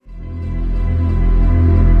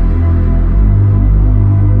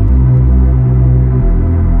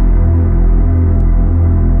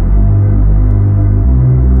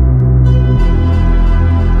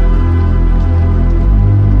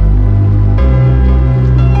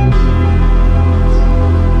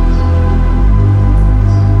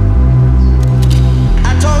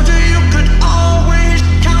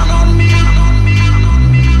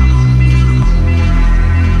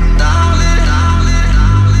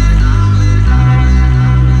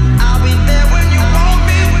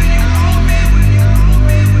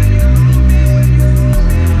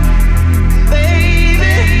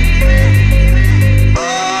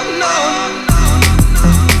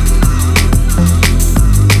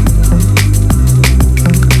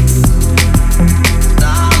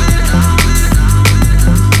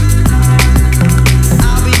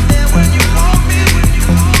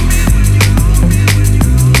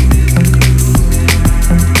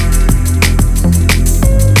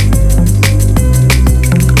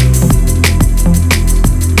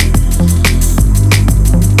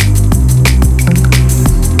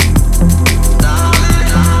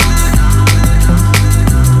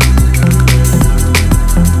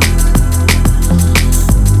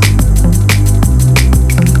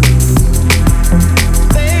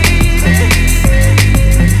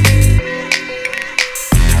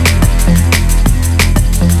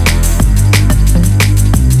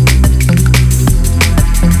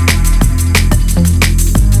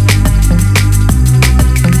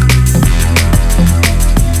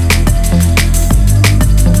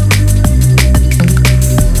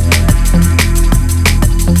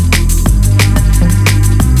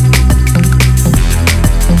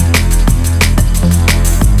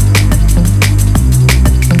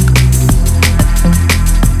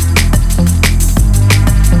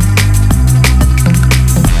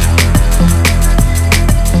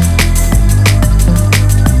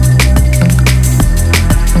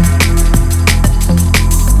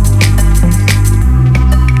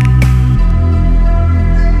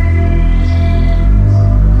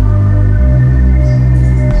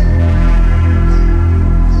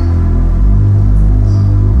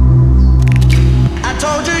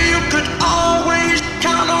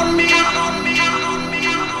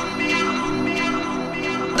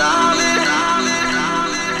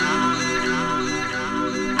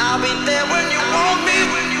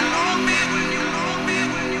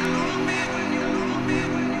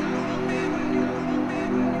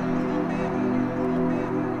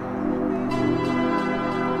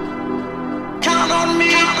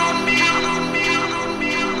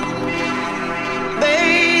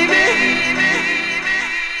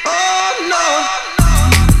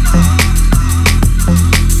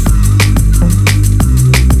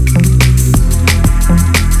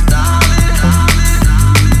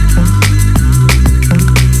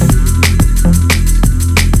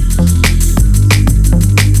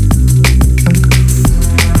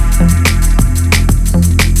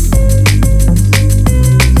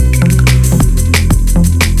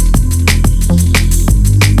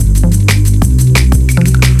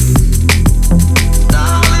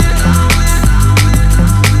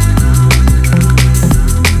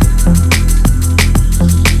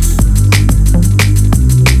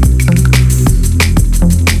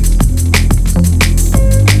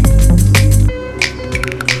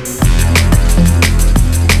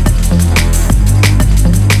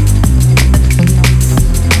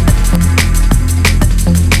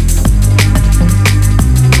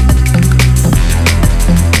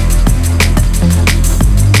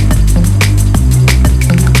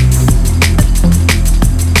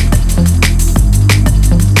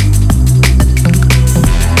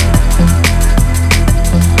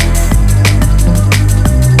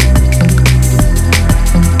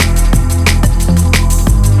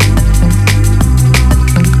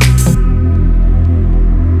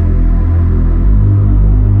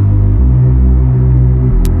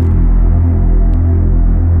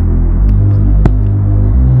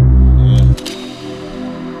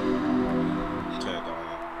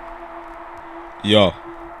Yo.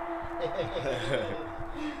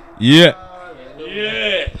 Yeah.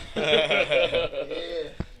 Yeah.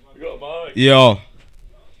 Yo.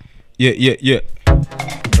 Yeah.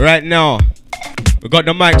 Right now, we got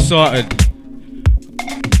the mic sorted.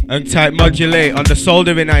 And type modulate on the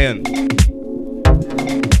soldering iron.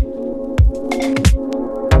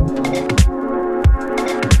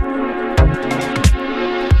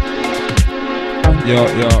 Yo.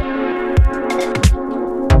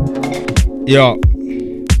 Yeah.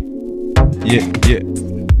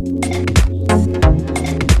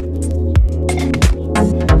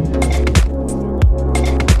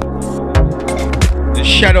 The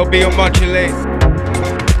shadow be on modulate.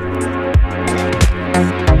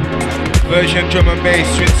 Version drum and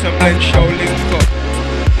bass, rinse and blend, show link up.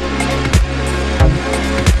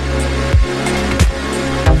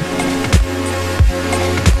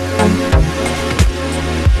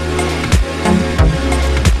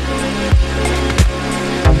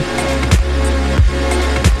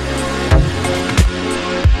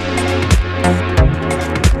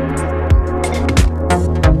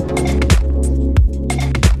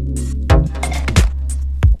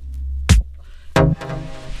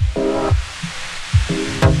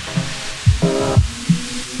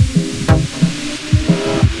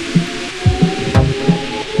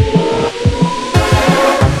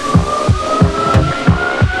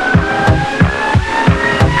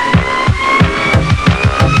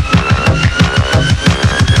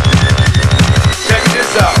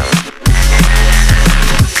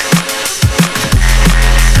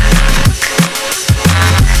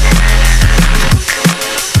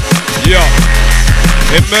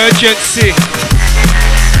 Emergency.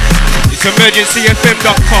 It's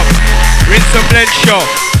emergencyfm.com. Rinse and blend show.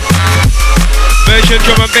 Version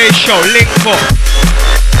drum and bass show. Link up.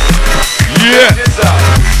 Yeah.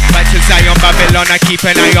 Back to Zion, Babylon. I keep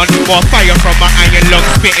an eye on more fire from my iron lung,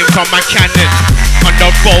 spitting from my cannon. On the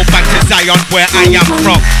bow, back to Zion, where I am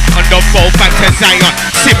from. On the bow, back to Zion.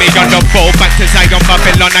 See me on the bow, back to Zion,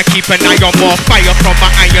 Babylon. I keep an eye on more fire from my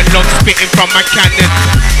iron lung, spitting from my cannon.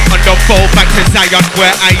 On the bow, back to Zion,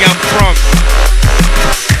 where I am from.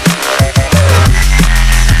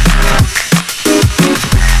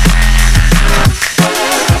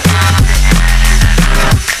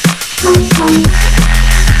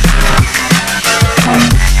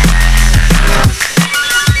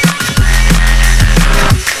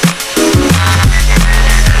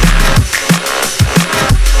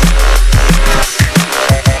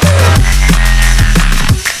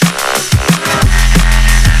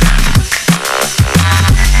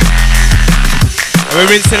 We're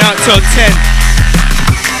rinsing out till 10.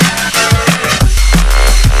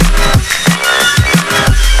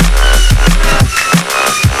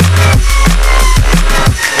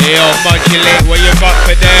 Yo, modulate what you got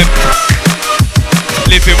for them.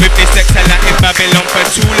 Living with this excellent in Babylon for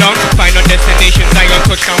too long. Final destination, Zion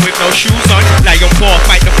touchdown with no shoes on. Lion war,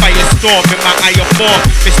 fight the firestorm in my iron form.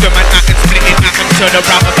 Mr. Manhattan splitting atoms to the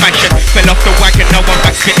route of fashion. Fell off the wagon, now I'm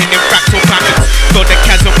back spitting in fractal patterns. Fill the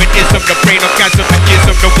chasm with ism, the brain orgasm and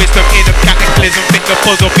gism. The wisdom in a cataclysm, fit the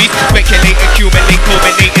puzzle piece. Speculate, accumulate,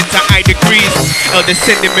 culminating to high degrees. Elders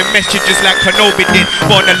sending me messages like Kenobi did.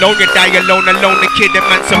 Born alone, you die alone, alone. The kid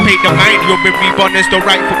emancipate the mind. You'll be reborn as the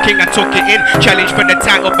rightful king. I took it in. Challenge for the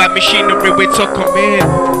title by machinery, we took him in.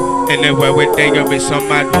 Anywhere with they go, it's a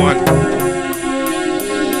mad one.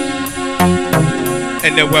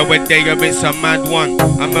 Anywhere with they go, it's a mad one.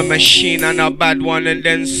 I'm a machine and a bad one and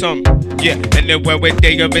then some. Yeah, anywhere with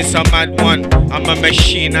they go, it's a mad one. I'm a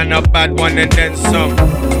machine and a bad one and then some.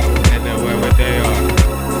 Anywhere with they are.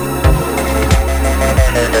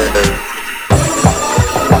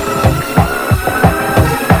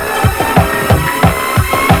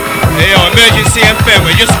 Hey yo, Emergency FM,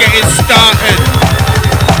 we're just getting started.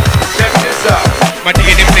 Check this out. My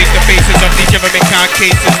digging in place the faces of these Jamaican car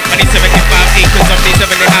cases. I need 75 acres of these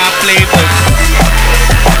 7.5 flavors.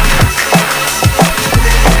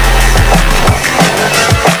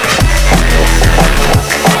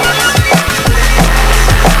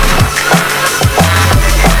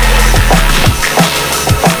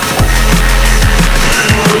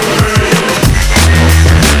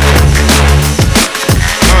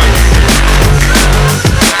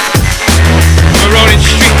 We're rolling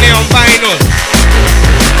strictly on vinyl.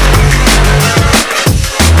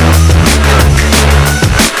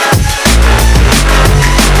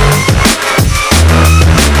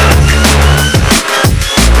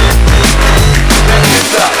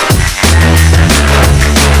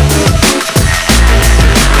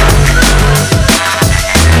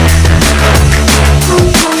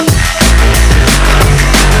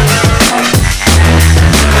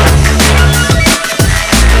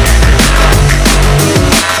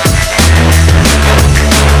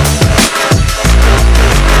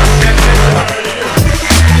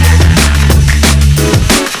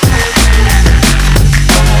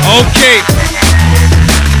 Okay.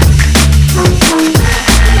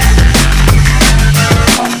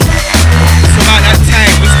 It's about that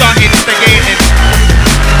time we start instigating.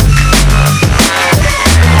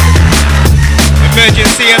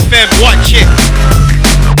 Emergency FM, watch it.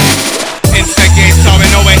 Instigator, we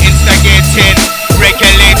know we're instigating.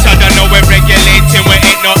 Regulator, don't know we're regulating. We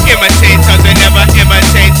ain't no imitators, we never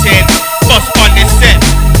imitating. Bust on this set,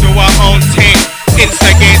 do our own thing.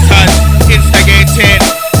 Instigators, instigating.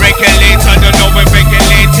 Regulator, don't know we're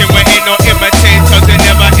regulating. We ain't no imitators, we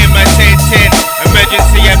never imitating.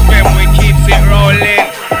 Emergency FM, we keeps it rolling.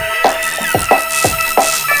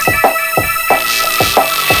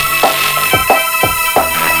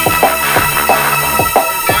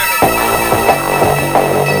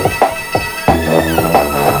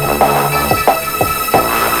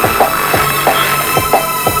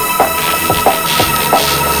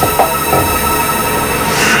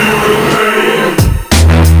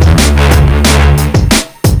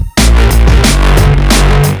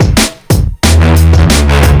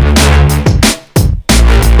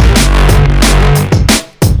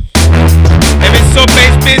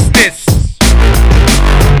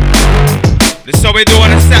 What we do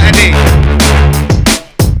on a Saturday,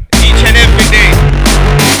 each and every day.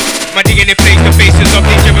 My digging in place the faces of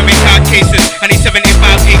these Jamaican cases. I need 75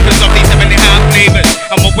 acres of these 7.5 flavors.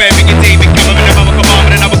 I'm aware of your David Cameron and I'm a kebab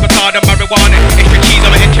and I'm a qatar and marijuana. Extra cheese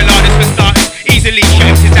on my enchiladas for starters. Easily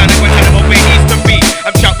shut it down and Guantanamo where it needs to be.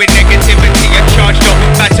 I'm trapped with negativity and charged up.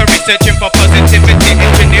 Battery searching for positivity.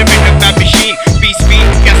 Engineering the bad machine. Beast speed,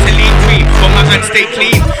 gasoline free, but my hands stay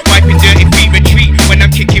clean. Wiping dirty feet retreat when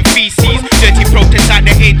I'm kicking feces. Dirty protests at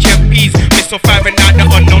the HMPs. Missile firing out the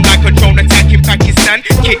unknown like a drone attacking Pakistan.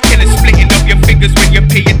 Kid killers splitting up your fingers when you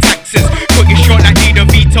pay your taxes. Cut you short like Nina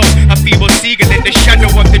Vito. A feeble seagull in the shadow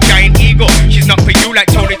of the giant eagle. She's not for you like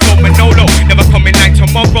Tony Manolo. Never coming like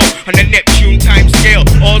tomorrow on the Neptune time scale.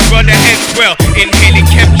 All's brother ends well. Inhaling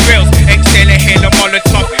chemtrails. Exhale, hail a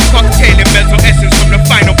Molotov. Cocktail embezzle essence from the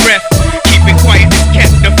final breath. Keep it quiet, it's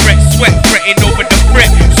kept the threat. Sweat fretting over the threat.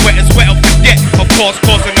 Sweat is wet off the deck. Of course,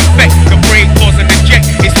 cause and effect. The brain causing the jet.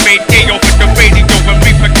 It's made day over the radio when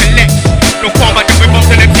Reaper collects. No qualm about the bombs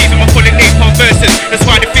and MCs and we're pulling napalm verses. That's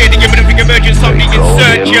why they fear the imminent emergence of the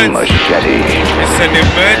insurgents. It's an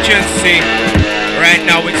emergency. Right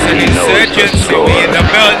now it's an insurgency. We in the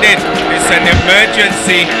building. It's an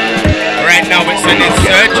emergency. Right now it's an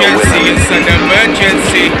insurgency. It's an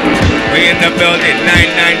emergency. We in the building.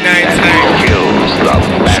 999 time.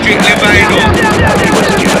 Strictly vinyl.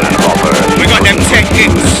 We got them tech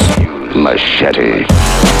hits. Machete.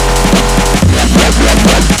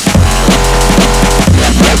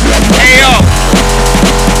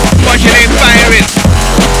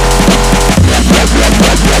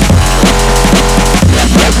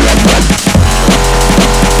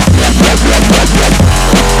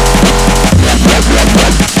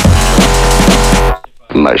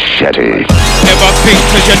 machete. Never think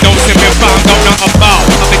cause you don't see me found out not about.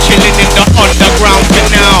 I've been chilling in the underground for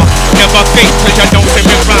now. Never think cause you don't see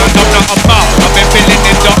me found out not about. I've been feeling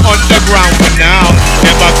in the underground for now.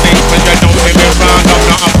 Never think cause you don't see me found out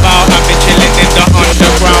not about. I've been chilling in the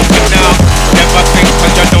underground for now. Never think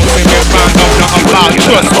cause you don't see me found out not about.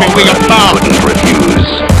 Trust me, we about. Couldn't refuse.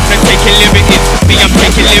 Then taking liberties, me I'm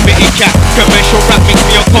taking liberty cat. Commercial rap makes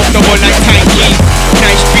me uncomfortable like tiny.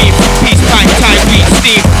 Nice dreams, peace pipe, time, weed,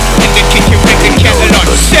 steam. In the kitchen, bring the kettle on.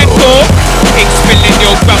 Settle. Ink spilling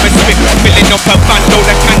your grammar spit. Filling up a bando,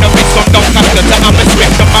 the cannabis from Doncaster to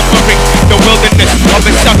Hammersmith. The maverick, the wilderness of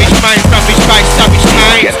a savage mind, ravished by savage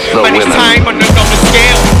times. And it's time on another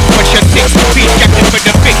scale. What's your 6 feet, jacking for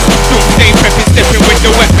the fix. Doomsday prepping, stepping with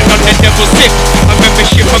the weapon on the devil's hip. A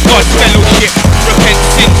membership of God's fellowship. Repent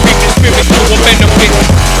sin, bring the spirit to a benefit.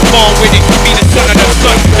 Born with it, be the son of the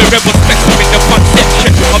sun. The rebel specimen, the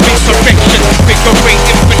conception of insurrection. Figure rate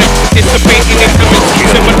infinite, disobeying influence.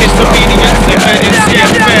 Civil disobedience, emergency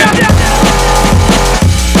affair.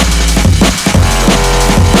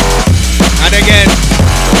 And again.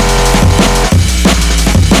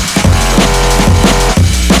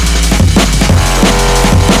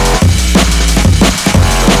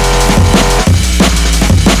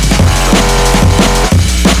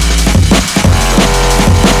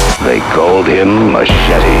 They called him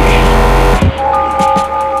Machete.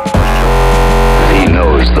 He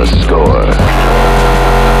knows the score.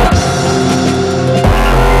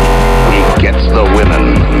 He gets the women.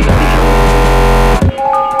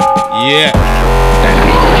 Yeah. And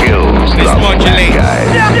he kills Let's the modulate. bad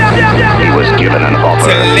guys. He was given an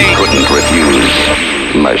offer he couldn't refuse.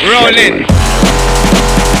 Machete. Rolling.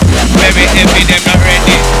 Very heavy, them not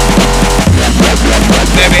ready.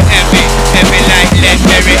 Very heavy, heavy like lead.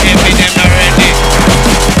 Very heavy, them not ready.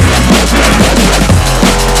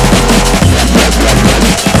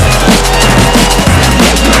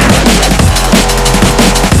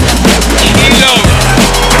 Kilo.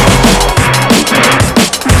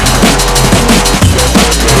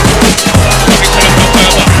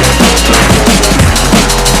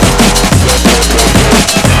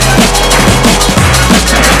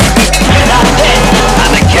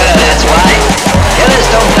 I'm a killer, that's why. Killers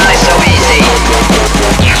don't die so easy.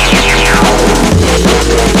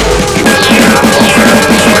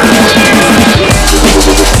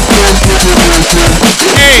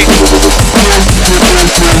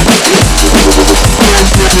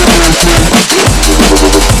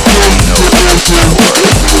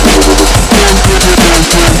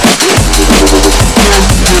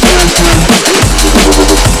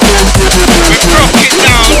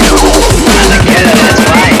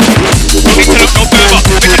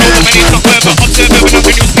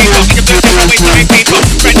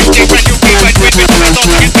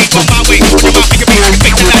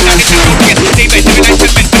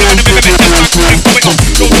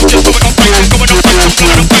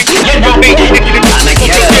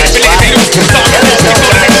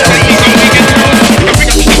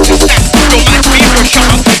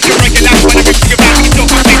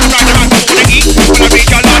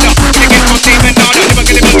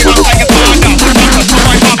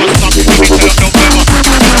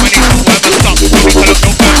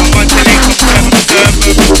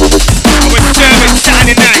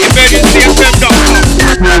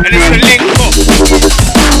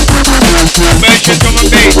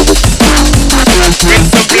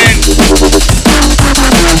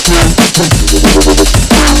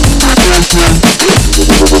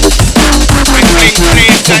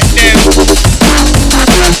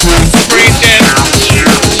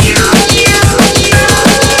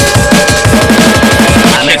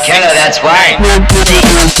 That's why.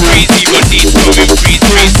 Crazy bodies going freeze,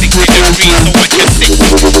 360 degrees. So watch your 6,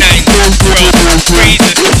 9, 12,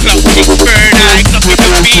 freezes. Clock 6, burn eye, clock with the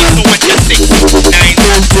beat. So watch your 6, 9,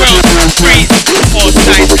 12, freeze. All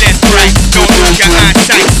sides left, right. Don't lose your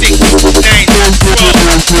eyesight. 6, 9,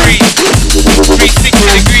 12, freeze. 360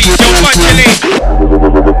 degrees. Don't modulate.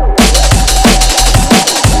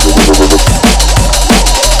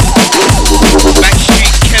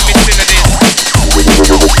 Backstreet chemist in this.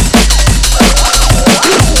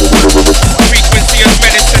 Frequency of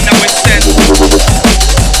medicine that was sent.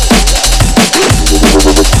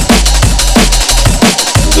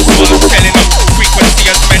 That's what I'm telling them. Frequency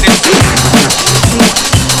of medicine.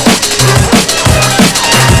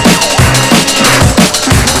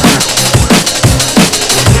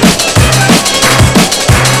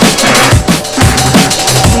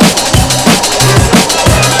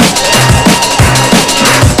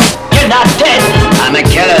 You're not dead. I'm a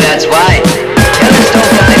killer, that's why. Killers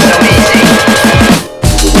don't die so easy.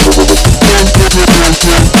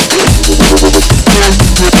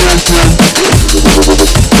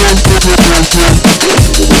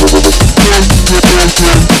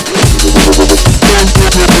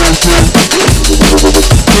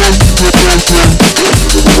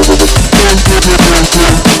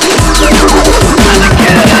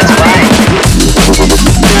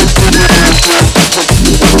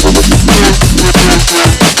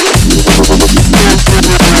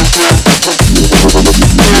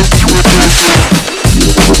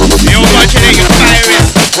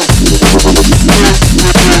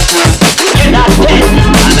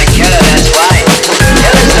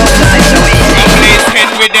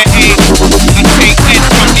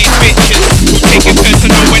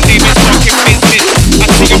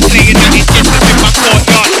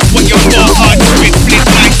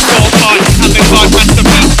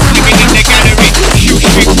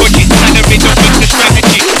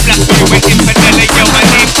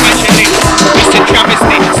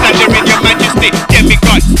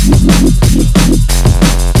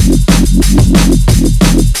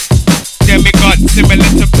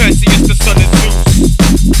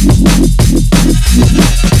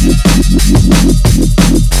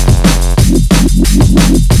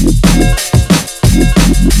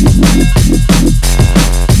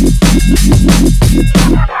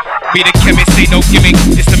 Be the chemist, ain't no gimmick.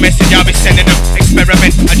 It's the message I'll be sending them.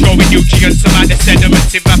 Experiment, I draw with nutrients about the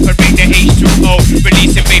sediments. Evaporate the H2O,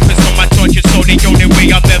 releasing vapors from my tortured soul. The only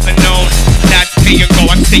way I've ever known. That's pay and go.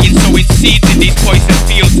 I'm staying sowing seeds in these poison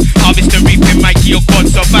fields. Harvest and reaping my yield called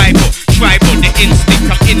survival. Tribal, the instinct,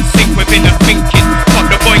 I'm in sync within the thinking. Pop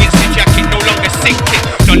the buoyancy jacket, no longer sinking.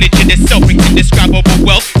 Knowledge in itself brings indescribable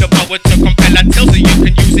wealth. The power to compel, I tell so you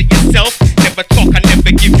can use it yourself. Never talk, I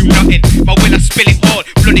never give you nothing. But when I spill it all,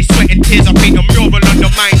 bloody sweat and tears, I paint a mural on the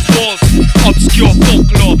mind's walls. Obscure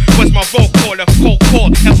folklore was my roll call, a cold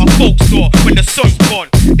call at my folks' door. When the sun's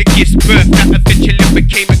born, the gift's birth that eventually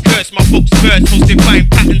became a curse. My book's verse holds divine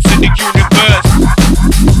patterns in the universe.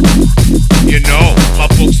 You know, my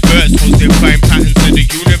book's verse holds divine patterns in the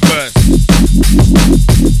universe.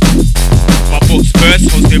 My book's verse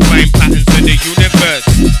holds divine patterns in the universe.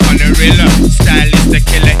 Honorilla, style is the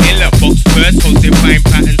killer illa. Book's verse holds divine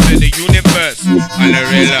patterns in the universe.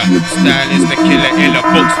 Honorilla, style is the killer illa.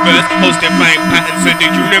 Book's verse holds divine patterns in the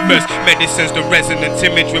universe. Medicine's the resonance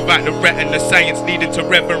image without the retina. Science leading to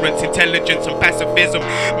reverence, intelligence and pacifism.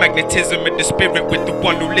 Magnetism in the spirit with the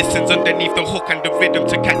one who listens underneath the hook and the rhythm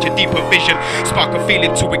to catch a deeper vision. Spark a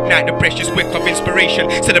feeling to ignite the precious wick of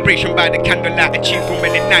inspiration. Celebration by the candlelight, achieved through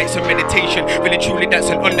many nights of meditation. Really truly that's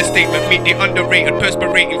an understatement. Meet the underrated,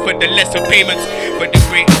 perspirating for the lesser payments. For the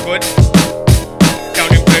greater good. Down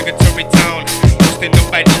in Purgatory Town, hosting up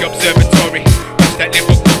by the observatory. Watch that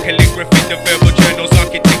lyrical calligraphy, the verbal journals,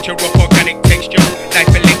 architecture of organic texture. Life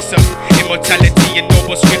elixir, immortality in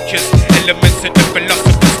noble scriptures. Elements of the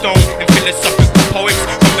philosopher's stone and philosophical poems.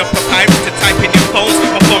 From the papyrus to typing in phones.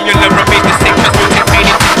 A formula of made the same as rotating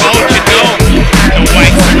into gold, you know. The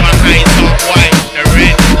whites of my eyes aren't white, the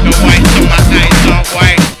red. The whites of my eyes aren't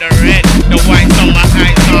white, the red. The whites of my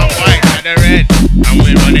eyes aren't white, the red. And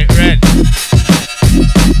we run it red.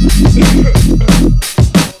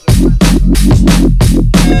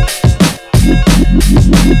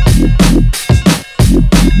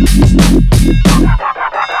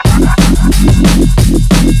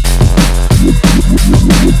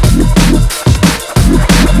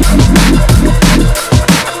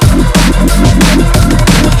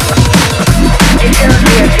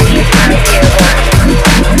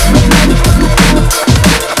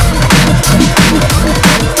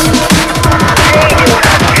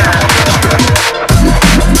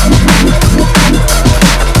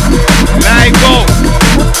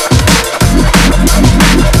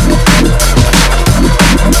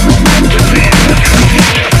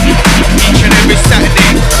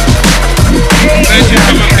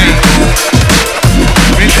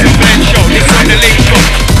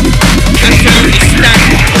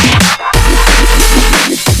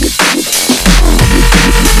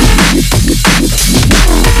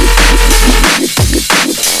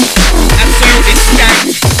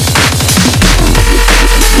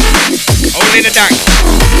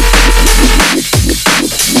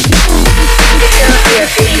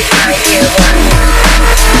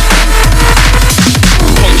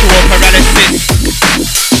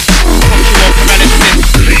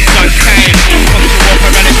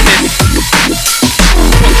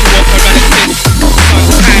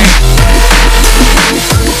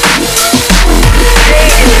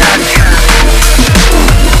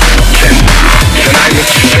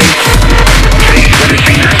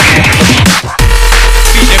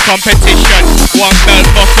 Competition, one belt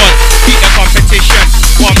buckle. Beat the competition,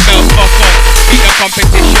 one belt buckle. Beat the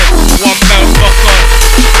competition, one belt buckle.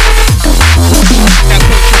 That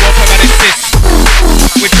punch you up around assist.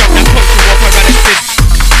 We drop that punch you up around assist.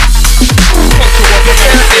 Punch you up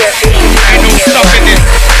around assist. Ain't no stopping this.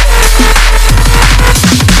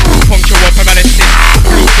 Punch you up around assist.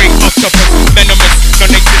 Blue ring octopus, venomous,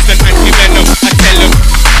 non-existent anti-venom. I tell them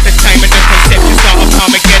the time and the conception start of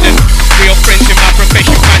Armageddon. Real friends in my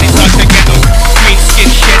profession, find it hard to get them. Green skin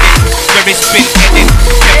shedding, where it's been headed.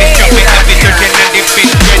 Chemists drop it, I've been judging and they've been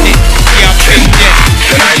dreaded. Yeah, I've been dead,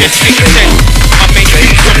 you just 6 cents. I make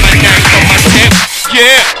things on my 9 from my 10.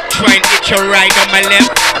 Yeah, try and itch your ride on my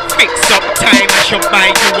left. Fix up time, I shall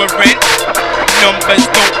buy you a rent. Numbers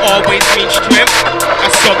don't always mean strength. I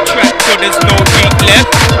subtract so there's no week left.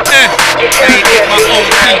 I ain't hit my own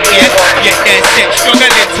peak yet. Yet they're set,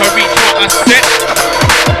 struggling to reach what I set.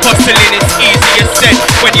 Hustling is easier said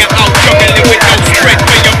when you're out juggling with no spread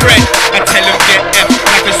for your bread. I tell them get F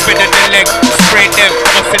like a spin of the leg. Spray them,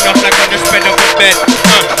 busting off like on the spread of a bed.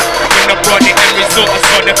 When I brought the end result, I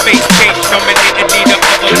saw the face change. Nominated leader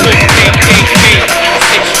of a good name, KK.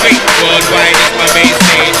 6 straight worldwide is my main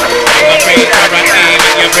stage. I'm a brain where I aim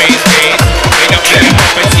at your brain's gaze. Ain't up in your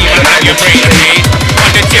upper team, I have your brain's gaze. On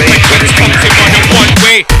the tip of drinks, comes in on the one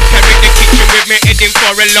way. Carry the kitchen with me, heading for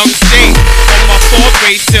for a long stay. On my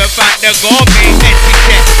four-way, serve out the gourmet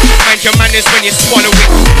etiquette. Mind your manners when you swallow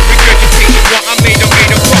it. Regurgitating what I made a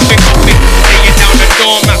profit of it. Laying down the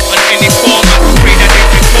doormat on any format. Pray that they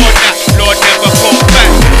record that, Lord never come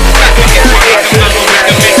back. Back to it, the mama with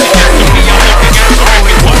the messages. To me, I'm looking at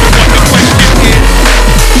what the question is.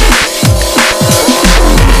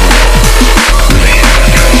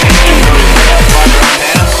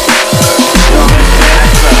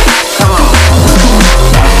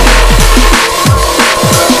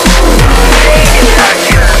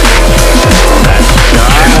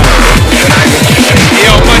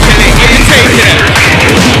 Yo, modulate, get it, take it.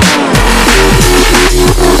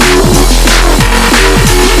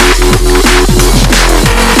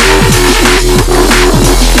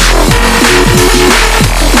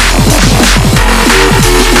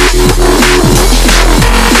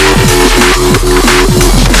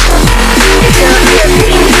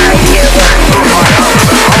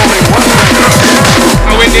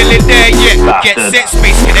 I went nearly there, yeah. Get set,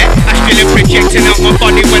 space cadet. I still projecting out my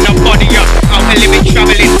body when I body up. Out a limit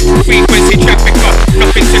traveling, frequency traffic up.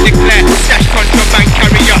 Nothing to declare, stash contraband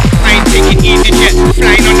carrier. I ain't taking easy jet,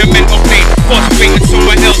 flying on the mental plane. Force winging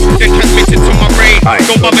somewhere else, then transmitted to my brain.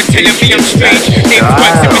 Don't bother telling me I'm strange. Names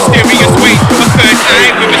works in mysterious ways. My third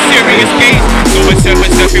eye with a serious gaze. Silver surfer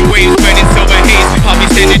surfing waves, burning silver haze.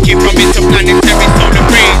 Harvest energy from interplanetary solar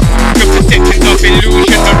rays. Your perceptions of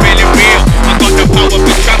illusion are really real. I got the power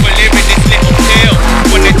to travel in this little tail.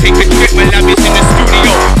 Wanna take a trip, my lab is in the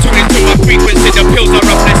studio. Tune into my frequency, the pills are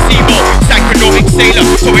a placebo. Psychonautic sailor,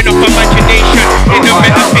 throwing up imagination. In the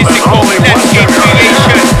metaphysical landscape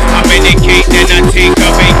creation. I medicate, then I take a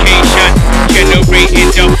vacation. Generating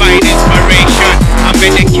divine inspiration. I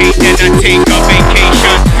medicate, then I take a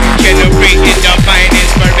vacation. Generating divine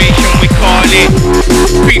inspiration, we call it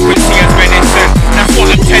frequency as medicine. That's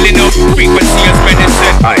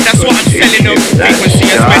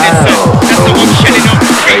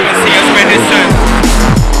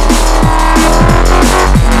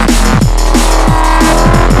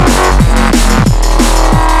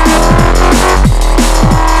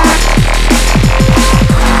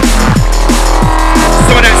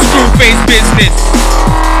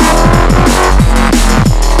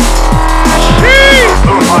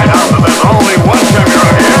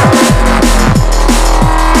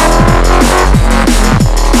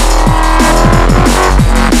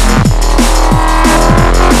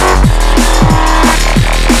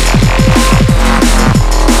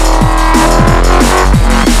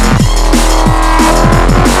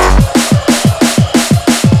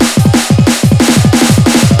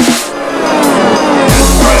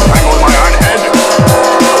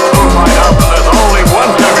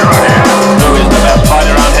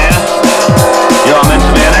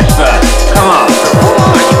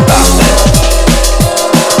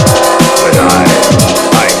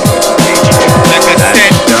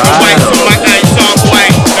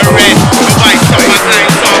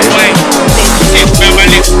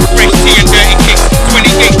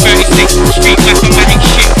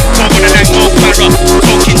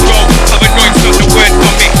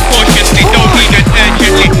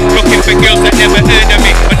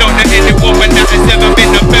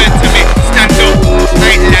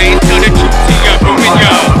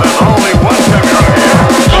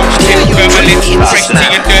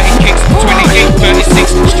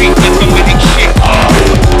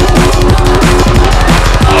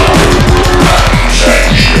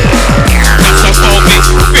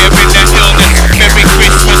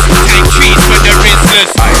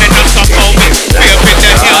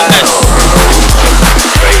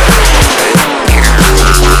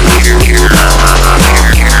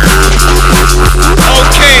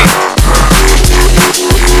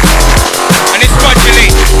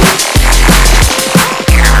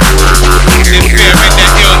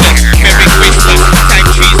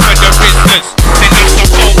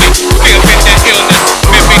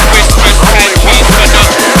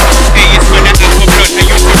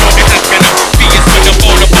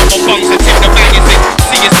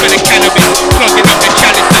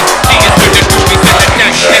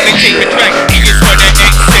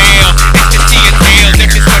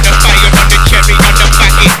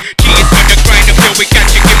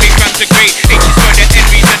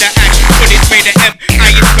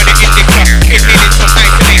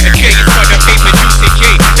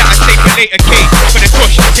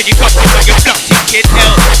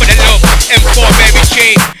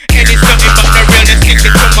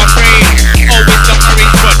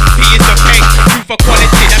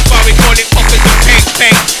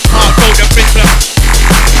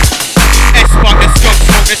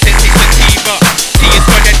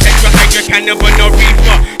cannibal, no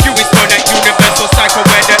reaper. You is for that universal cycle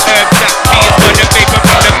where the herbs that be is for the vapor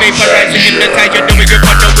from the vaporizer. Hypnotize you, doing you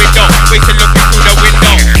from the window. Wait till looking through the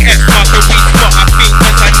window. X mark the weak spot, I think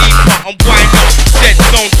cause I need pot and wind up. Dead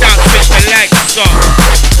zone down, switch the lights up.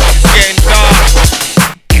 It's getting dark.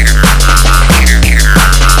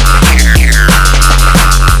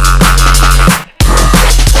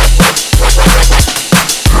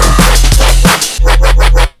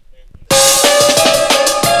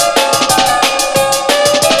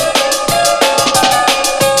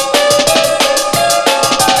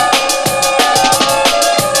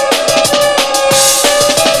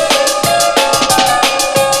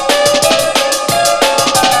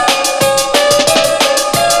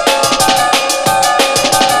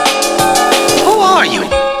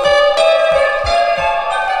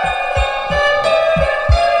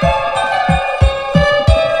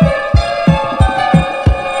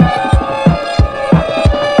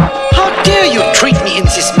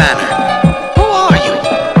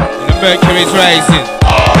 Mercury's rising.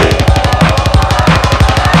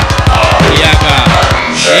 Yeah, man.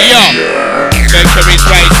 Yo. Mercury's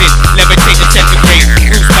rising. Levitate the centigrade.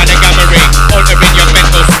 Boost by the gamma ray. Altering your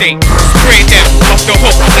mental state. Spray them off the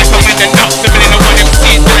hook like a man that knocks. Similar to one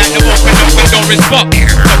MCs without the open up and don't respond.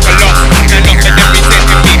 Fuck a loss. And not for them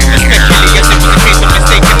resenting me. Especially as it was a case of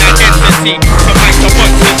mistaken identity. So I can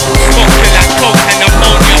want it. Smoke you like coke and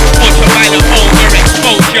ammonia. Ultraviolet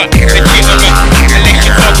overexposure. Legitimate. Unless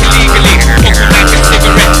you talk illegally. Smoking like a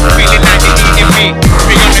cigarette. Feeling like you're eating me.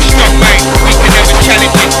 Bring on the strong mind. We can never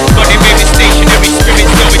challenge it. Body baby stationary.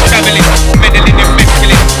 Spirits know we're traveling. Meddling and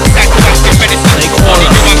mescaline. Psychoactive medicine. Only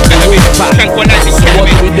do I'm felling. Tranquilizing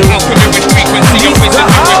ketamine. Alchemy with frequency. Your wisdom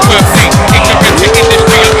with wordplay. Ignorant to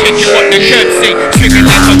industry. I'm checking what the curbs say. Swinging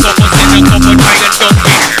like a couple. Send a couple. Try and dump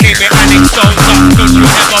me. Name it Alex Souls up. Don't you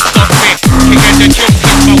ever stop me. King of the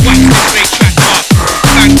junkies. My wax is great track up.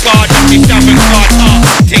 Thank God that this avant-garde art.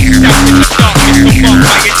 Take stabs in the darkness. Come on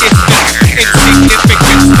by your distance.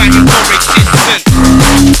 Insignificance. Fighting for existence.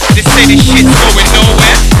 They say this shit's going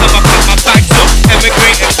nowhere. I'ma pack my bags up.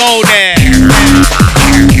 Emigrate and go there.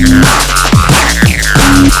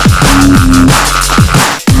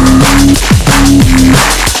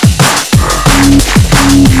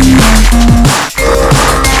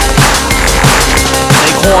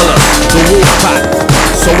 They call us the Wolf Pack.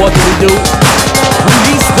 So what do?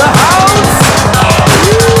 Release the house!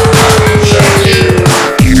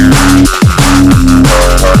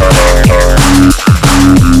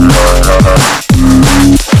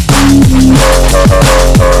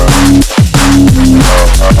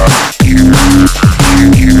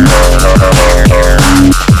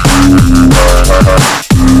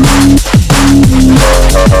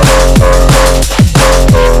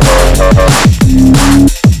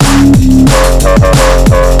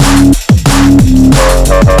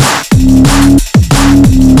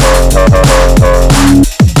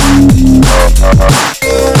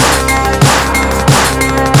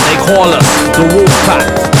 Call us the Wolf Pack.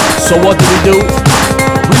 So what do?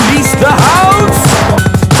 Release the house!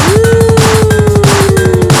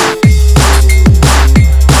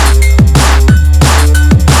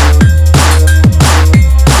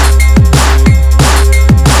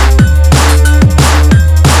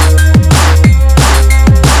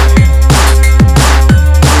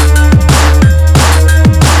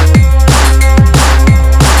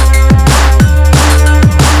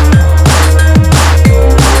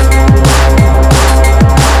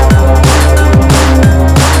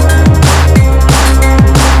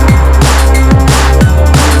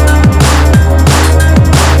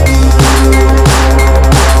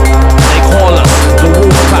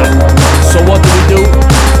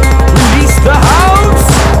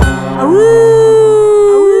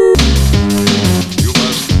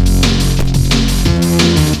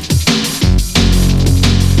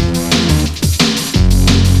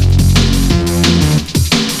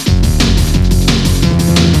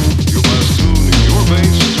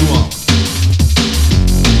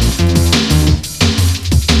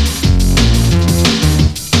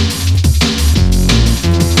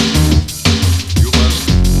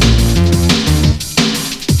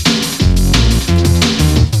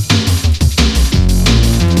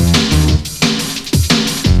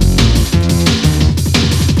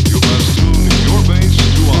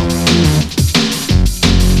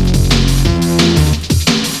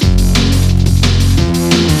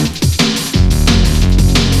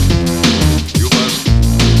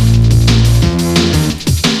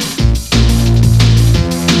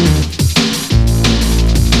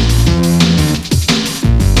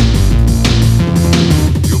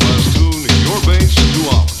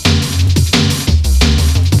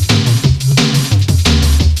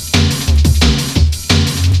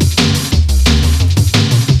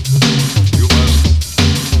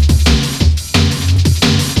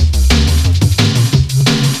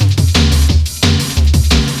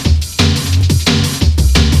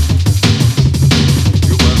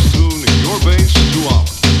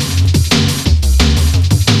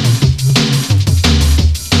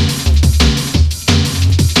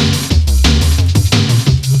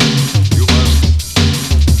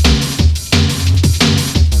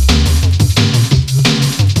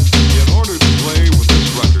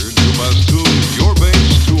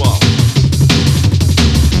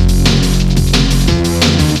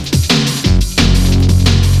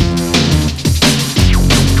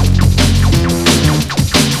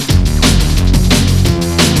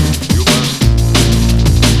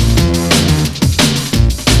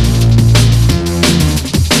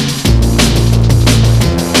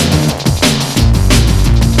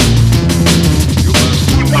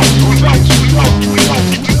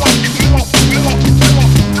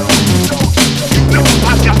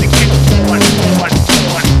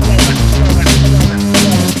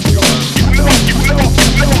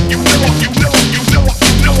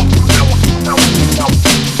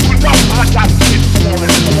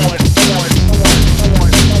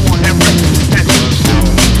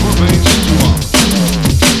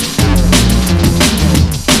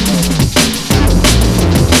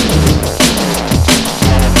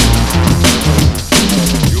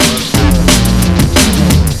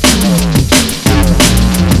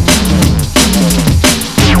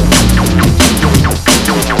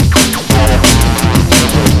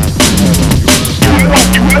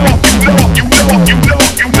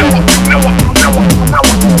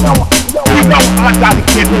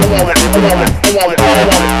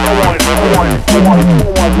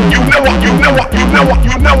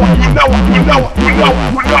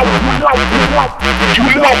 I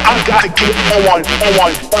gotta get forward and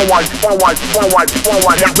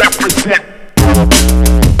represent.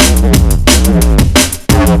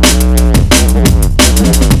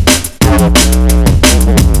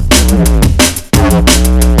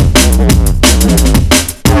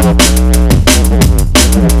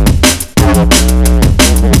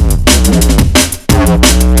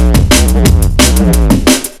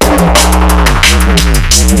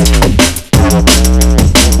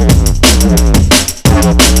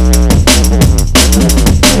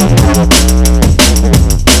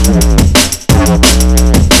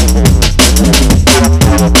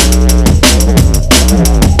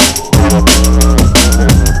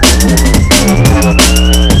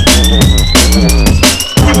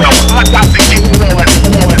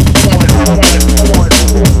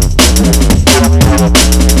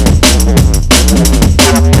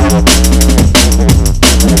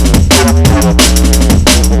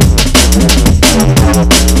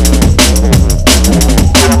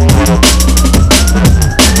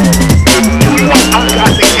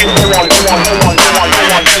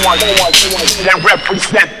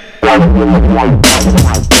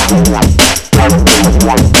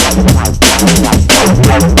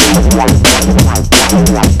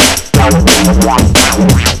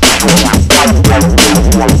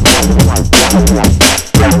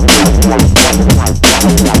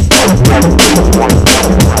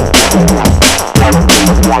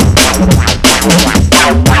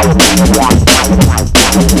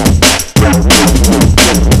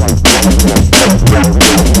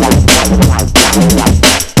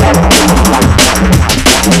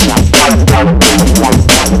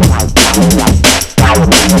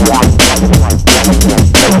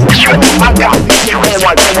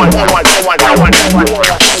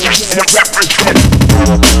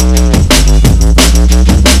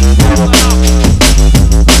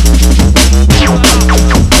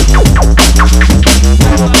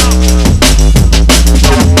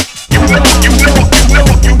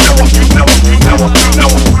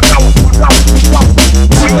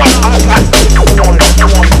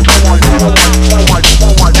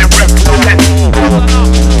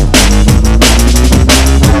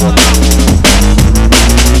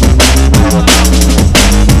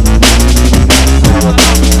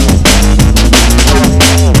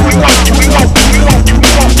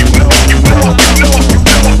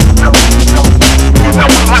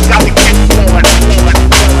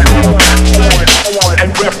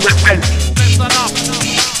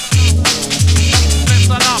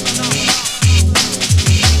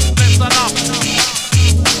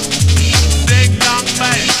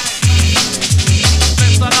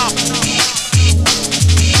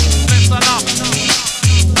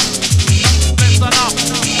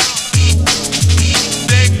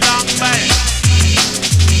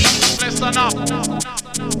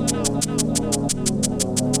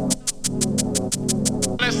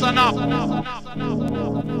 Listen up.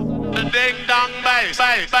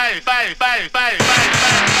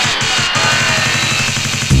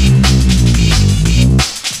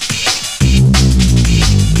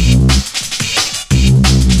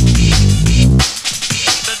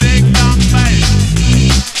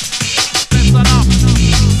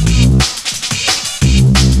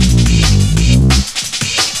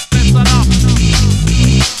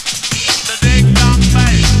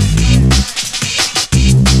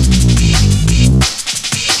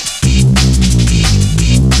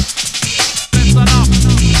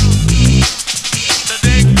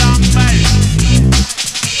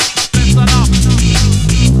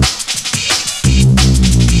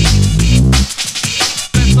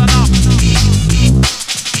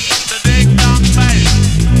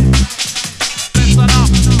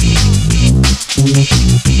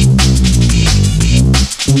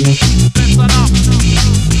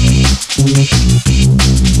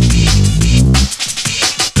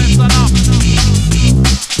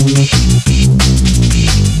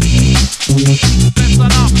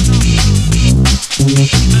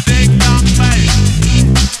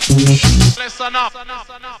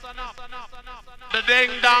 The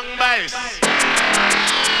ding dong bass.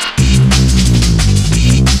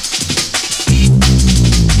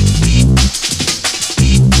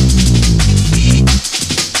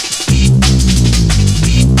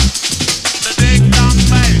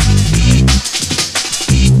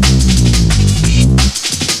 Listen up.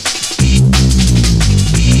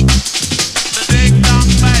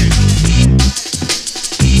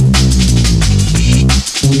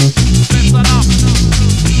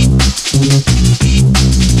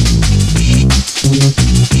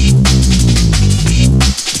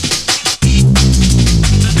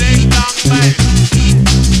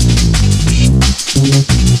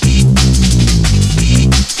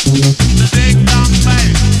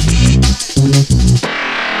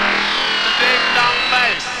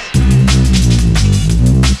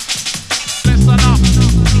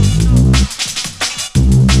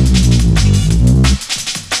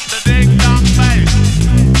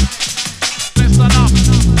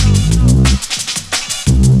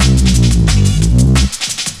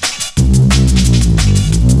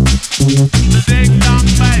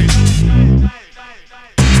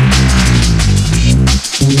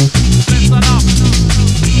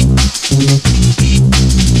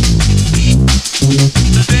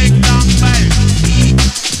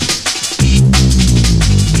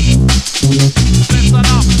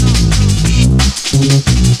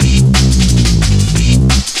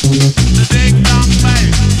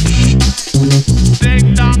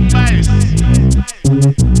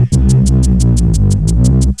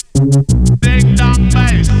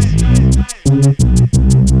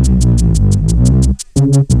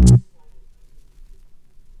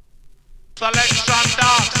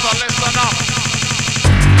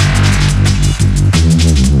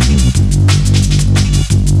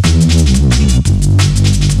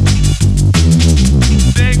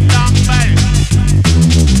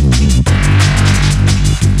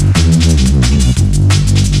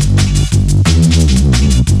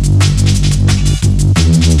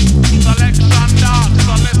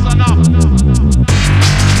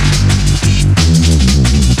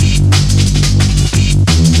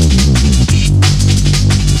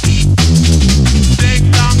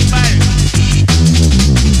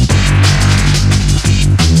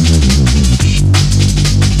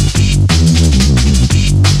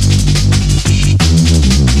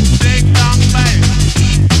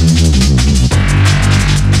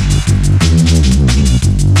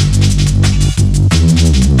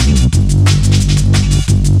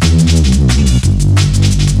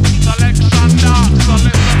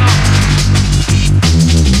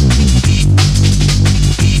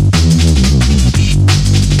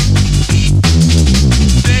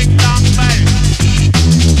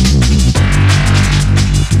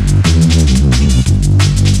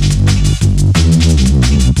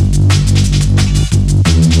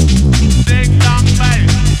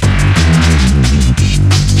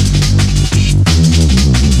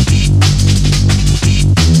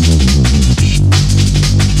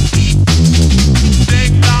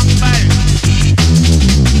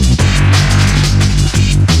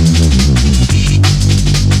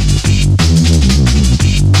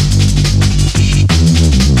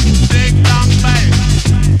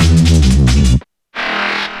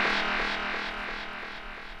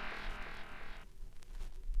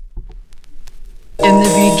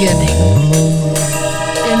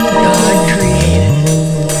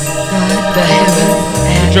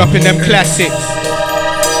 dropping them classics.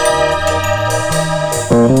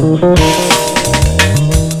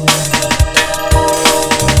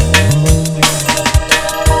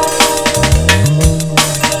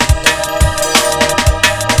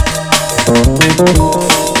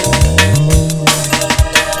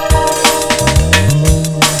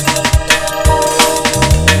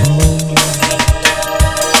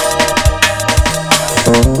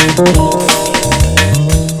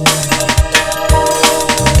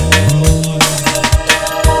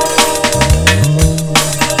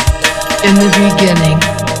 In the beginning.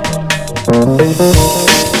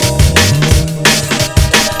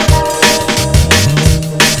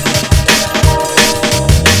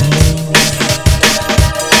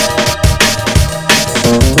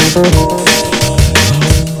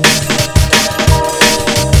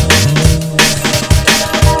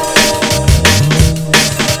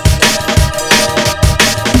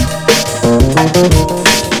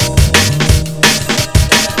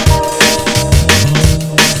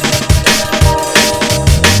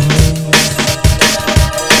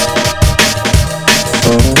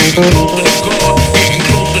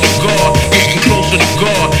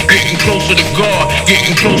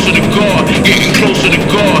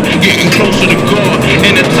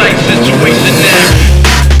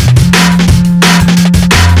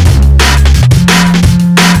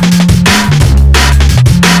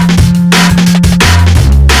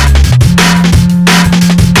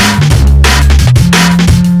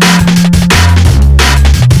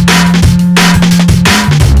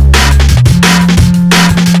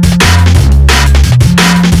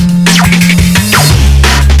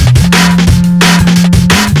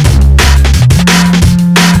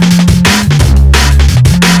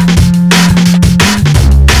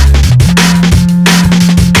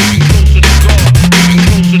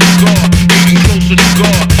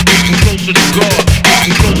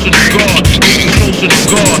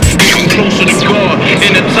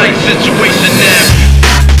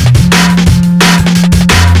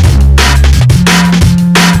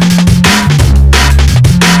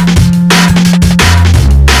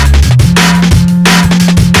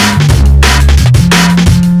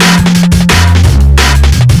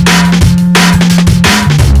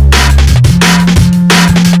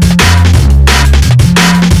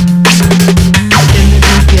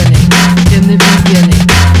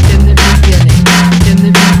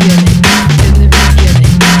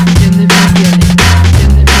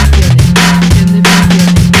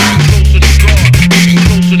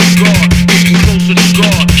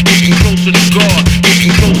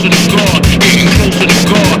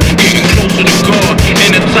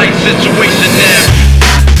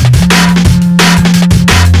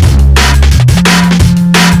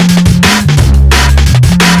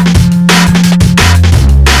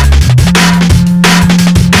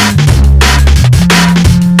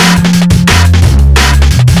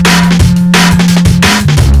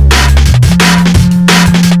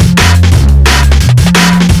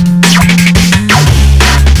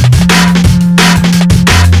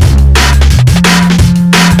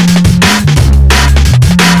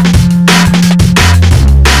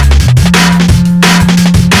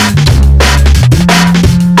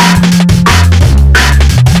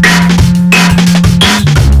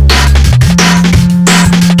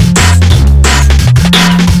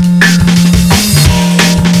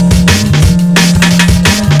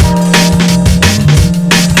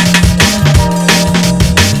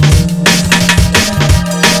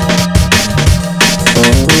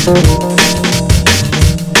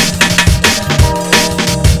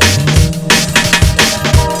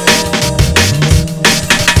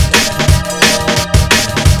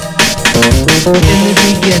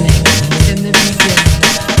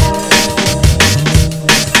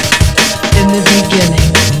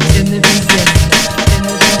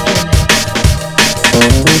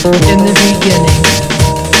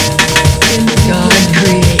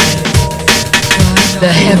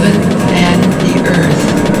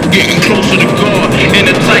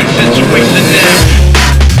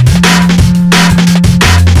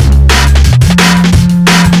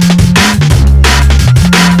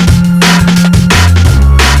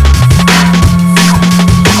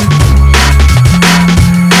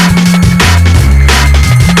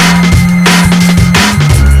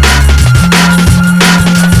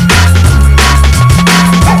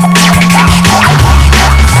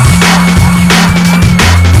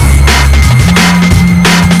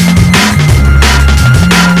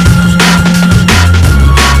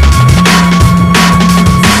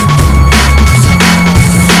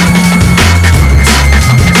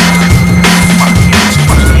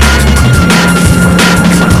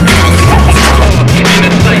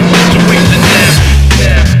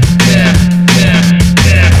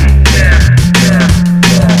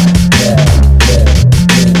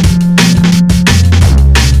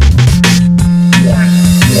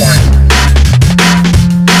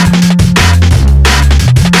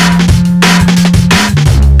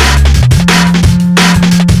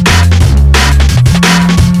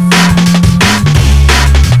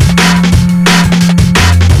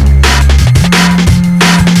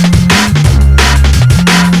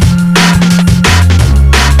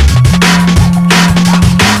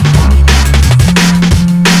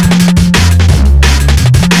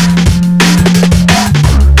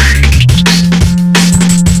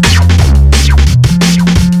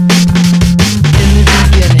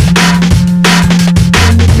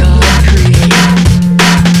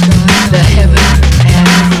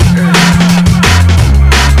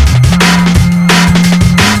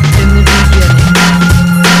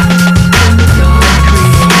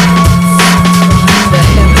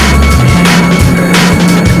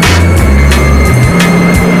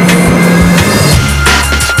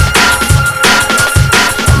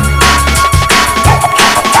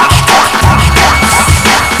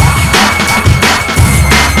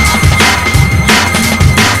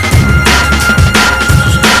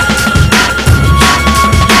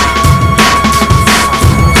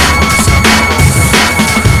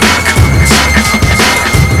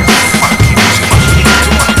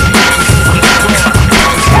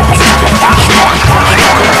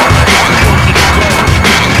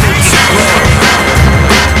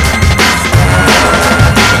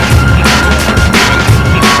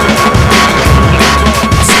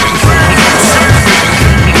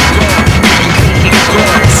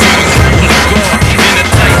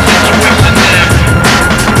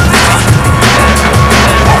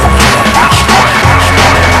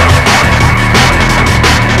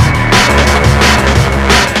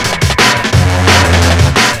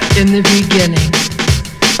 In the beginning,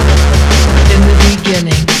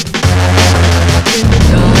 God created the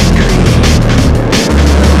heaven and earth.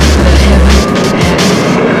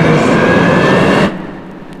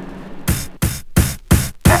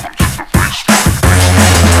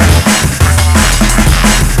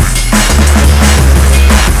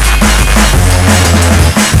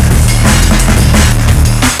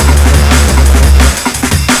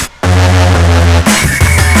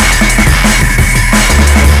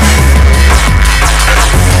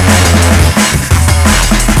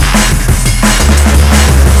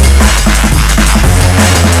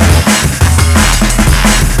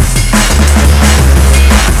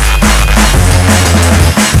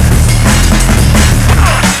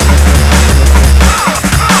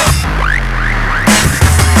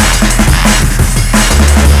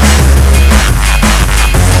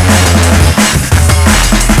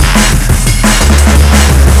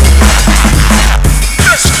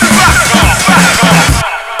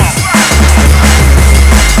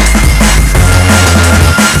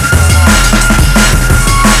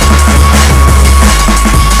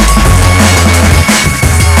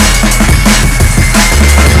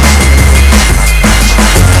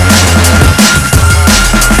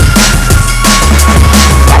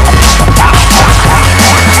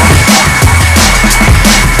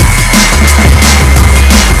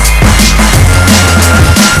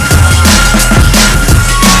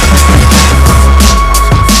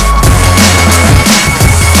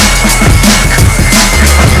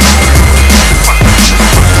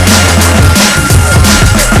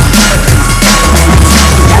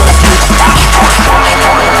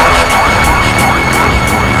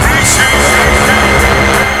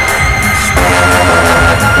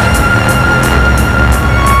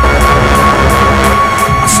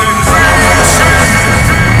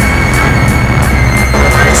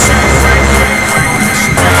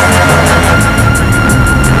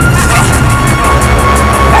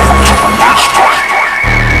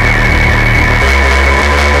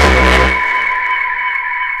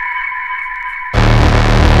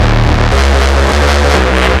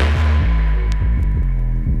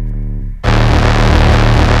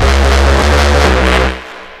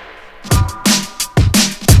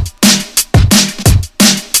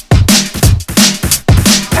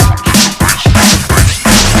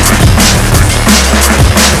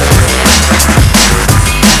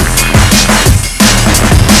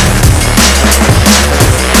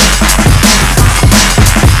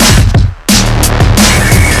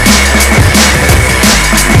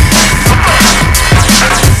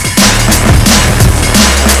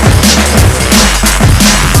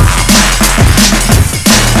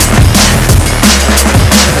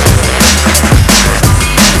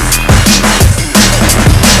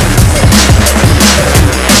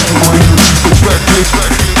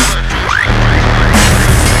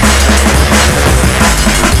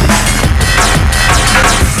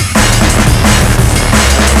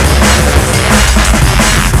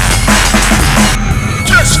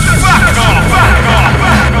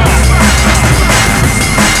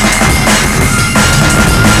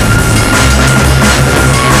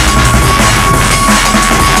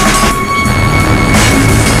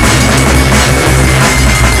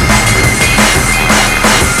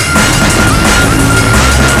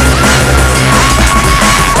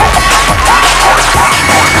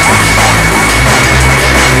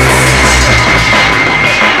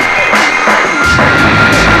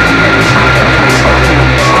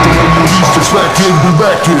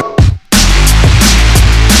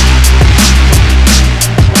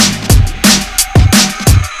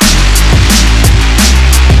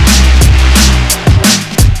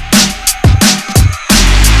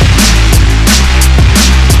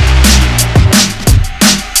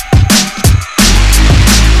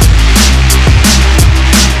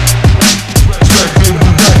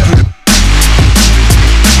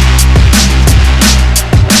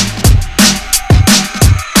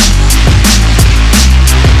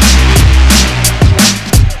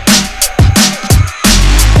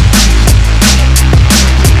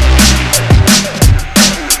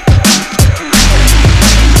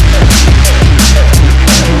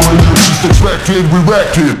 We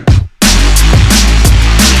wrecked it.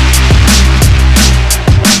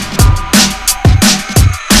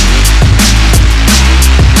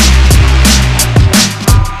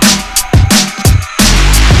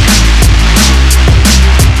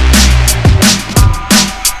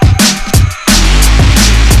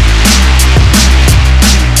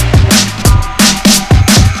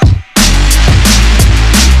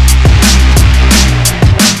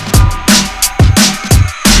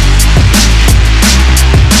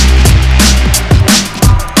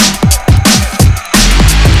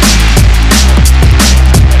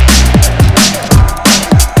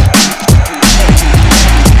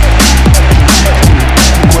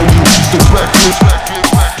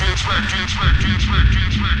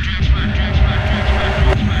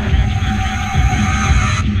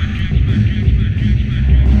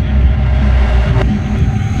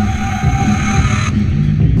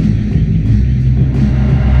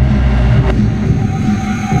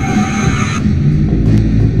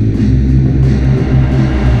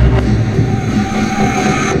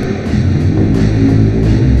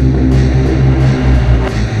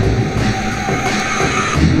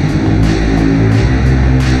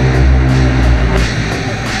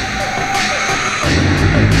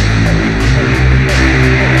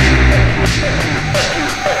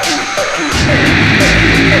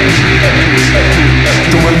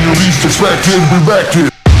 we wrecked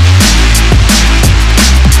it.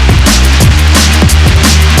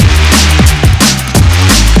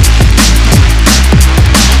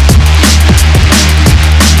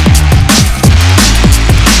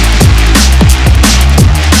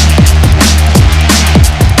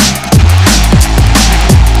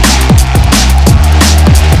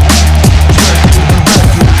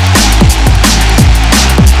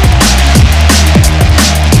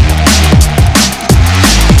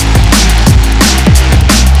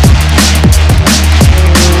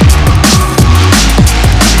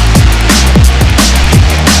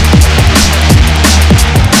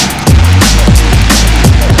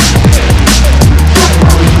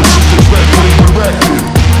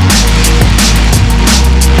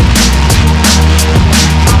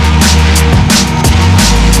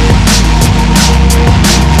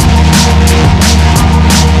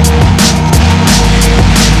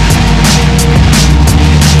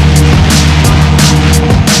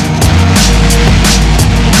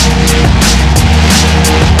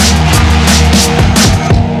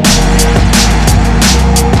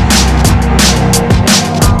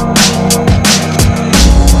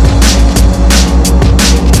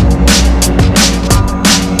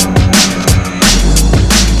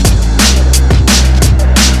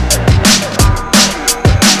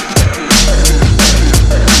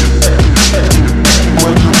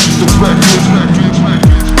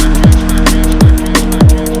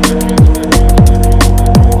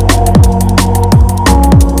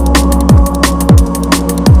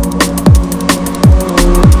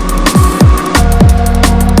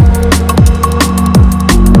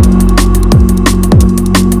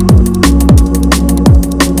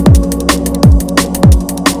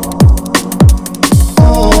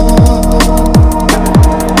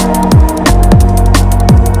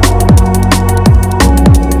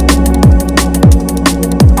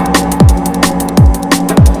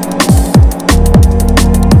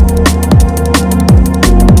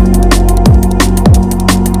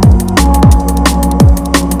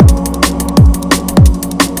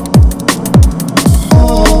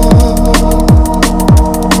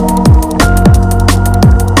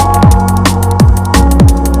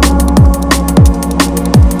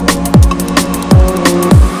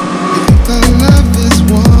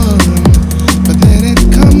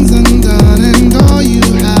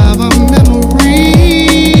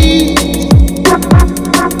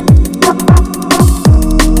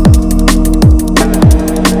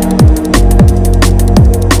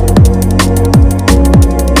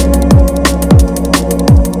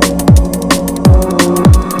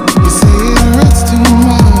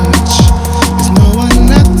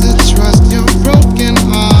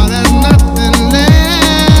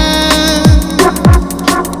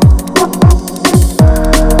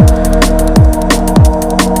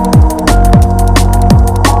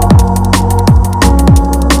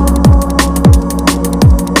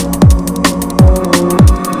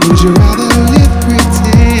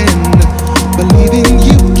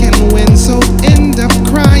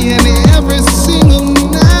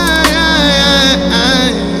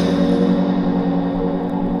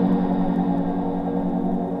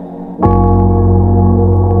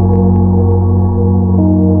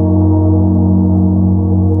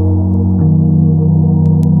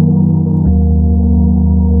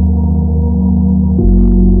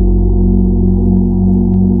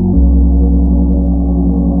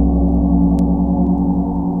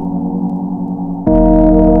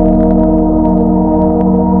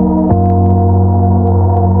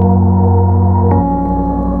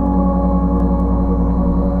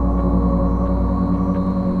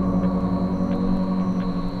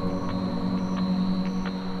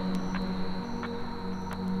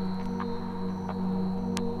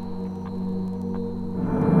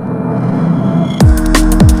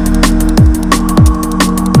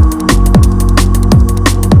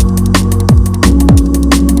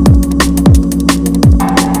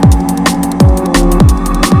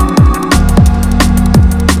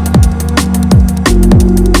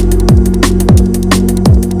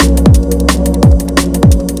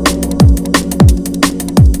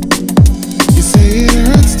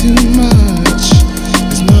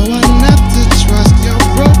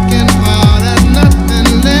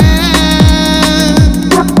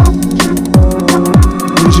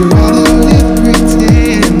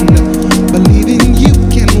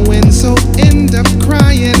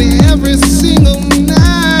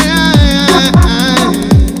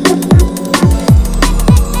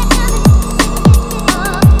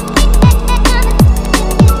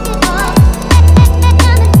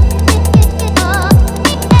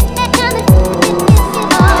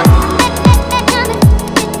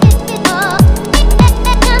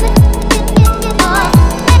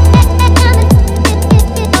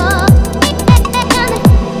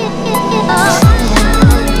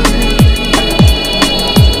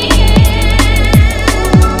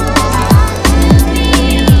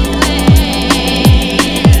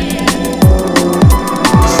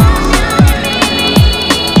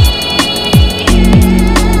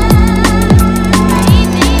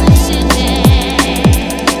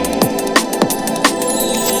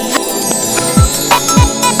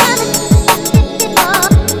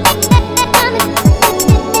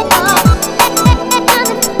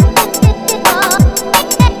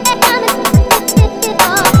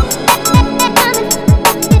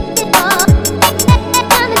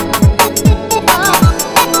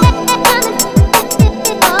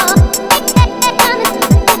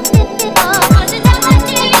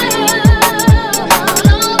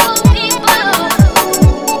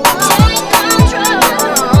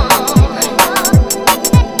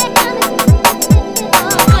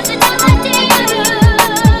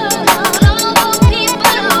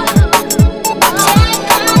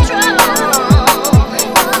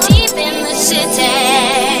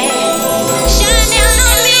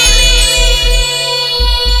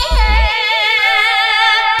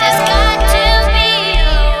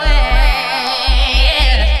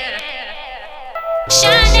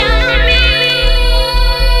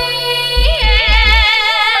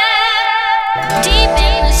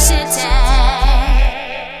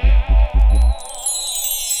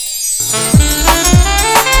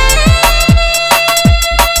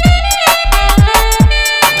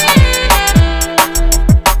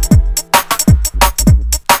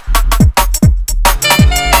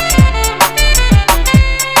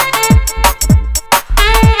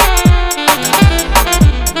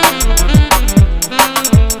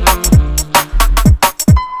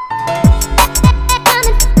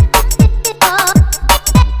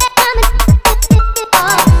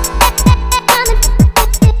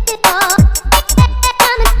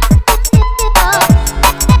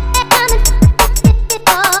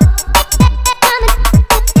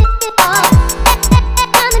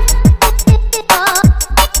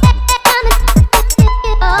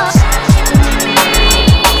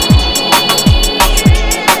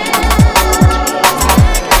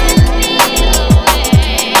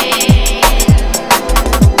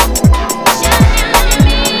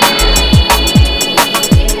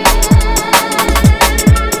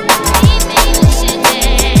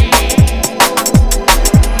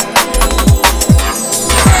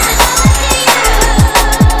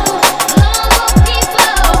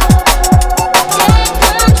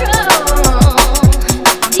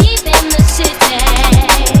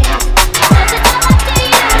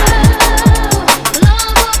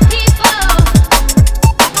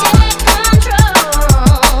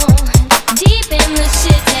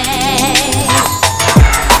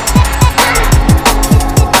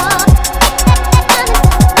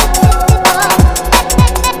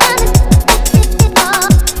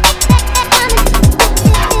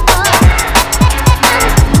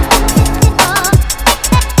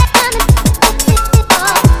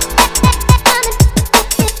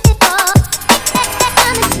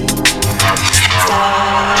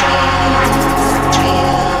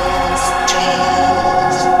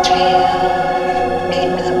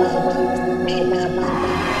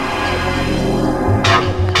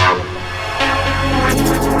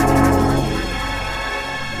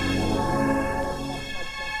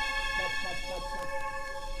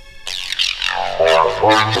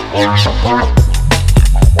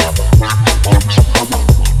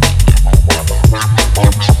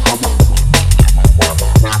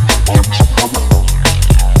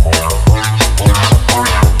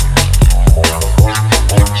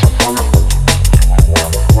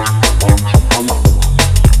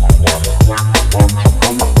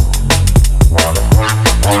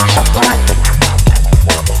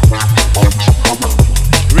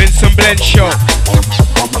 Show.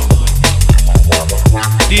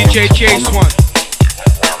 DJ JAYS1.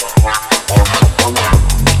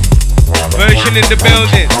 Version in the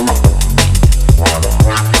building.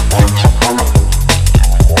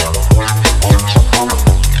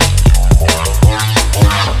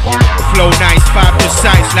 Flow nice, far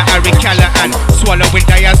precise like Harry Callahan. Swallowing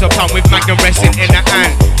diazepam with magnum resting in a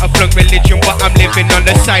hand. I flung religion but I'm living on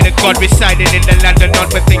the side of God, residing in the land of none,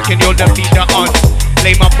 but thinking you'll defeat the odds.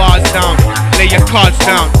 Lay my bars down, lay your cards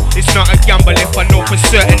down. It's not a gamble if I know for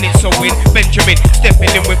certain it's a win. Benjamin stepping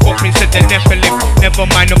in with footprints of the Nephilim. Never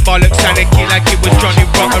mind the bollocks and a key like it was Johnny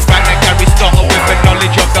Rotter. Right like Aristotle with the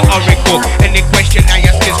knowledge of the oracle. Any question I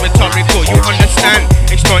ask is rhetorical, you understand?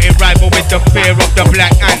 Exploiting rival with the fear of the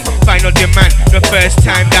black ant. Final demand, the first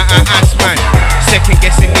time that I ask man. Second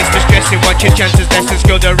guessing is distressing, watch your chances lessons.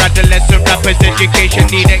 Skill the adolescent rappers, education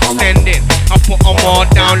need extending. I put them all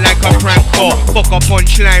down like a prank call. Fuck a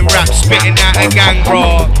punchline rap, spitting out a gang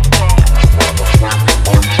bro.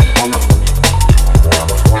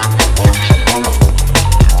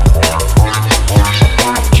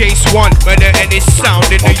 JAYS1, better any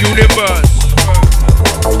sound in the universe.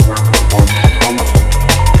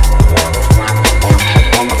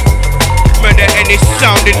 Murder any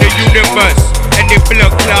sound in the universe. Any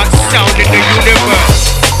blood clot sound in the universe.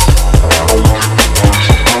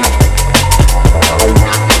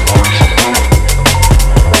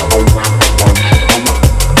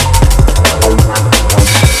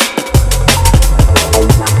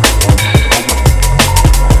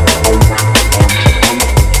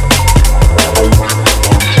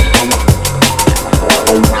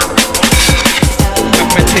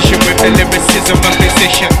 Mathematician with the lyricism of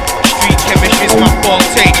physician. Street chemistry's my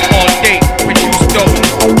forte all day. Produce dope,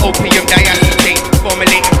 opium diacetate.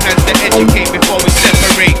 Formulating plans to educate before we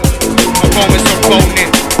separate. My romans are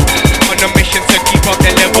rolling. On a mission to keep up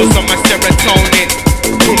the levels of my serotonin.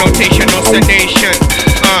 True notation or sedation.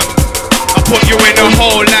 I put you in a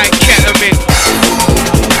hole like ketamine.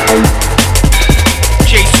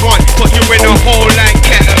 JAYS1, put you in a hole like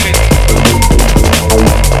ketamine.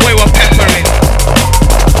 We were peppering.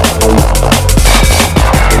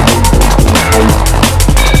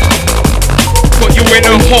 Put you in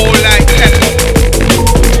a hole like pepper.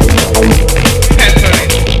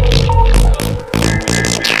 Peppering.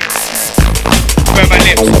 Burn my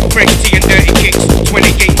lips, break tea and dirty kicks.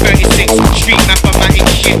 20 gate 36, street mathematic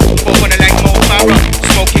shit. But wanna like Mo Farah,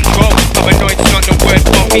 smoking grow. Paranoid's not the word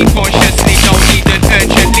for me. Consciously, don't need it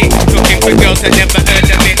urgently. Looking for girls that never heard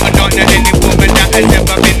of it. Or not any woman that has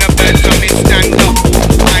ever been a bird. So me stand up.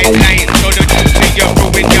 I ain't lying, so the truth to you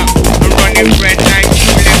ruin ya. I'm running red like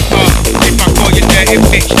true liquor. If I call you dirty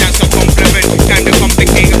bitch, that's a compliment. Kinda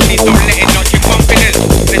complicated, please don't let it knock your confidence.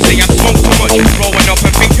 Let's say I smoke too much, growing up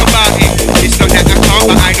and think about it. It's not that I can't,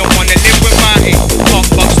 but I don't wanna live without it. Hot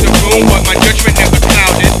box the room, but my judgment never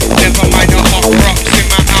clouded. Never mind the hot rocks in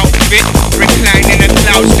my outfit. Recline in the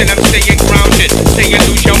clouds till I'm staying grounded. Say you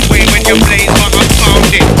lose your way when you blaze, but I found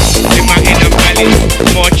it. In my inner valleys,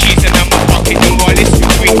 more cheese than I'm a pocket than Wallace.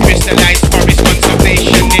 Green crystallized forest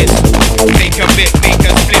conservationist. Take a bit, make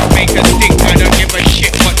a split, make a stick. I don't give a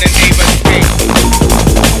shit what the neighbors think.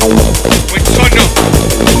 We're tunnel.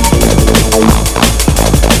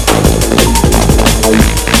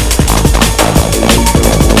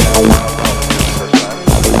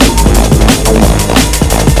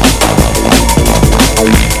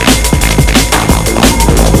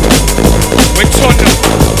 We're tunnel.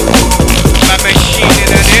 My machine in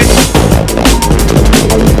this.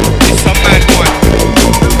 It's a mad one.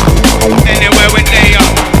 Anywhere when they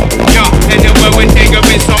are, yeah, anywhere when they go,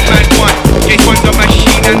 it's a mad one. JAYS1's a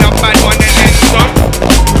machine and a bad one, and then some.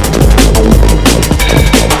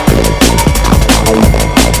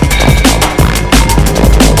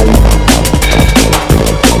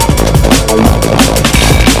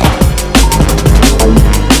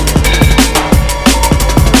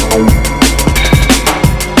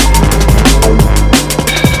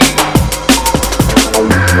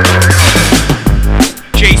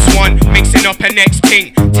 JAYS1 mixing up a next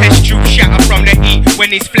thing. Test tube shatter from the E when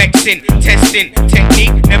he's flexing. Testing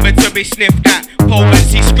technique never to be sniffed at.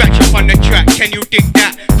 potency, scratch up on the track. Can you dig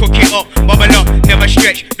that? Cook it up, bubble up, never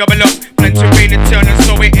stretch, double up. Plan to rain and turn, and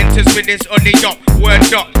so it enters with his only up. Word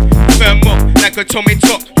up, firm up like a tummy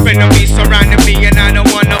tuck. Friend of me surrounding me, and I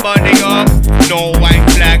don't want nobody up. No white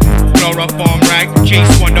flag, chloroform rag.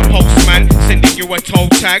 JAYS1 the postman, sending you a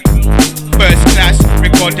toe tag. First class,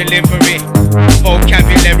 record delivery.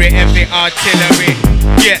 Vocabulary, every artillery.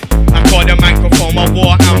 Yeah, I call the microphone a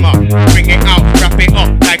war hammer. Bring it out, wrap it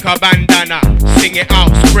up like a bandana. Sing it out,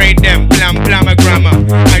 spray them, blam blam a grammar.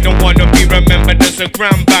 I don't wanna be remembered as a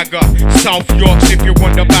gram bagger. South Yorks if you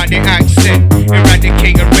wonder about the accent.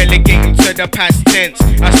 Eradicate and relegate them to the past tense.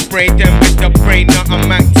 I spray them with the brain, not a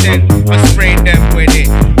Mac 10. I spray them with it.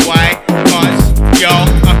 Why? Cause, yo,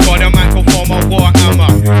 I call the microphone a war hammer.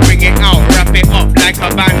 Bring it out, wrap it up like a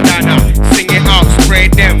bandana. Sing it out, spray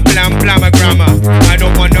them, blam blam a grammar. I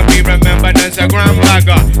don't wanna be remembered as a gram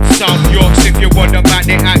bagger. South Yorks if you wonder about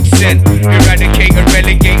the accent. Eradicate and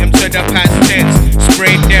relegate them to the past tense.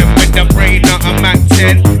 Spray them with the brain, not a Mac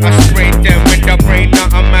 10. I sprayed them with the brain,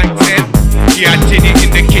 not a Mac 10. Yeah, I did it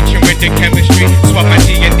in the kitchen with the chemistry. Swap my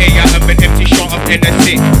DNA out of an empty shot of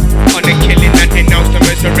energy. On the killing and denounced them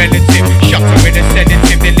as a relative. Shot them with a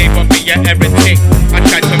sedative, they label me a heretic. I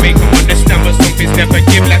tried to make them understand but some things never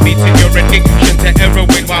give. Like meeting your addiction to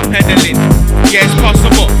heroin while pedaling. Yeah, it's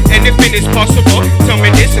possible, anything is possible. Tell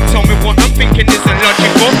me this and tell me what I'm thinking isn't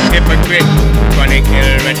logical. Hypocrite, chronic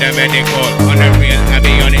ill with the medical. On a real, I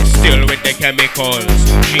be on it still with the chemicals.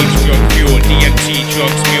 Dreams, drug fuel, DMT,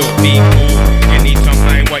 drugs, mule, be cool. You need to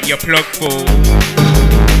find what you plug for.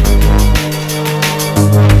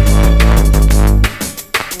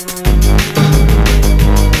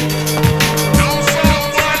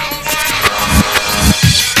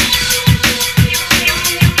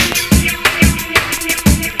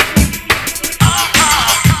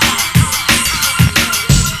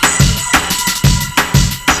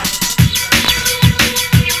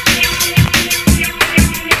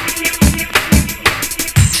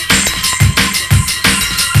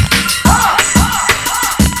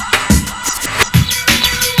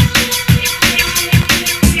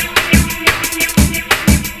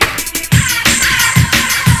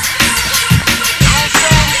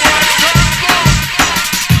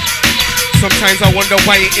 Sometimes I wonder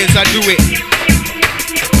why it is I do it.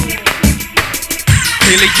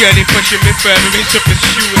 Feel a yearning pushing me further into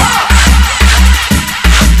pursuing.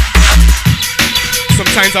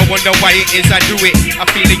 Sometimes I wonder why it is I do it. I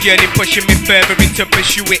feel a yearning pushing me further into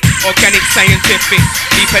pursue it. Organic, scientific,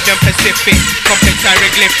 deeper than Pacific, complex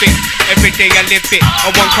hieroglyphic. Every day I live it.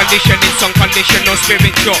 On one condition, it's unconditional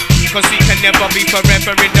spiritual. Cause we can never be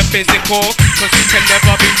forever in the physical. Cause we can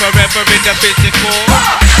never be forever in the physical.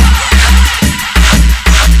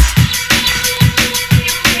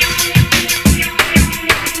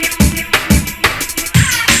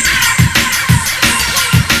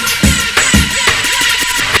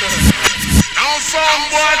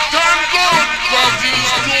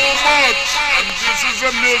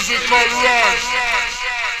 A musical rush.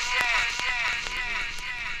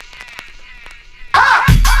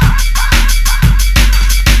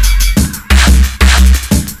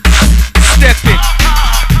 Step it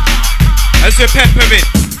as a peppermint.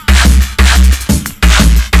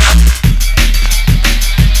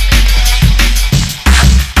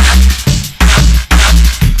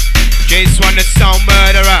 JAYS1 the sound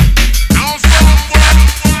murderer.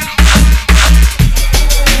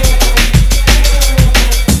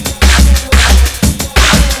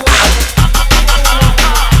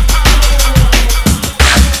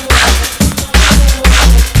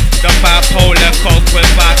 Coke with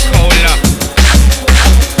bipolar.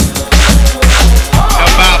 The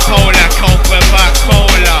bipolar, coke with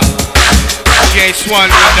bipolar. JAYS1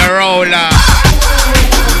 with the roller.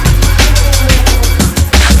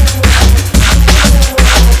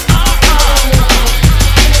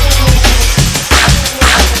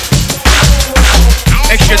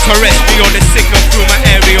 Extraterrestrial, the signal through my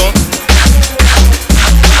aerial.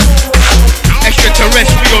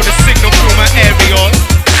 Extraterrestrial, the signal through my aerial.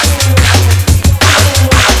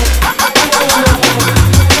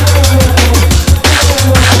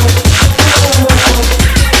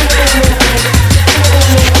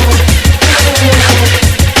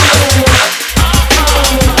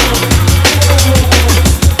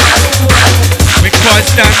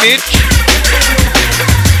 Damage.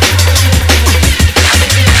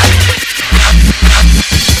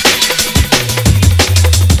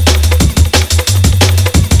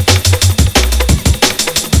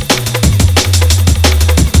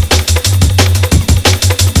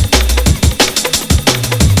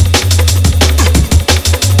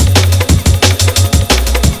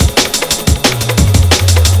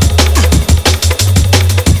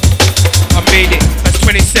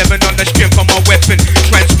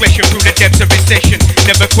 session.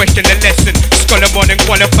 Never question the lesson. Scholar more than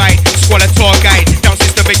qualified. Squalor tour guide. Down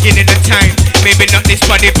since the beginning of time. Maybe not this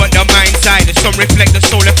body, but the mind's eye. The sun reflect, the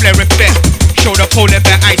solar flare effect. Show the pole of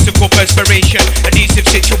the icicle perspiration. Adhesive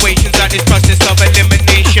situations like this process of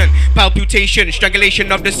elimination. Palpitation,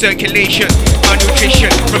 strangulation of the circulation.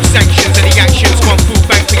 Malnutrition from sanctions and the actions. One food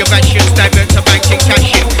bank for your rations. Divert to banking,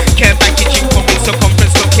 cashing. Care packaging, coming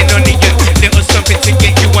circumference, looking onion. Little something to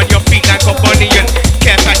get you on your feet like a bunyan.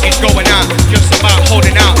 Care package going out, just about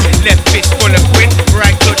holding out. Left fist full of grit,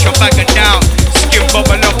 right clutch your bag and down. Skin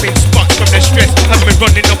bubble up in spots from the stress. I've been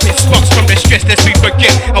running up in spots from the stress. Lest we forget,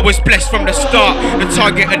 I was blessed from the start. The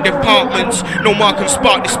target of departments. No mark and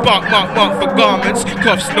spark, the spark mark for garments.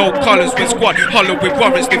 Cuffs, no collars, when squad hollow with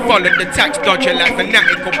warrants. They followed the tax dodger like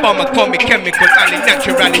fanatical. Bomber, call me chemical, alley,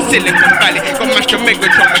 naturally, Silicon Valley. Got master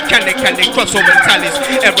megatron, mechanically, crossover tallies.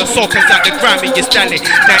 Ever sockers out the grimiest alley.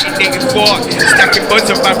 1984, stacking buds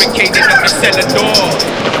and barricading up the cellar door.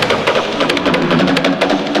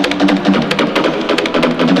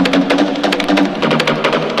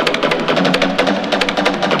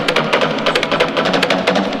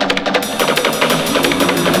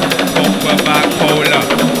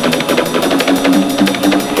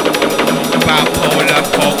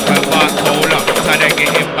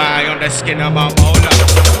 Skin of my molar.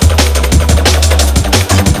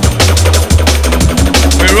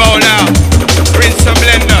 We roll out, rinse and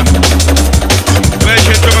blender.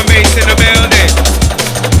 Version drum and bass in the building.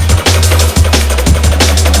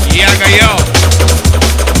 Yaga yo.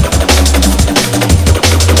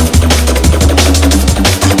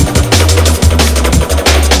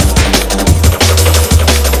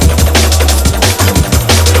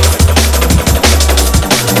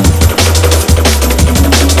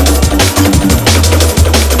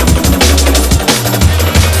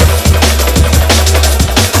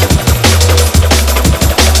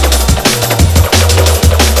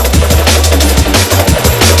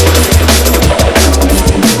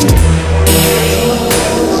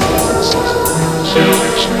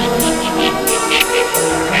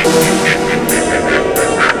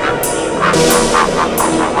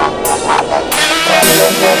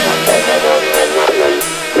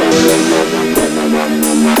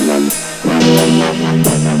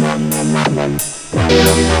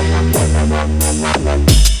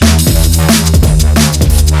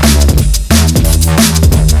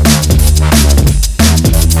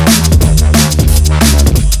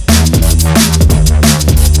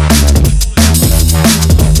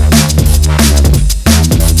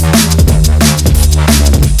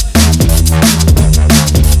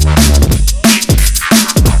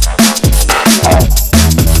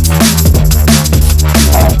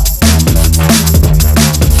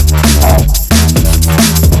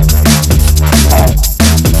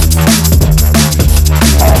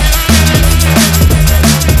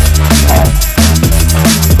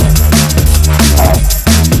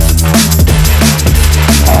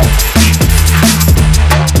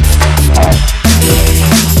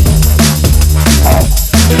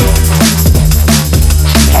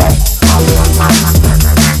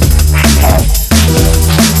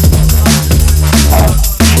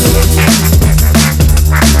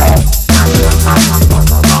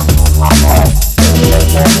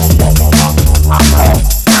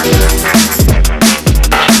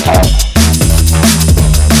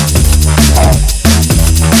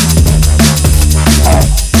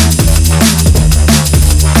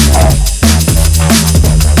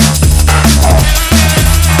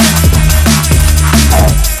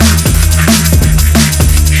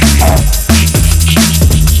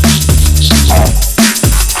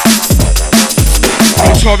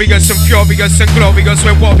 Victorious and furious and glorious,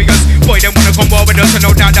 we're warriors. Boy, they wanna come war with us, and no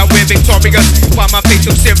doubt that we're victorious. While my face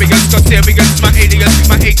looks serious, got serious, my alias,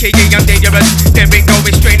 my AKA, I'm dangerous. There ain't no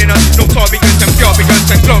restraining us, notorious and furious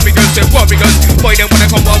and glorious, we're warriors. Boy, they wanna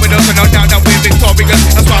come war with us, and no doubt that we're victorious.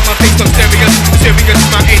 That's why my face looks serious, serious,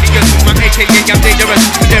 my alias, my AKA, I'm dangerous.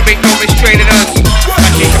 There ain't no restraining us. I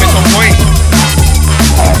keep coming on point.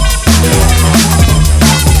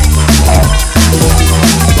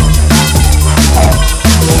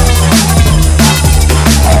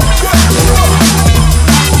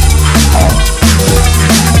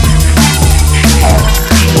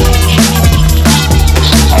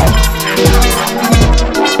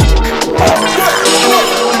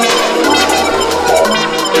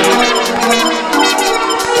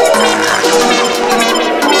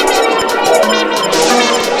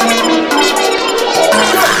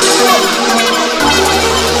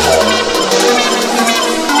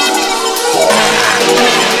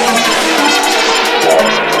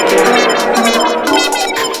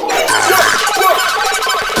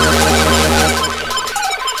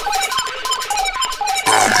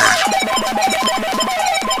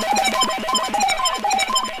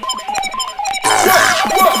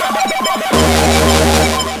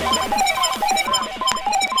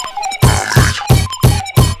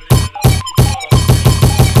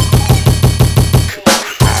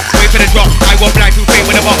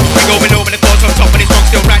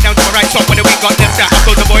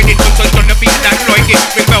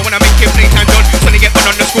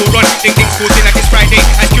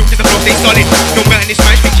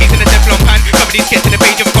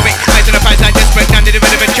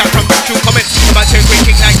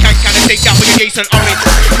 and orange.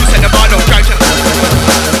 You said the bar don't try to.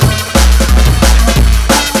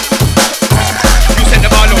 You said the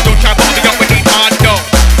bar don't try to me up, we need hard though.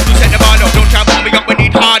 You said the bar don't try to me up, we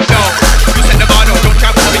need hard though. You said the bar don't try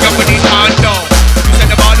to me up, we need hard though. You said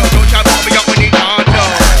the bar don't try to me up, we need hard though.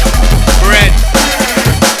 Bread.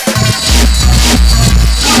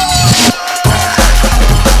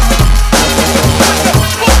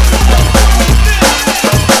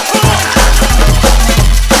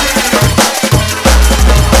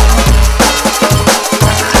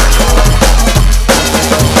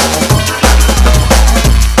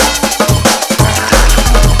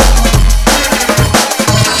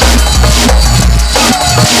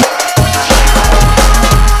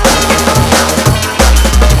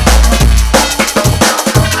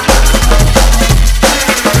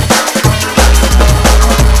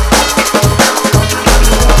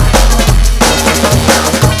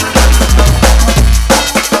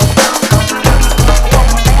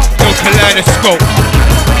 Kaleidoscope,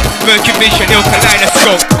 virgin vision, ill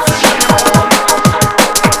kaleidoscope.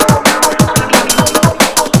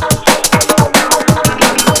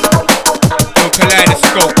 Ill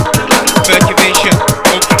kaleidoscope, virgin vision.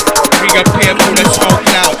 Reappear through the smoke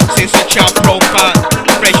cloud. Since the child profile,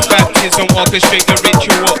 fresh baptism, orchestrate the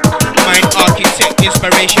ritual. Mind architect,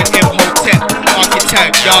 inspiration, Imhotep.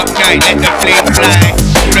 Architect, dark night, let the flame fly.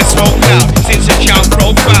 Through the smoke cloud, since the child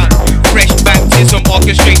profile. Fresh baptism,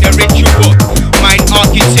 orchestrate the ritual. Mind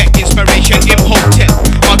architect, inspiration, Imhotep.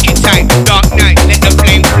 Archetype, dark night, let the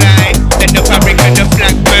flame fly. Let the fabric and the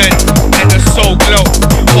flag burn. Let the soul glow.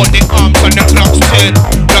 Hold the arms on the clock's turn.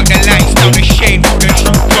 Block the lights down the shade of the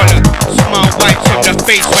true color. Smile wipes on the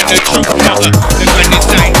face when the truth color. The grand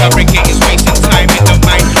design, fabricating space and time in the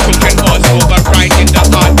mind. Children odds override in the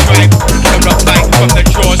hard drive. Corrupt light from the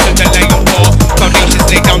drawers to the lion war. Foundations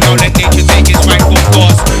lay down, now let nature take its rightful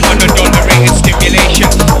course. Unadulterated stimulation.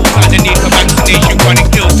 Find the need for vaccination. Chronic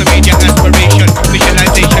ills to major aspiration.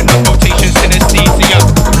 Visualization of rotation, synesthesia.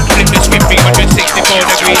 Flip the script 364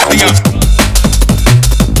 degrees for ya.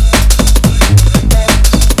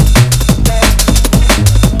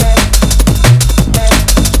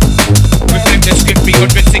 We flip the script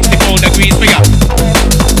 364 degrees for ya.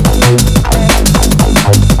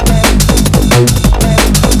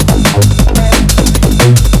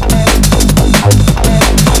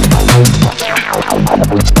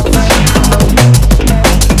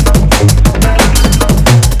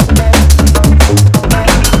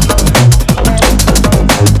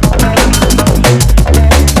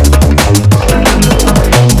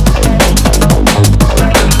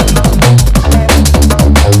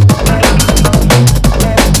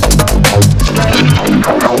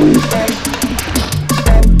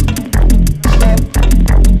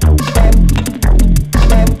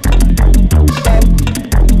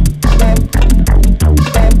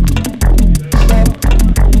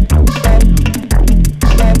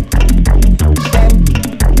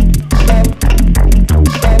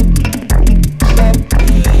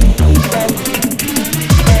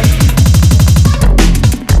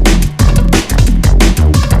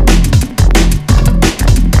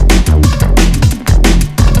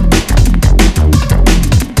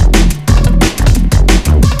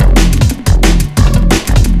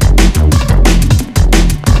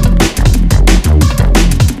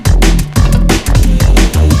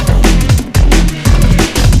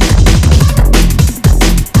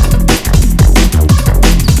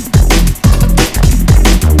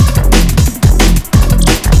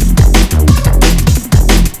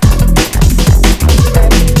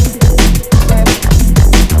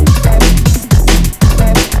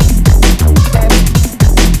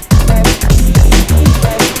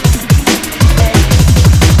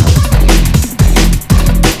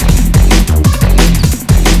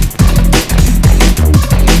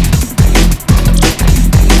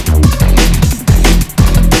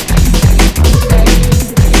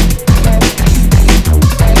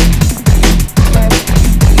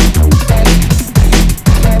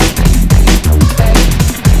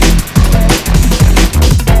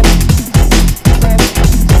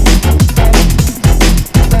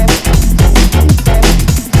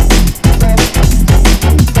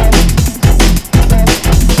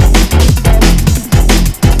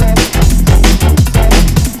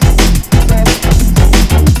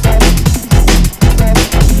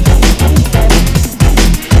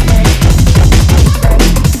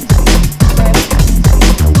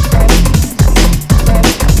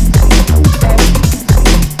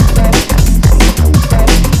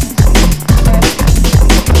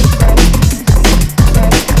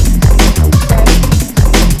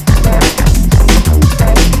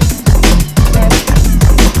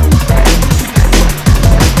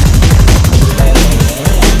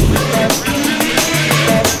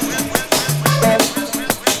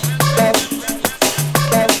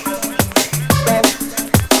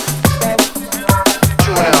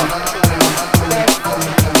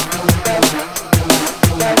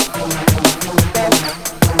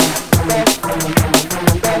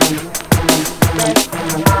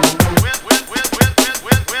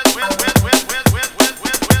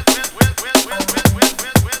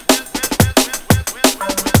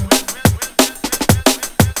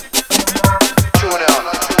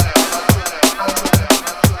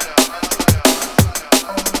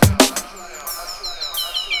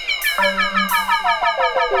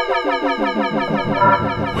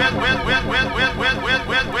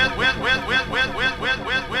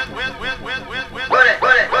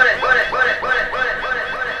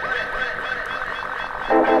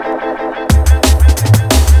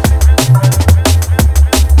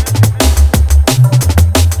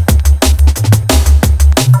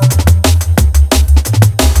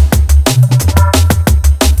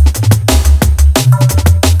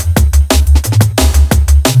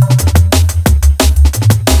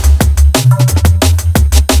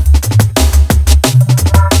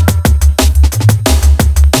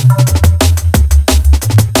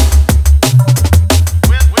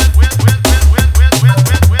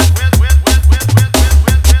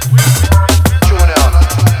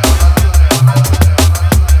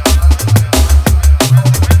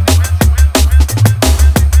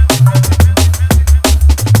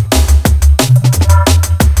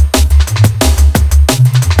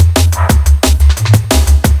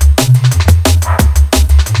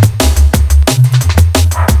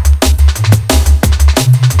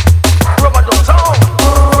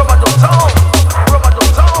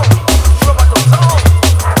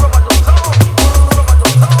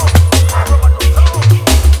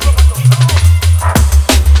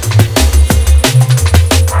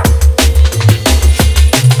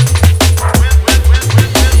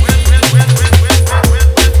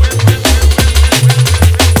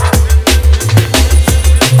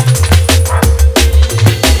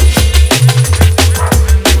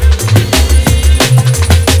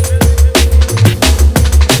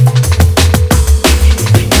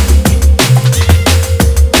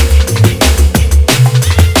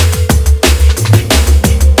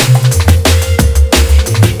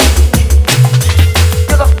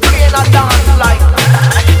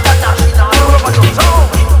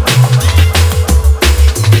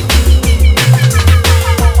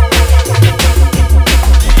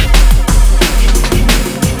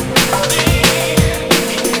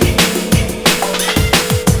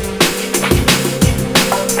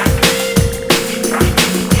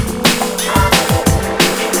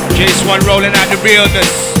 JAYS1 rolling out the realness.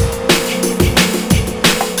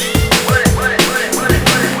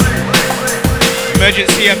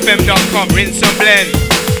 EmergencyFM.com, rinse and blend.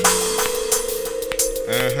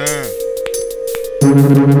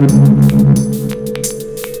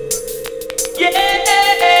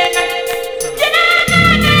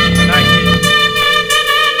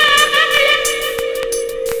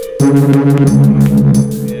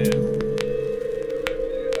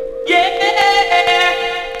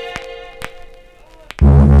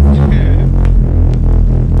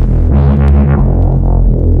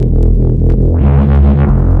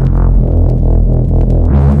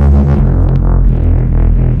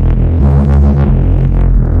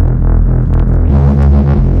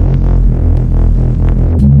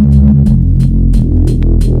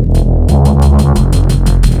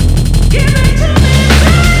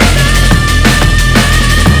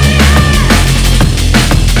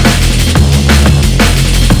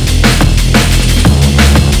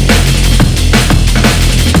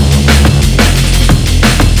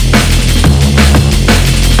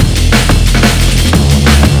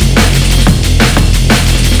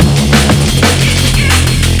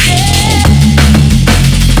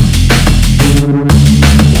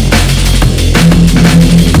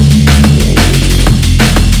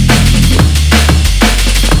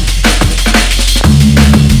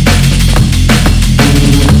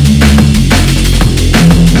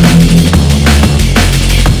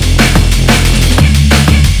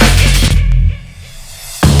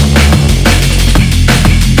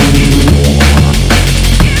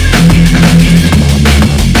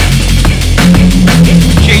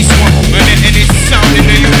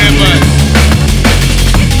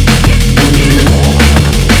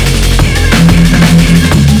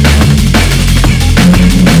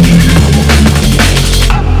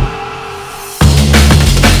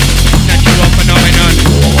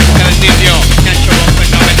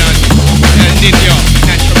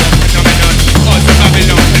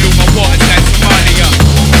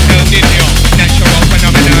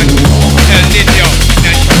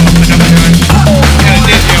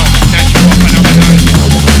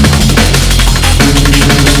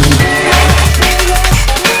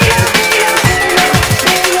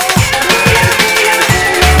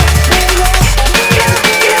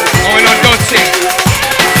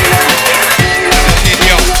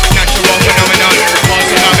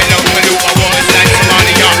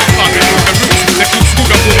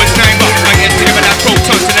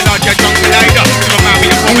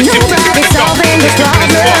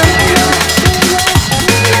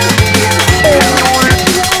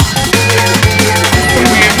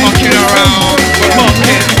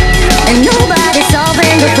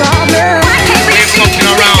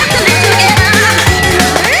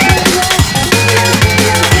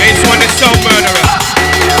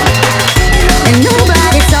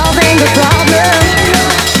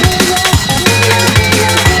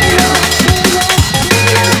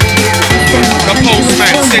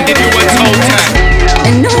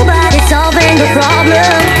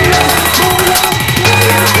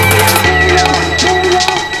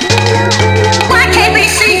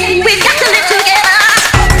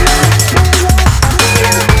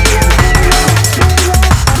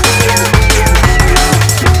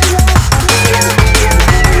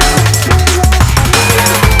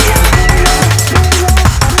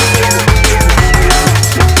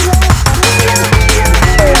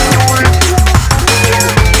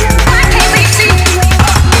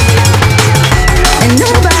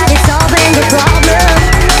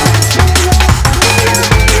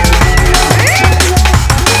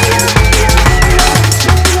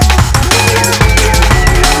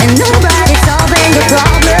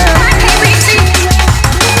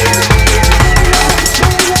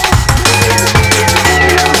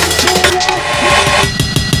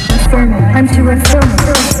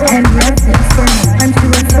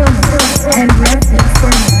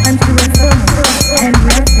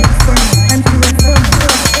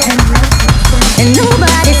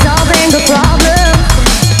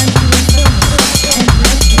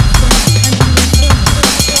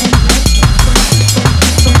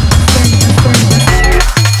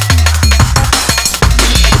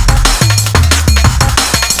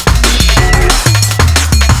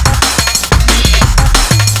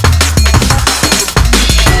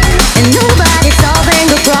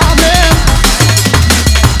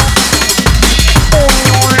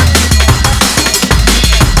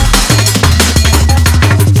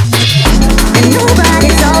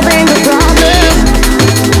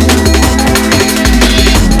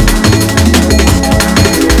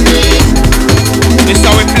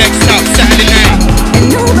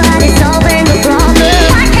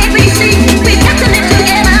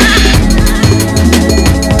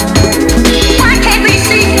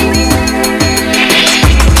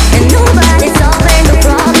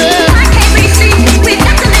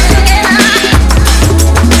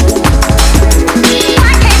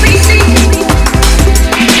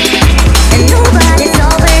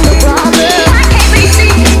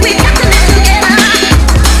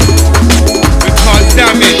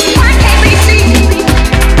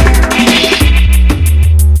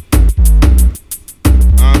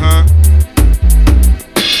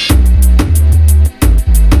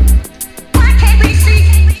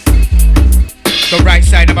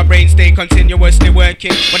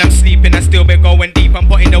 working. When I'm sleeping, I still be going deep and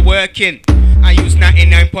putting the work in. I use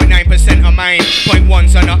 99.9% of mine.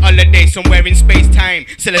 0.1's on a holiday somewhere in space-time.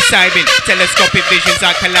 Psilocybin, telescopic visions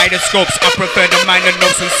are kaleidoscopes. I prefer the minor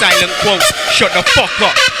notes and silent quotes. Shut the fuck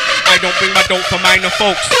up. I don't bring my dope for minor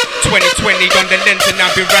folks. 2020 on the lens and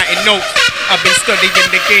I've been writing notes. I've been studying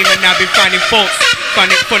the game and I've been finding faults. Find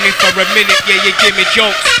it funny for a minute, yeah, you give me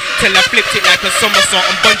jokes. Till I flipped it like a somersault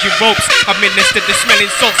on bungee ropes. Administered the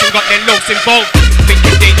smelling salts and got their loads involved.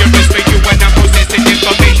 Thinking dangerous for you when I'm processing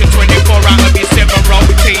information. 24 out of your 7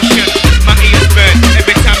 rotation. My ears burn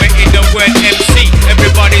every time I hear the word MC.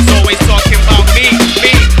 Everybody's always talking about me,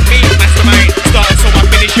 mastermind. Started so I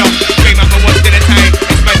finish up. Dream out my once at a time.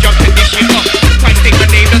 It's my job to dish it up. Try state my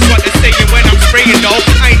name, that's what they're saying when I'm spraying though.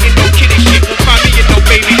 I ain't in no kidding shit, won't find me in no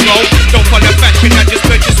baby roll. Don't follow fashion, I just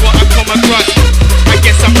purchase what I come across. I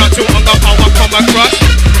guess I'm not too hung up how I come across.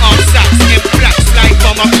 Arm sacks in flats like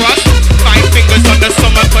bomb across. 5 fingers on the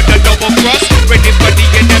summer for the double cross. Ready for the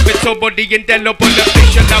inevitable, the indelible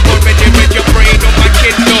official. I've already read your brain on my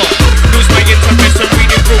Kindle. Lose my interest in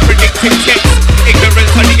reading through predictive text.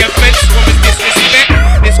 Ignorance on the offense, woman's disrespect.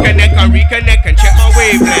 Disconnect and reconnect and check my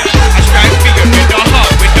wavelength. I strive figure with the heart,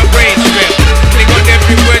 with the brain strip. Click on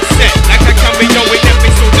every word set, like I can be yo with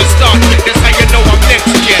episodes of Star Trek. That's how you know I'm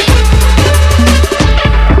next gen.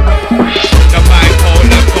 The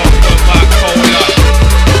bipolar, Coca-Cola.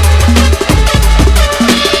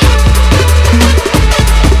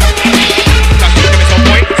 That's the limit on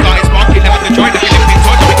point. Started sparking out the joint. I feel it pins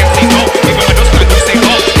on, I can see go. Even my nose can't do say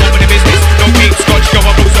go. Open the business, no game, scotch, go.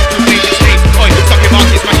 I blow some two pages, names. Oi, stop your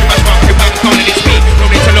market, smash your mark, your back, calling it's me. No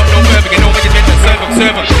need to look no further, you know when you're meant to serve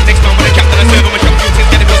them. Next time when I captain, I serve them. I shop you since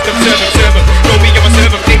get a custom, serve them. Know me, I'm a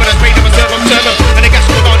serve them. Demon, I spray them, I serve them. And I gas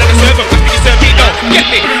them about and I serve them. After you serve me, no, get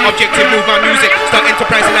me. Objective, move my music. Start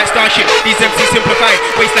enterprising like Starship. These MCs simplify.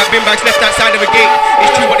 Waste like bin bags left outside of a gate.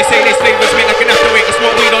 It's true what they say, they flavors me like an after eight. I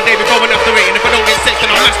smoke weed all day before and after eight. And if I don't get sex, then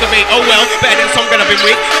I'll masturbate. Oh well, better than some girl I've been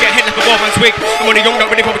with. Get head like a ball man's wig. I'm only young, not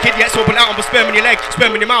ready for a kid yet. So pull out on the sperm in your leg,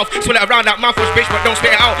 sperm in your mouth. Swirl it around like mouthwash, bitch, but don't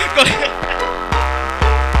spit it out. Go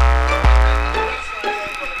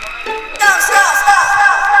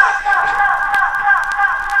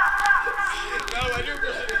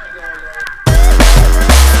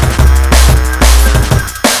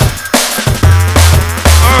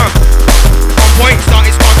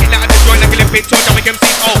Big torch, I make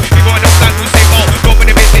MCs oh. People understand who say oh. Go for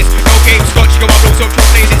the business, no game, scotch. Go out, blow so true,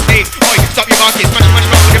 plays it's Dave. Oi, stop your market, smash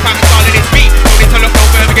with your pattern, starting it's beat. No need to look no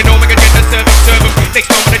further, get no make agenda, serve them.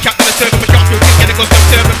 Next time when I chat to the server, I shot through things, get a custom,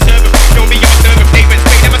 serve them. Know me, I'm a server, David,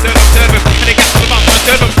 spray them, I serve them. And they gas them about, I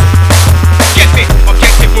serve them. Get me,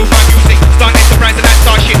 objective, move my music. Start enterprise and that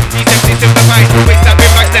Starship. These MCs simplified, waste that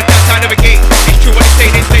bin bags left outside of a gate. It's true what they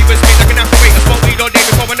say, they flavors me like an after eight. I smoke weed all day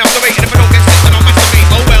before and after eight. And if I don't get sex, then I'll masturbate.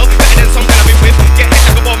 Oh well, better than some girl I've been with. Get hit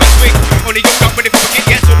like a ball man's wig. Only young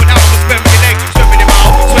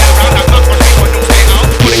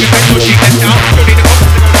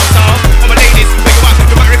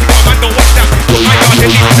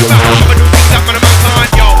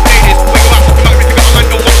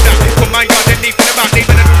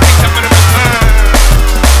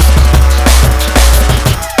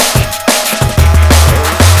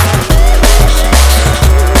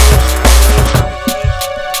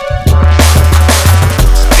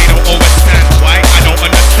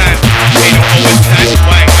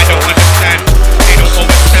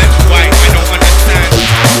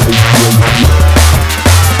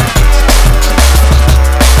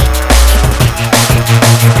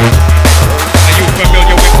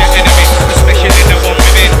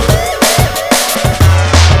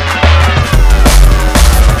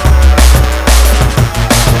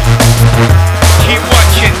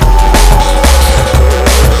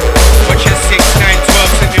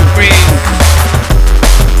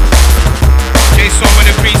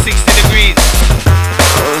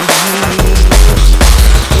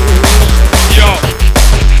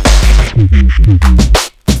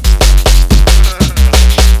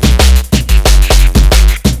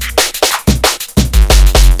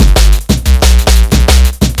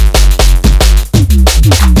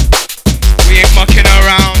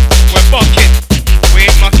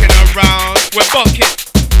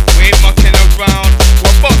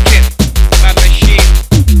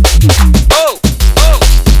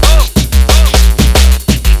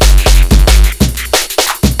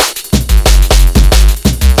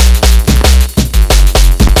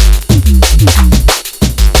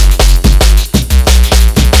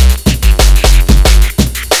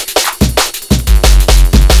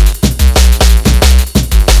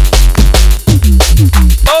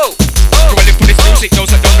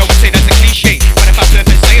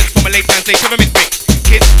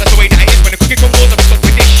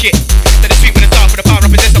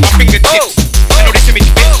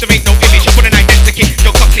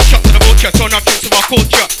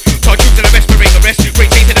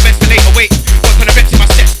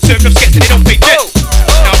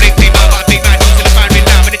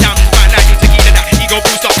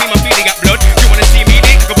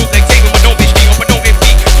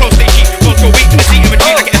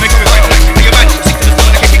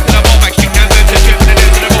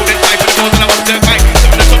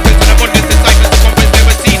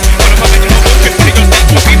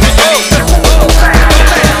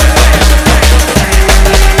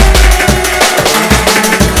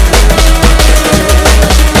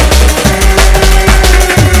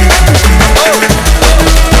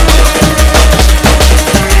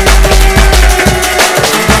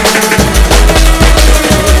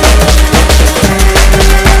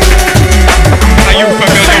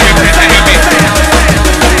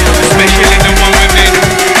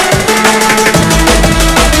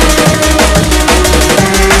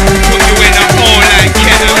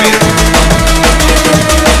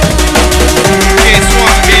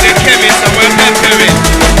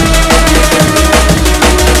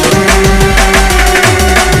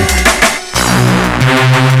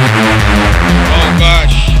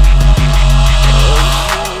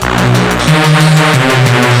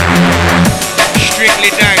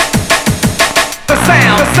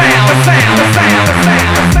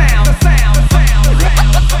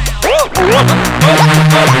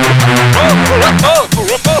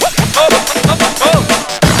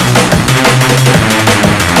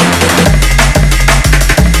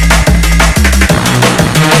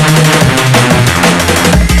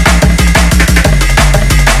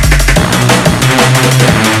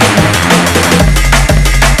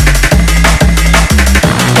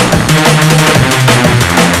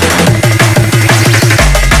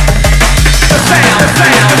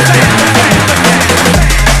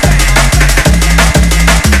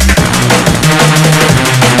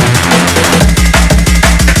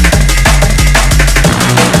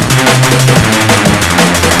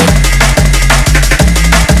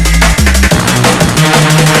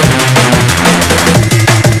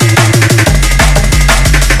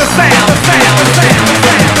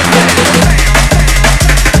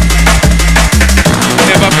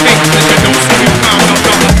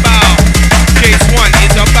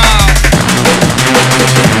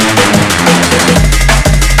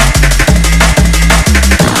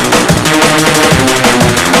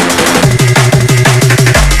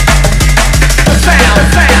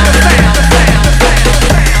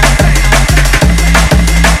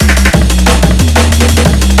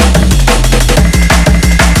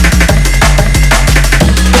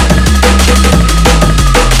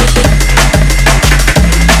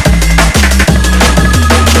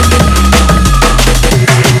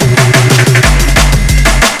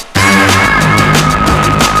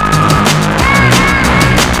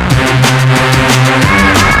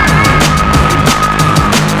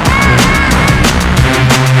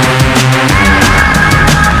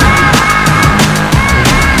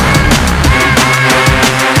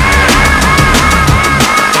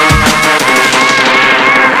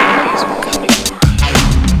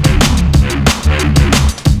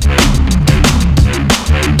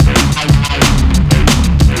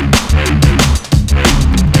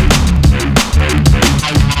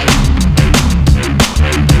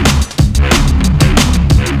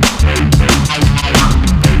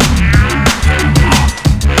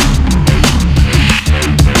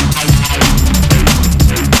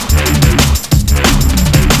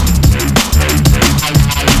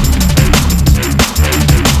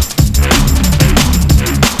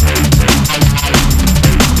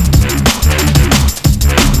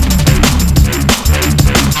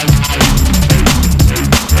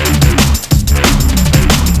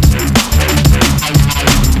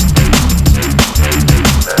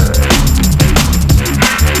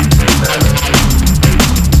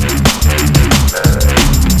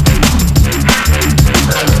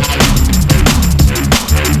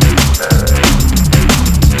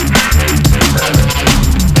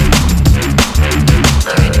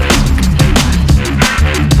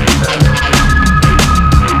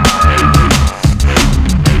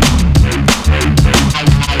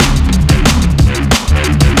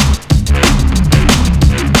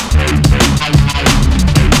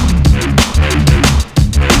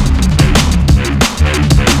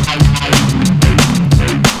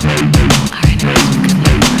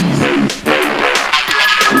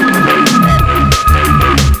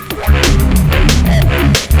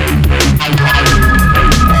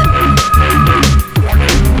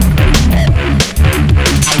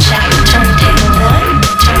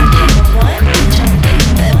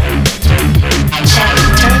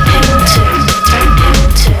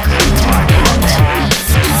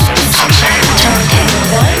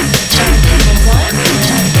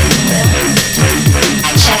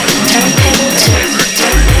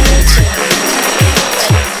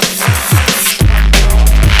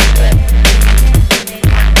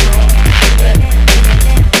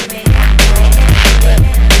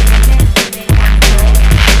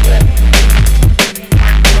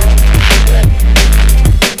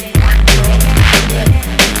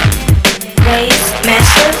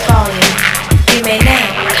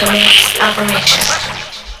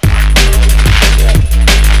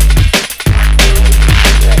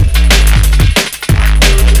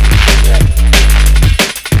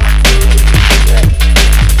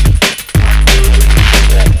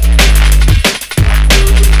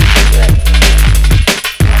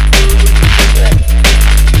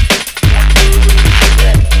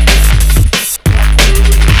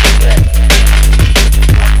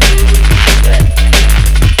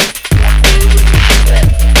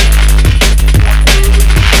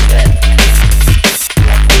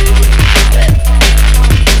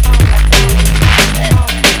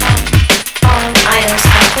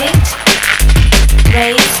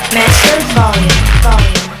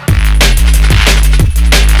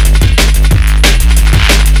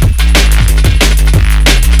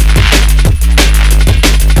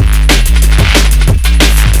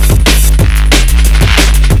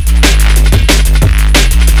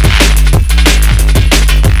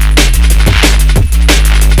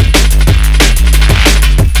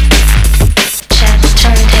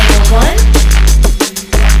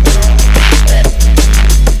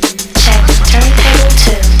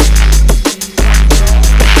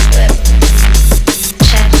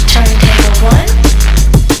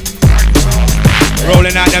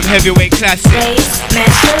time heavyweight classic.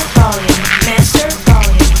 Master volume, master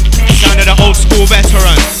volume. Sound of the old school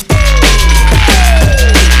veterans.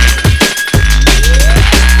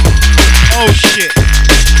 Oh shit.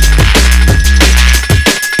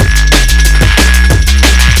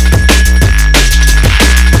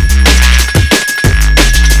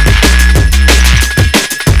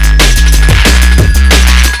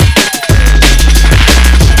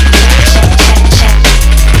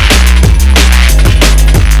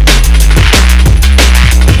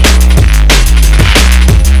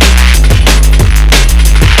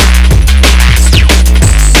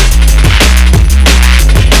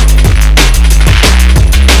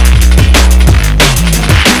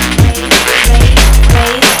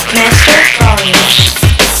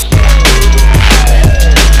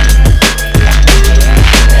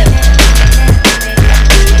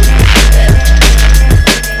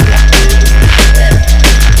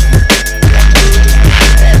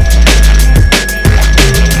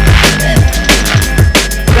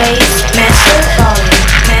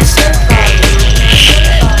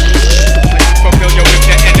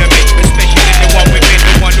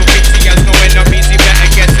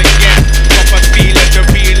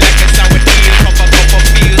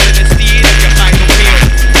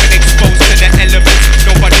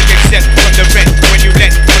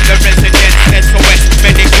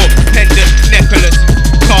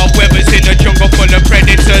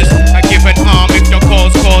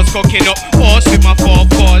 Cooking up horse with my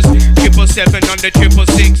 4-4s, 777 on the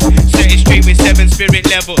 666. Set it straight with 7 spirit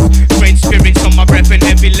levels. Brain spirits on my breath and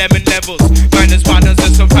heavy lemon levels. Miners, miners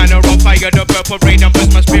and some fan on fire. The purple rain and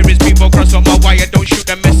burst my spirits. People cross on my wire, don't shoot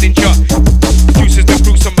the messenger. Juices the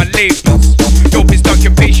fruits on my labels. Dopest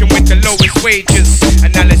occupation with the lowest wages.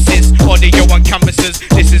 Analysis, audio on canvases.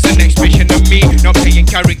 This is an expression of me, not playing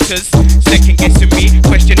characters. Second guessing me,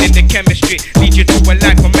 questioning the chemistry. Lead you to a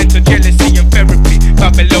life of mental jealousy and therapy.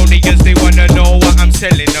 Babylonians, they wanna know what I'm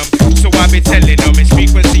selling them. So I be telling them it's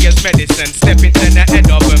frequency as medicine. Step into the head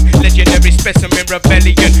of them. Legendary specimen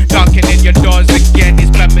rebellion. Darkening your doors again. It's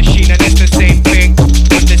Black Machine and it's the same thing.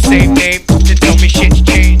 With the same name. They tell me shit's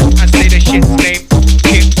changed. I say the shit's lame.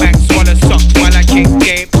 Kick back, swallow socks while I kick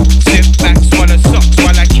game. Sit back, swallow socks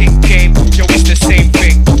while I kick game. Yo, it's the same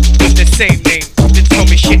thing. With the same name. They tell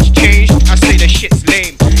me shit's changed. I say the shit's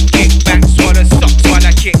lame. Kick back, swallow socks while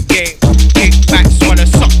I kick game. Kick back, swallow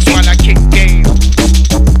socks while I kick game.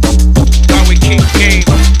 How we kick game.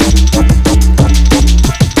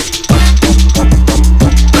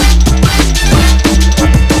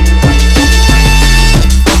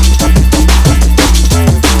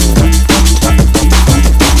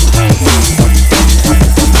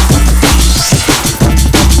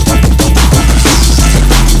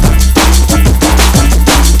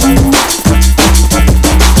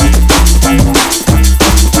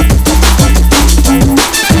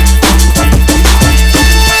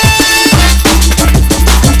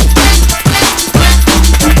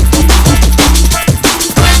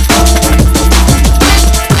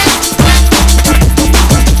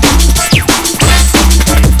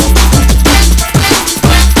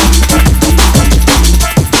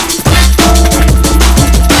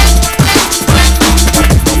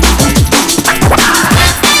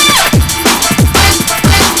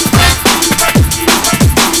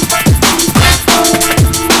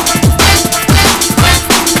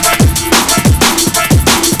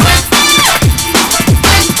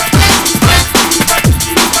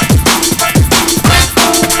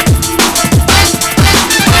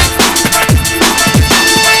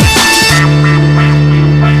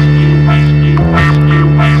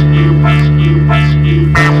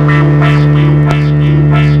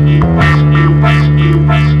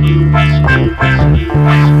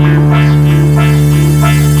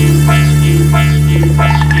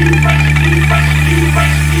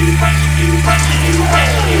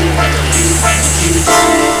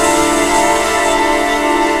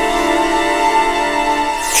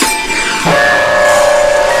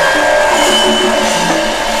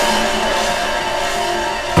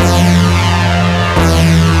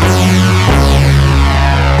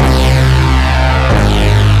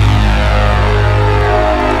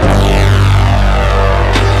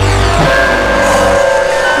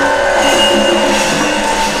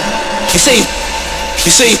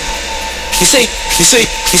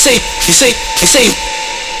 You see.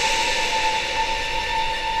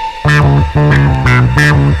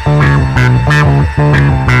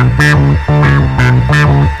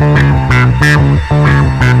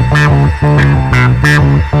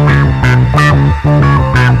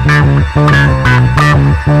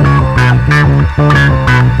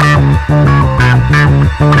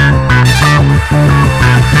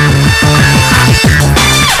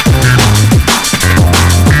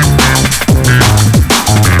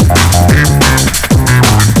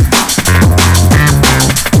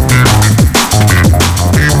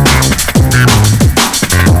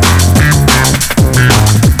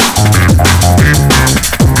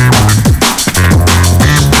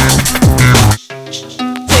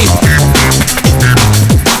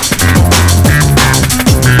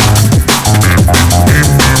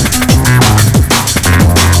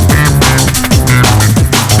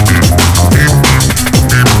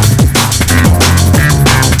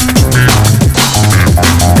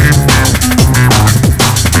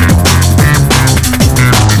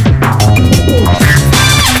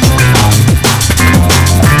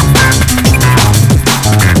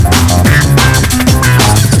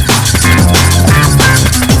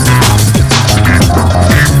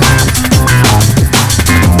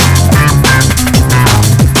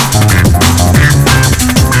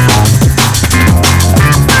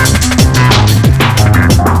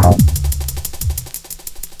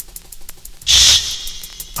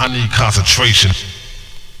 I need concentration.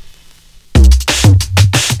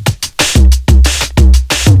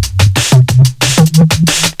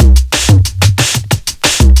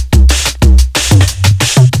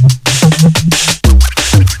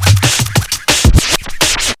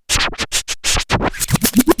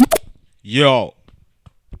 Yo.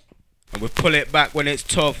 And we pull it back when it's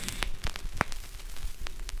tough.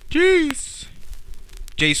 Jeez.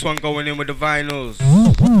 JAYS1 going in with the vinyls.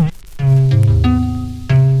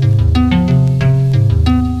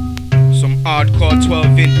 Some hardcore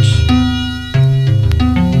 12-inch.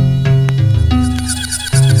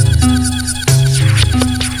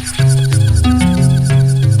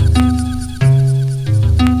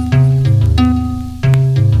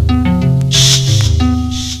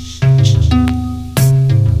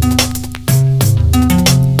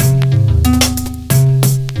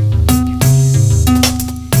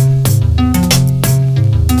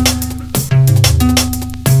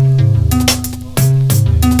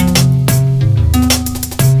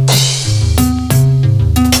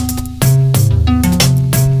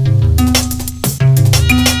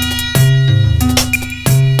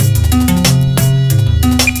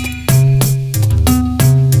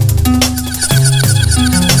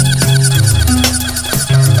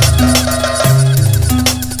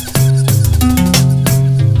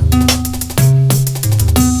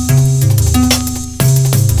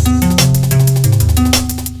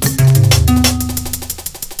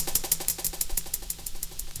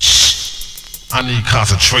 I need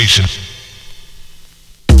concentration.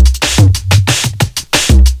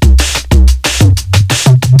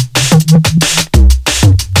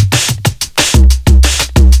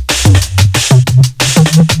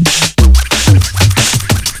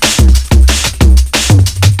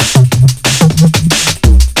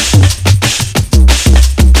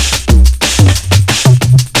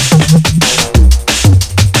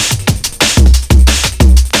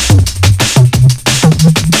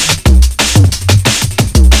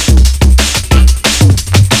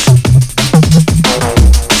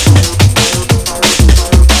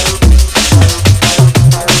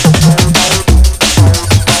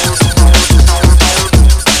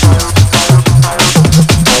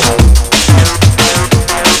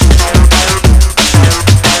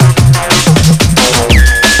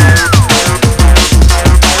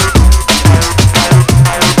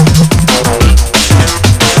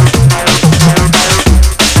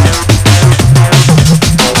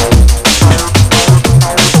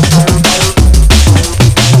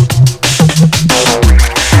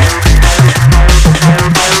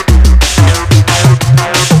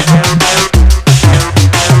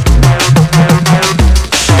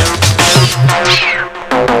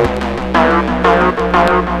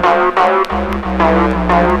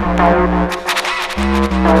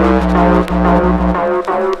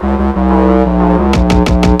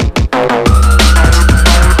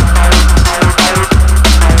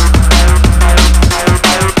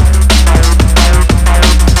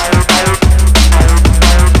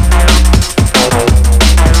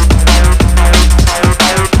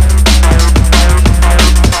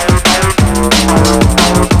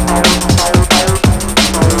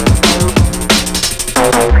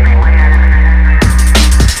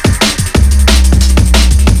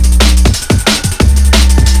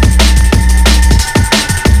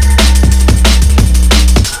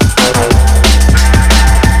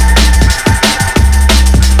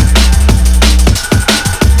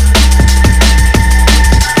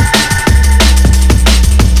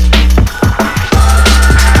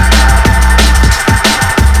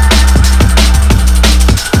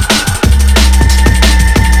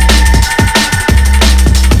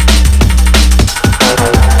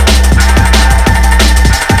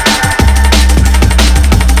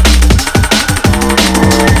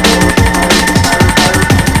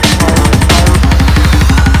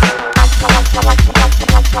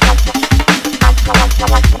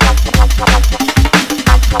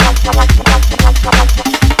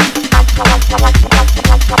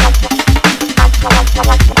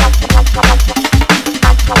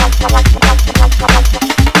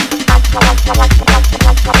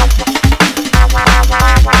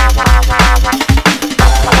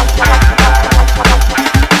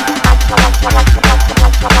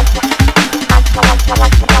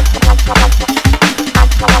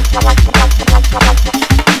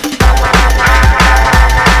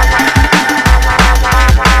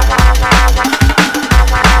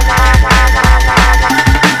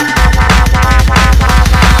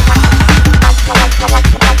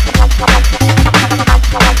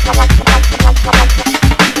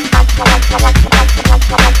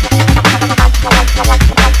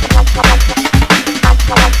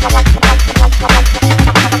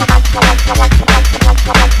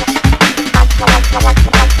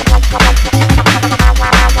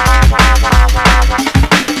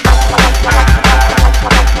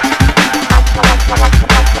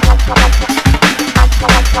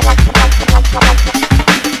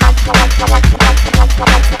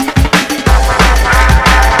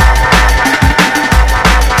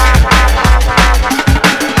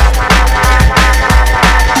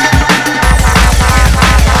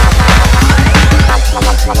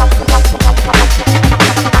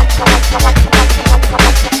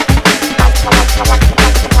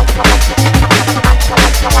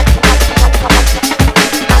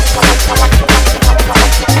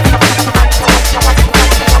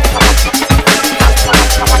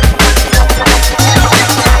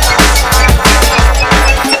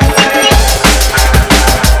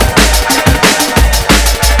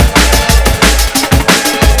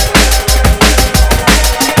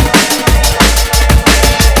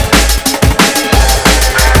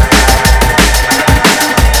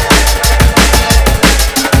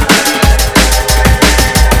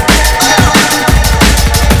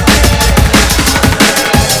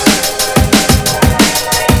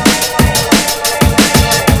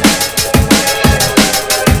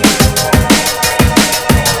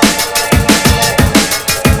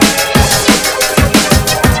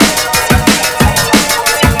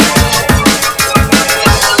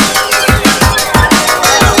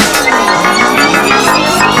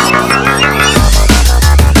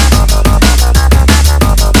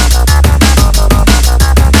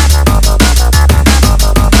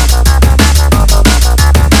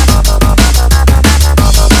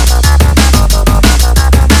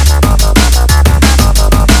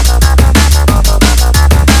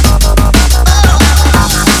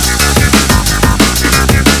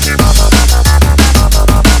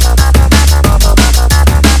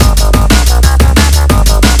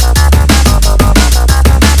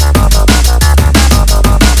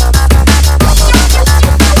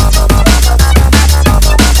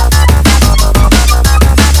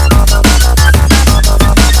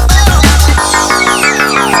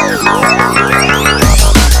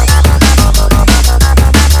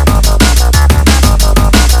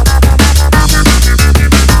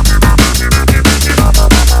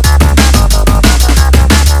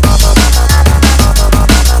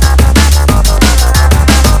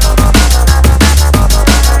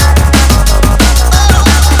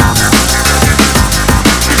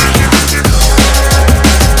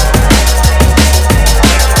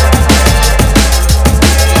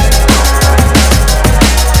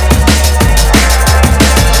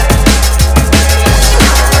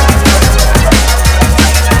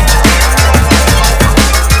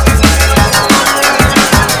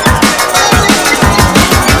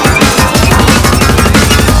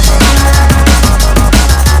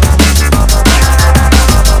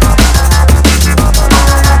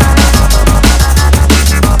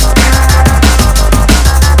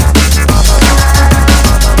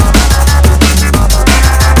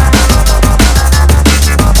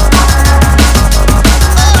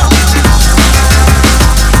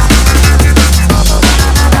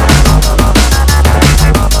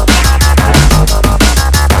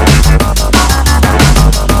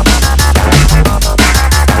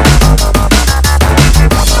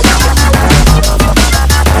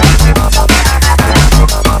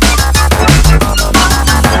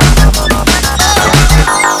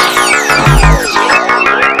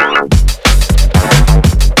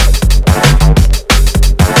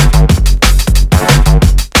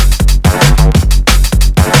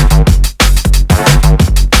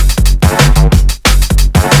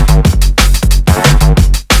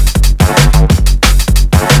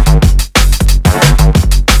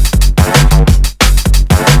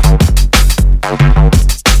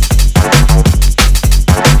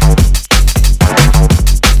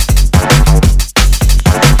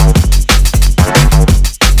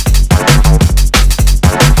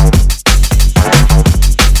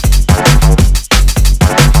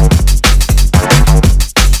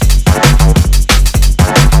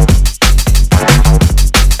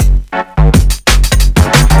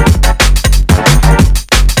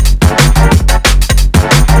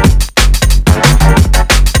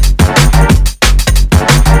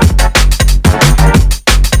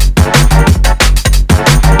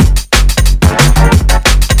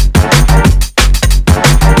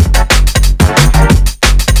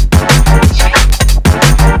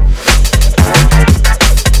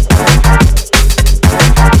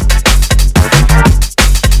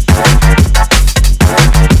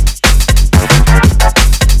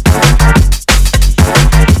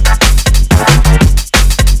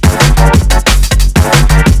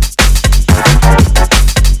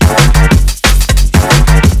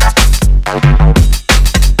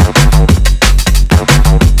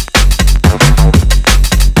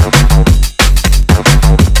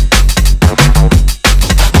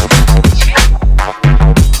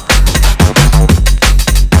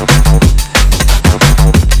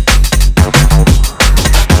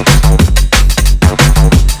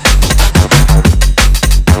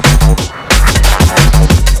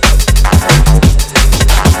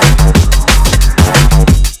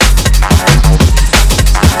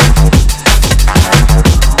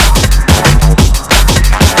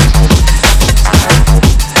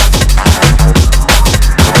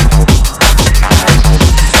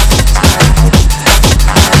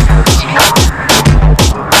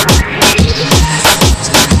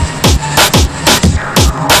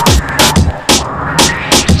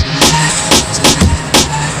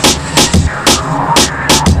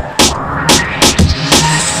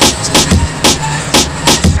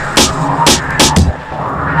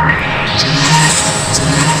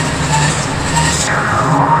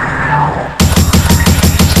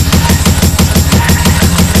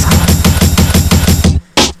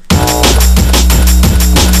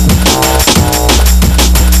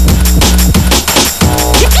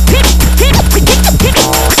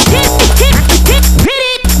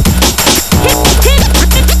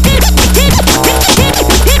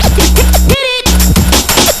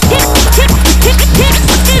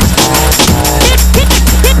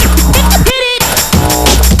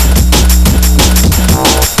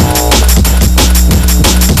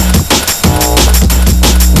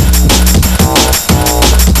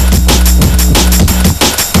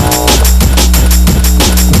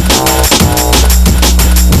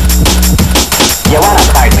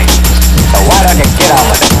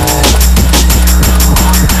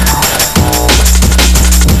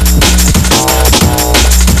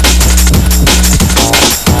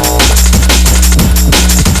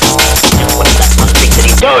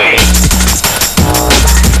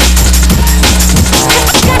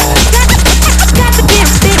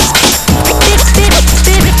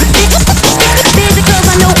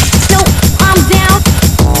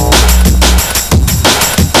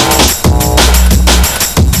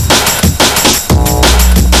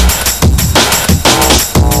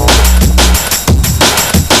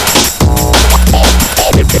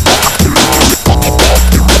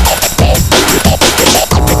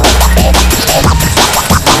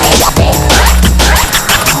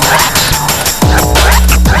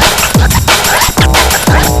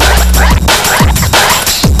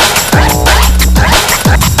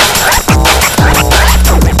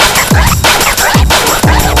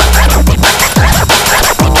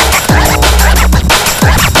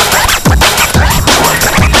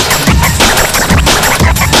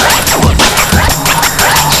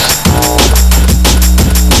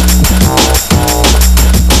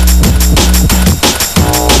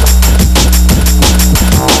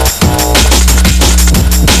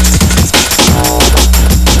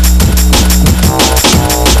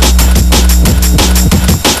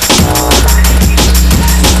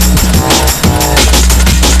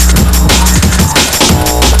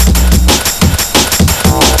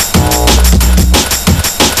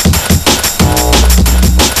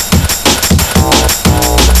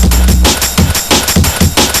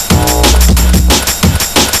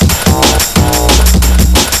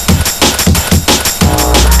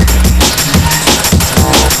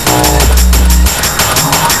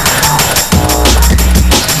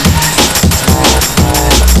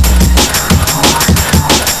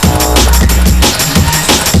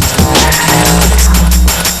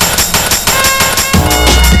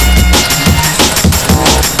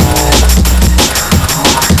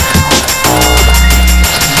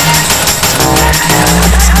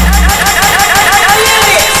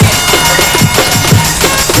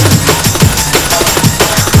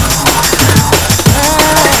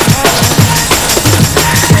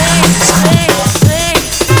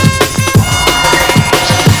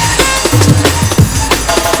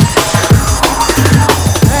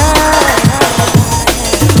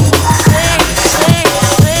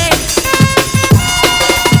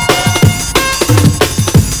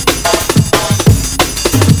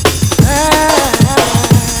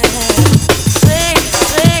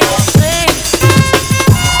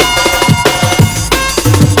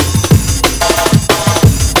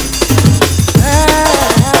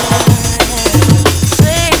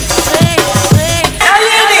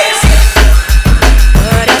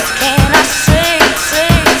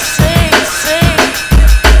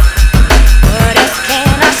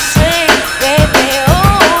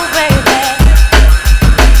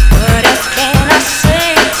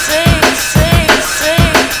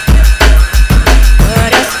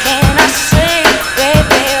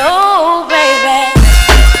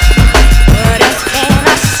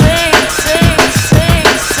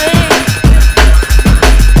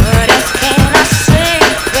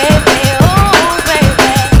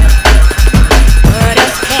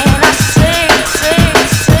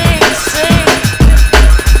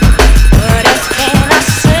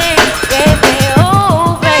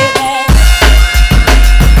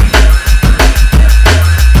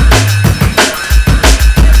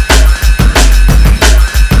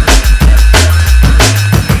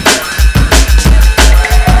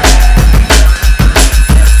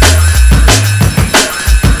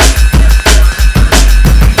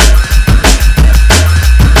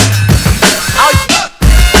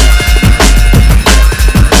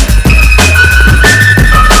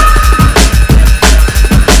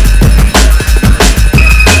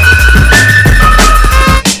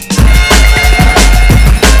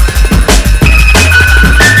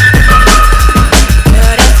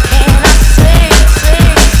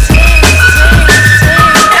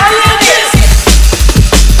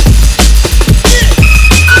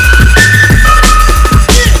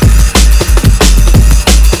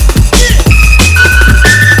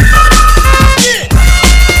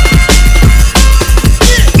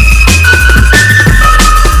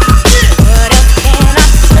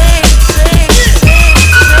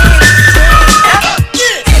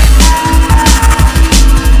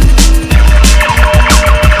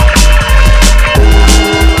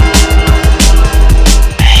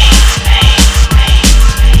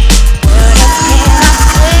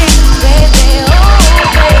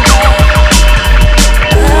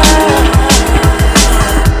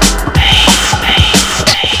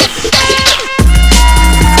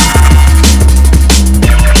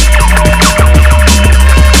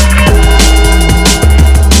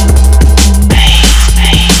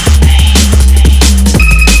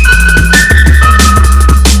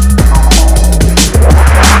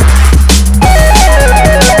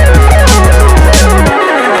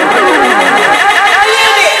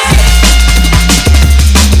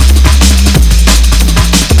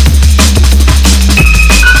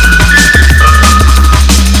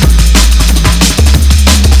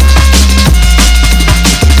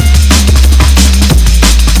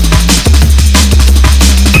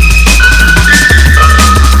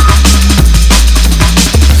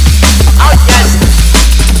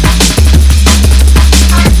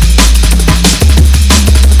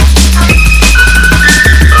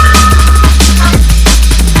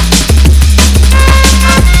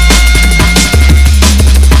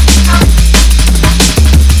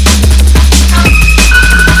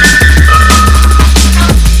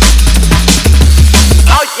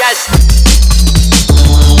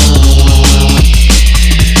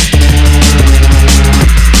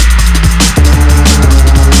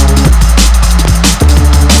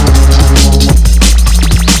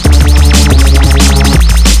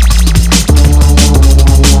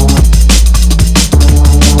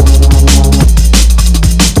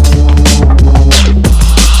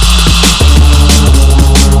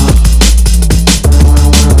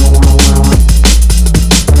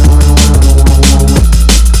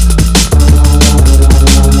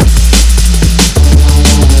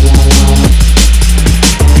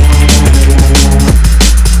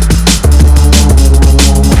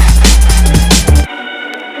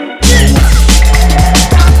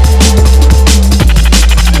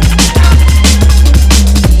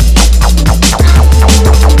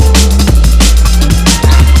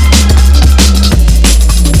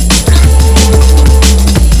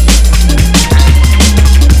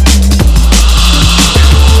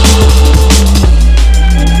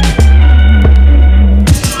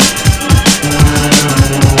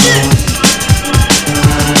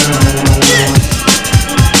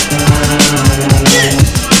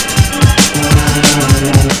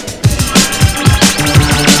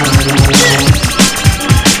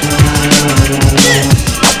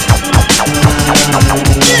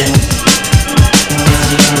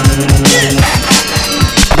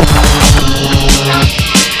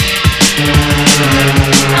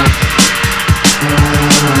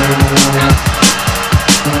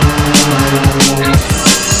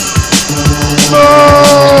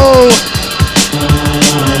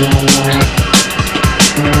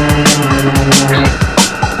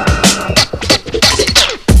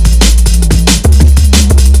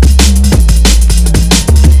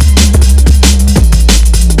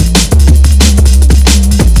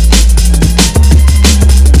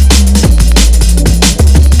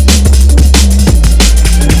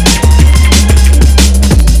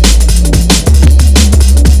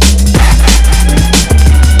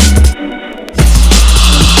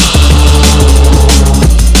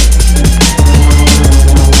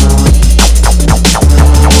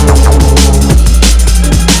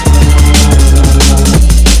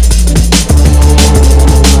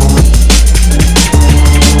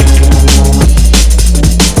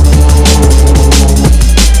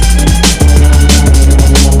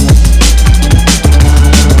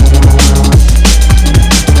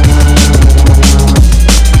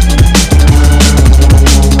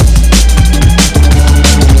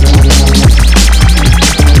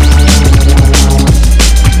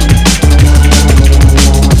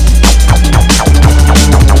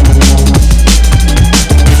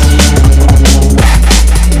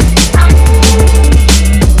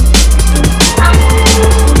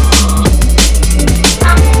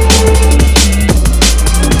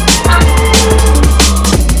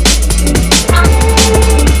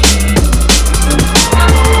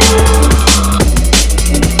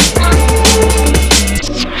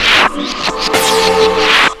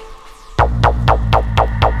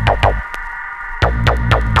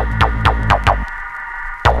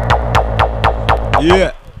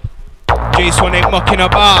 Yeah. JAYS1 ain't mucking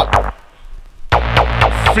about.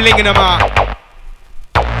 Flinging them out.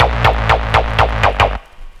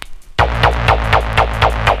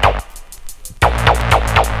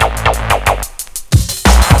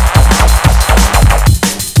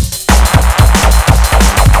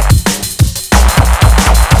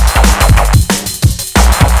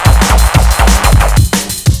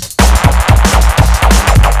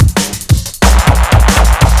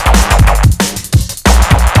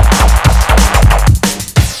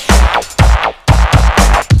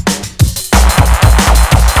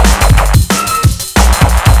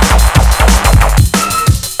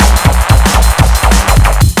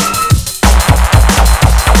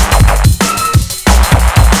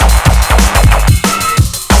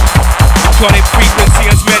 Chronic frequency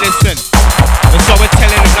as medicine. That's what we're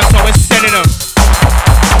telling them, that's what we're sending them.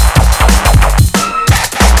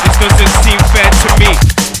 This doesn't seem fair to me.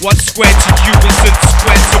 What's square to you isn't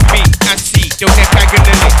square to me. I see, they'll get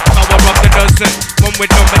diagonally. Power of the dozen, one with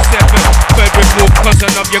number 7. Third remove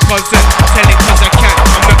cousin of your cousin. Tell it cause I can,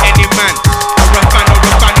 I'm not any man. Or a fan of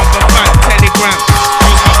a fan. Telegram.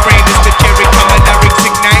 Use my brain as the Jerry, my lyrics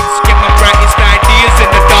ignites. Get my brightest ideas in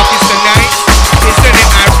the darkest of nights. Isn't it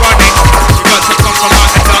ironic? Got to come from out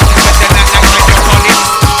the darkness with the light like hydroponics.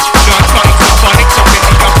 Non-tonic, symphonics, up in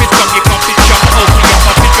the office, come your coffee, jump, open your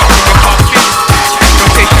coffee, drop in your coffee.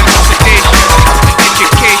 Rotation and sedation, and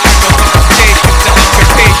education, no conversations, and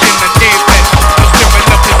occupation, and David. No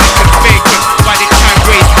similar position vacant, by the time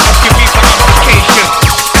raised, asking me for application.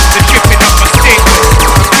 The dripping of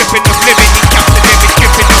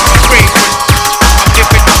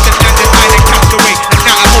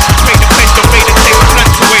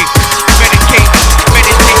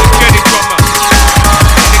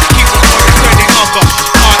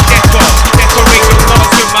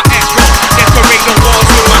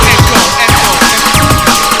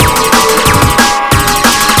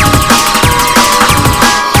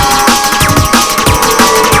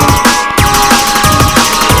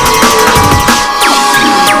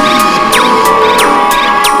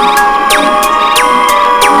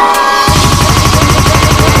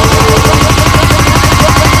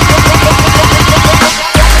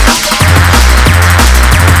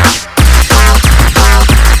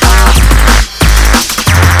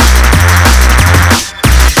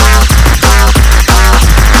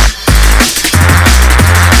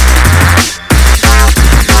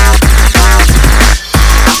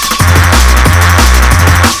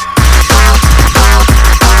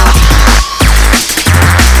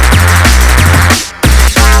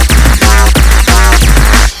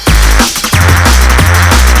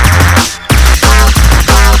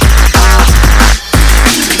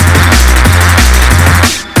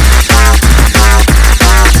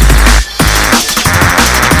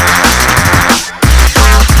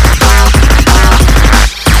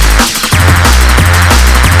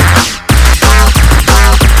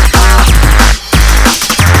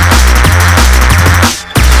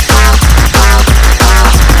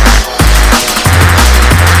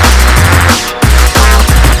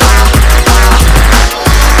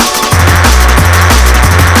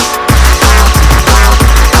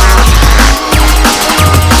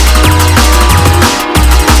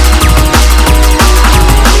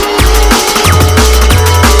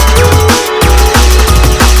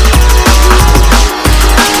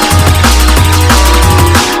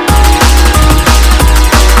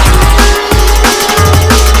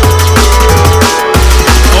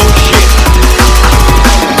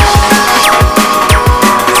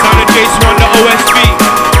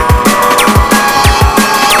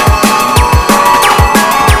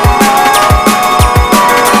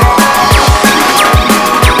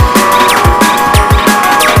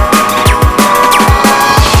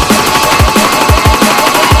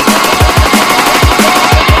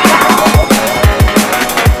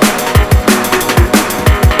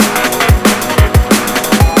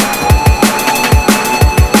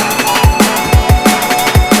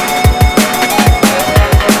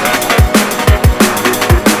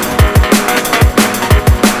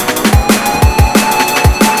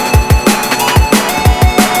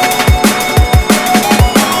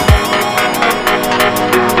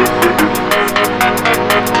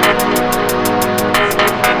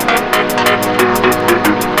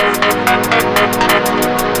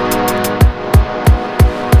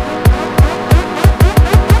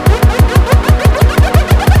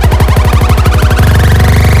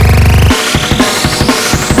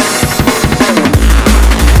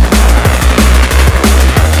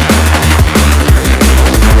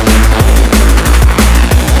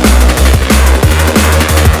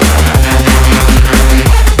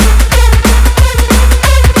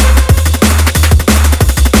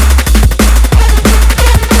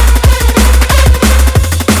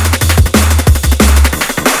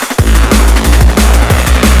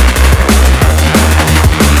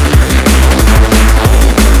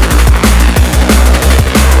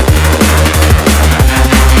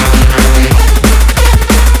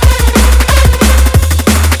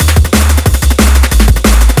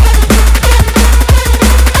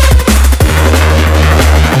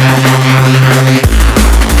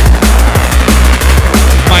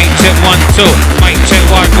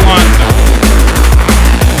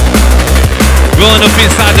Rolling up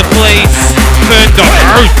inside the place.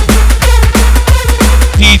 FEARNDOGG.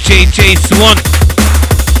 DJ JAYS1.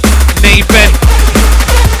 Nathan.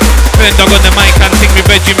 FEARNDOGG on the mic and Ting Me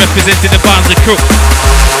Reggie representing the Barnsley crew.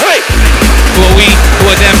 Who are we? Who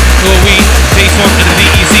are them? Who are we? JAYS1 on the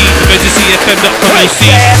DEC. Emergency FM.com UC.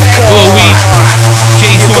 Who are we?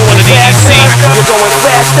 JAYS1 on the DEC.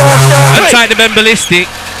 Untied the Ben Ballistic.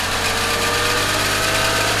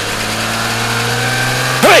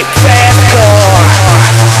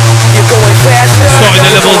 Sorting the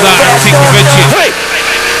levels out and Ting Me Reggie.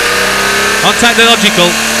 Untied the logical.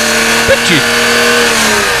 Reggie.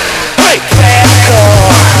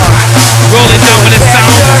 Rolling down with the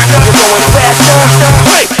sound.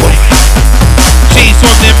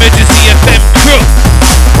 JAYS1 the Emergency FM crew.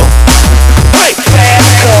 Aye.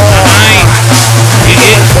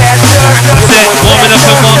 It. That's it. Warming up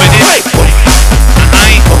and warming in.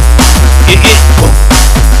 Aye. It.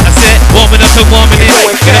 That's it. Warming up and warming in.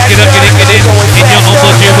 Get up, get up, get in, get in. In your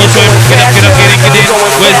humble dribble swim. Get up, get up, get in, get in.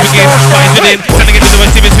 Where's begin? Fights within. Trying to get to the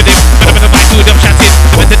West Stevens within. But I'm in the mic, do it up, chatting.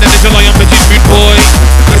 The method and the July on Bridget Food Boy.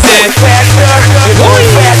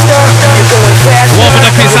 Warming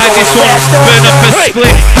up inside this one, burn up a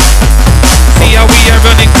split. See how we are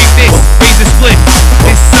running, kick this, raise the split.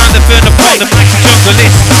 This sound of burn up on the mic jungle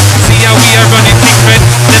list. See how we are running, kick red,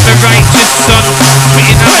 never righteous son.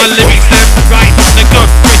 Spitting out my lyrics, them right from the gun,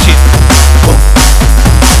 Bridget.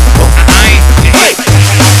 Aye,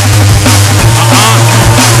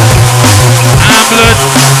 I'm blood.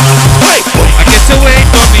 I get away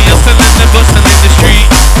from the hustle and the bustle in the street.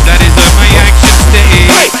 That is where my actions stay.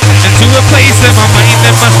 And to a place where my mind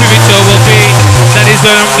and my spiritual will be. That is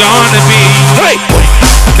where I'm gonna be.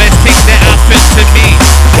 Best thing that happened to me.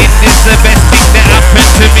 It is the best thing that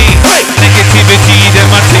happened to me. Negativity, them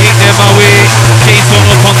I take them away. JAYS1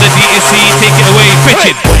 up on the DSC, take it away.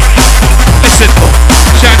 Pitching. Listen,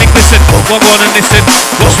 shining, listen. Walk on and listen.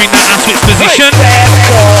 Watch me now and switch position.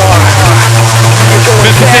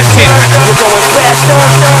 Representing.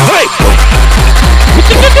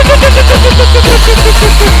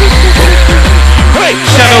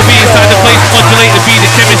 Shadow B inside the place, modulate the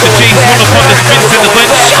BtheCHEMIST and JAYS1 upon the spins and the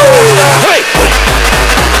bench. I told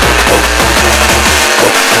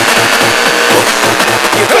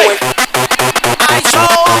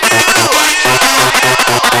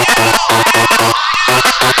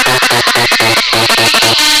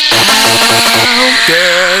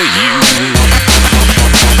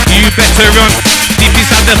you better run. Deep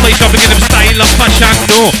inside the place, shopping in them style of fashion.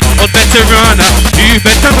 No, or better run. You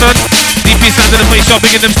better run. Deep inside the place,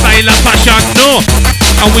 shopping in them style of fashion. No,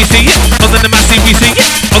 and we see it. Other than the massive, we see it.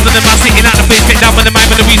 Other than the massive, in out the place, get down with the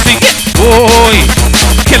mind, and we see it. Boy,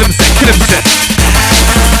 kill him set, kill him set.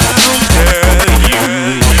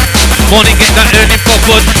 Morning, get that earning for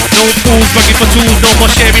good. No fools begging for tools, no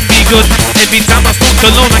more sharing, be good. Every time I smoke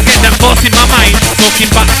alone, I get that force in my mind.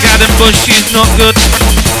 Talking back, garden bush is not good.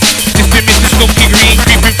 This been Mr. Skunky Green,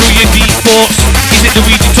 creeping through your deep thoughts. Is it the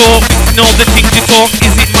weed you talk? Know the things you talk?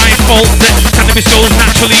 Is it my fault that cannabis grows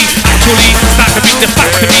naturally? Actually, start to bring the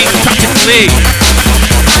facts to me, practically.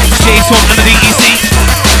 JAYS1 under the EC.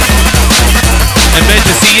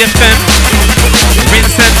 Emergency FM.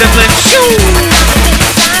 Rinse and the blend.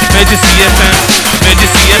 Emergency FM,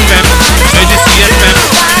 Emergency FM, Emergency FM.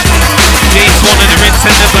 JAYS1 and the rinse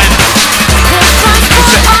and the blend.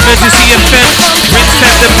 Emergency FM, rinse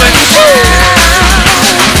and the blend.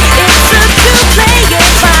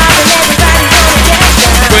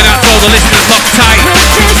 Going out to all the listeners locked tight.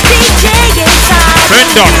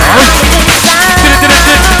 FEARNDOGG.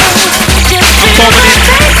 I'm forming it.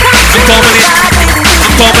 I'm forming it. I'm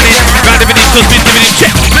forming it. Round of an equals been giving it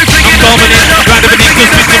check. I'm forming it. Round of an equals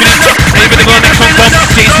been giving it check. Even the next one come.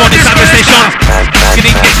 JAYS1 inside the station.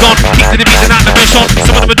 Getting get gone. Keep to the beat and out the version.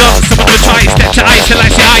 Some of them are done. Some of them are try. Step to eye. Till I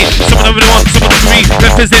say aye. Some of them are one. Some of them three.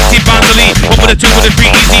 Representing Barnsley. One with a two with a three.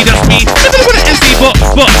 Easy. That's me. Never with an MC. But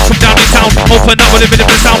come down in town. Open up with a bit of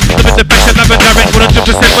a sound. Live in the pressure. Never direct. 100%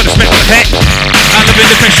 for the spec. What the heck? I live in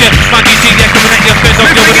the pressure. My DJ. Yeah, coming at your FEARNDOGG.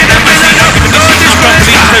 You're with an MC. I'm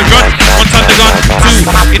properly. I say run. One time the gun. Two.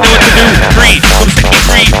 You know what to do. Three. Come set me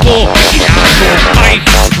free. Four. Five.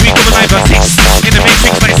 We come alive at six. In the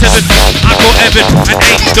matrix by seven. I go Evan and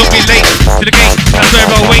eight. Don't be late to the gate. That's where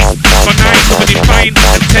I'll wait. For nine. Coming in fine.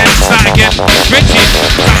 And 10. Start again. Richie.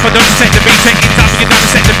 Time for them to set the beat. Take it. Time for you down to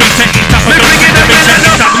set the beat. Take it. Time for them to set the beat. Take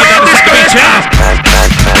it. Time for you down to set the beat.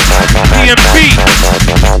 DMP.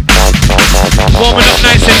 Warming up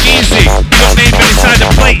nice and easy. Got name inside the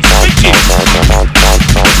place. Richie.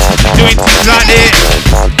 Doing things right there.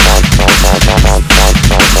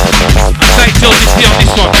 I'd say Joseph P on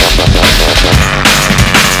this one.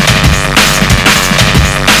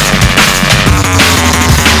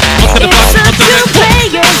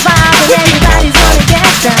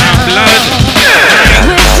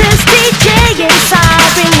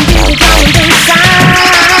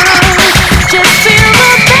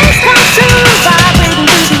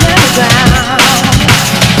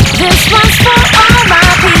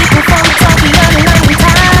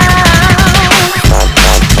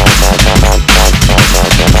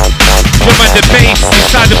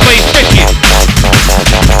 inside the place, Becky.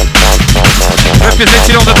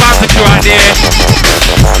 Representing all the bands that are out there.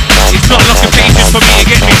 It's not an occupation for me, you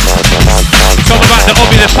get me? It's all about the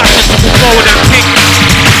hobby, the passion to move forward and think.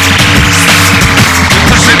 The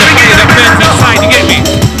passion, the fire that burns inside, you get me?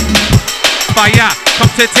 Fire,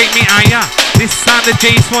 come to take me higher. This sound the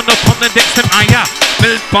JAYS1 up on the decks and higher.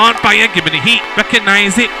 Built born fire, give me the heat,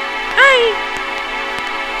 recognize it. Aye.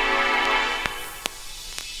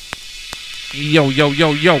 Yo, yo,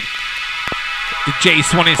 yo, yo. The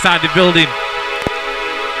JAYS1 inside the building.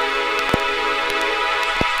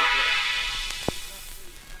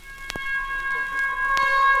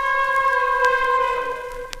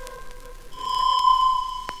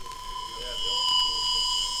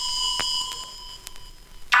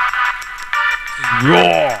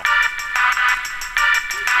 Raw.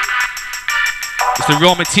 It's the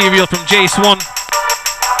raw material from JAYS1.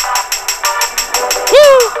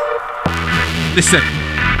 Listen,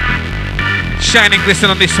 shine and glisten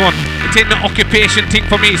on this one. It ain't no occupation thing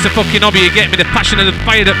for me, it's a fucking hobby, you get me? The passion and the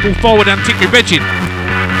fire that move forward and think we're regging.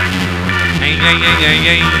 Hey, hey, hey, hey,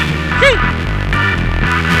 hey. Hey.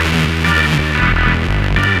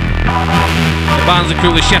 The Barnes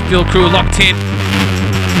crew, the Sheffield crew locked in.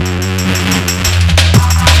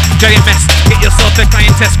 JMS, hit yourself a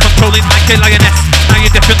client test, controlling like a lioness. Now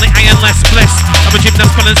you're definitely ironless, blessed. I'm a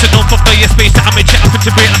gymnast, balancing on for your space. I'm a jet up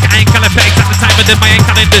into break like I ain't caliper. Exact the time of the Mayan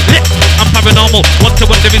calendar. I'm paranormal, one to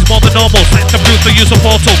one there is more than normal. Science to prove for use of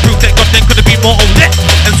portal, proof that God then could have been mortal.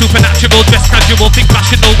 And supernatural, dress casual, think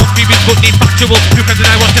rational. One previous but need factual. You can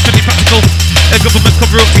deny what's definitely practical. A government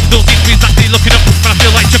cover up, things don't seem to be exactly looking up. But I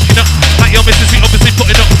feel like chucking up, like your missus obviously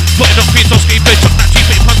putting up queens on scraper. Chuck that cheap,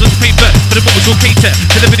 it puns on the paper. But the what was your cater,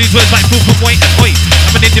 deliver these words like proof from white and white.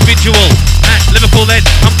 I'm an individual, Liverpool led.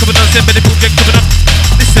 I'm coming on, send medical jet coming up.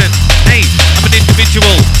 Listen, hey, I'm an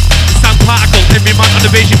individual. The sound particle, every man on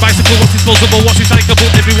the Beijing bicycle. What's disposable, what's recyclable?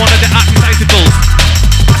 Every one of the art recyclables.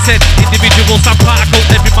 I said individual, sound particle,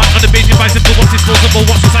 every man on the Beijing bicycle. What's disposable,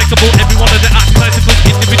 what's recyclable? Every one of the art recyclables.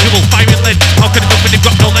 Individual, firing lead. How can it go when they've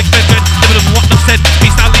got no legs, brethren? Never know what I've said.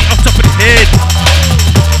 Beast I'll eat off top of the head.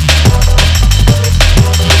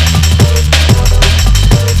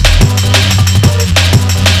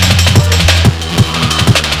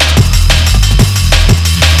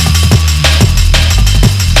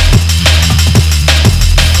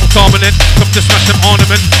 Dominant, come to smash an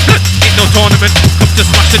ornament. Ain't no tournament, come to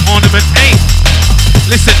smash an ornament. Hey,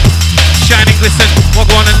 listen, shining glisten.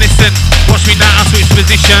 Walk on and listen. Watch me now, I'll switch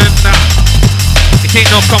position. Nah, it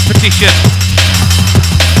ain't no competition.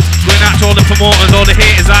 Going out to all the promoters, all the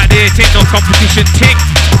haters out there. It ain't no competition. Ting.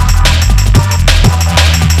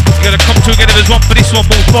 You gotta come together as one for this one.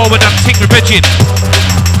 Move forward and ting with Reggie.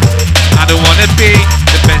 I don't wanna be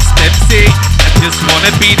the best MC. I just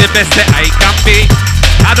wanna be the best that I can be.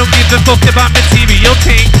 I don't give a fuck about material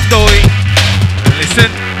things, boy. Listen,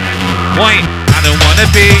 why? I don't wanna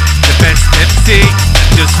be the best MC.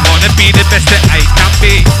 I just wanna be the best that I can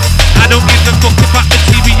be. I don't give a fuck about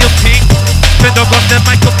material things. FEARNDOGG on the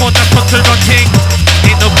microphone, I control on thing.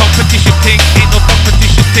 Ain't no competition thing, ain't no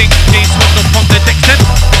competition thing. JAYS1 up on the decks and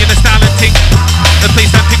bringing the style and thing. The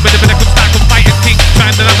place and thing, but the come start come fight and thing.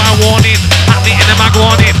 Trying to have my warning, happening in the mag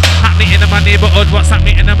warning. Happening in my neighborhood, what's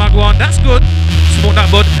happening in the mag one? That's good. Smoke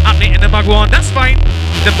that bud, happening in the mag one, that's fine.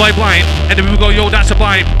 The boy blind, and then we go, yo, that's a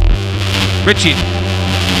vibe. Richie.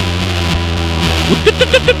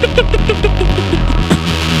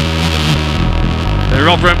 The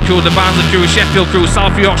Rotherham crew, the Barnsley crew, Sheffield crew,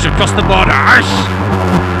 South Yorkshire, across the border.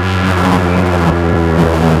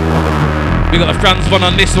 We got a France one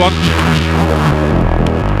on this one.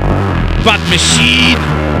 Bad Machine.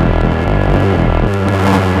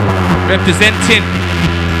 Representing.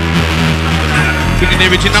 Bringing the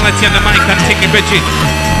originality on the mic and taking Reggie.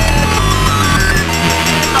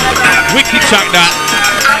 Wicked track that.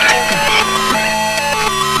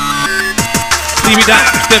 See with that,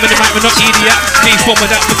 them in the mic, we're not idiot. JAYS1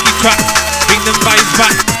 with that wicked track. Bring them vibes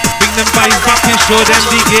back. Bring them vibes back and show them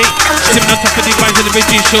the gate. Sitting on top of the vibes of the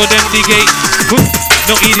Reggie, show them the gate.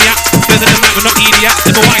 No idiot. Them in the mic, we're not idiot.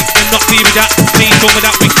 Them a white, them not see with that. JAYS1 with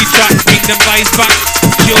that wicked track. Bring them vibes back.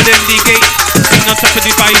 Show them the gate. Sitting on top of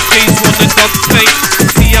the vibes, JAYS1 the dog play.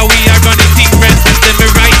 See how we are running things, friends. Them a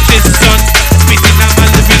righteous son. Spitting out my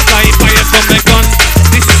living fire, fire from the gun.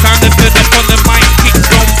 This is time to build up on the mic. Kick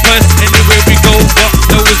drum first. Anywhere we go, got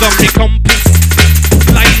those on the compass.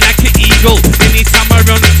 Fly like an eagle. Anytime I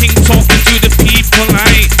run things, talking to the people.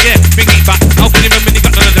 Yeah, bring it back. How can you remember when you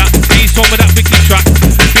got none of that? JAYS1 with that wicked track.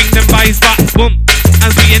 Bring them vibes back, boom.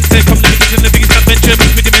 As we enter from the biggest and the biggest adventure,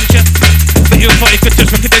 must be dementia. But you thought it could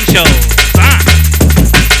touch my credentials.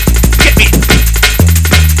 Get me.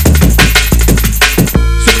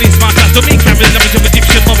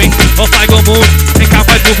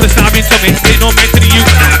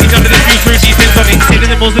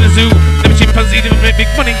 animals in the zoo. Them chimpanzees even make big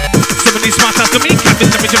money. Some of these smart ass to me can't be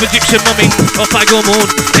the image of Egyptian mummy. Or fly go moon,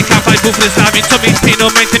 they can't fly both for the starving tummy. Pay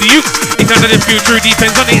no mind to the youth. It's none of the future, it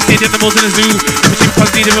depends on it. See the animals in the zoo. Them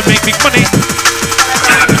chimpanzees even make big money.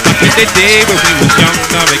 Back in the day when we was young,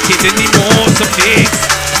 not a kid anymore. Some days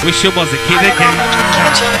wish I was a kid again.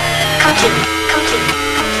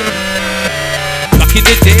 Back in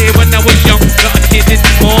the day when I was young, not a kid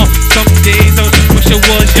anymore. Some days I wish I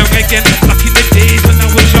was young again. Back in the days when I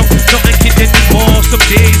was young, not a kid anymore. Some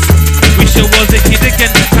days wish I was a kid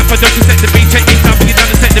again. Time for dog to set the beat check. It's time for you down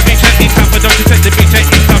to set the beat check. It's time for dog to set the beat check.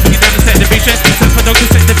 It's time for you down to set the beat check. It's time for dog to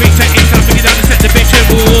set the beat check. It's time for you down to set the beat check.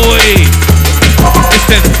 Boy,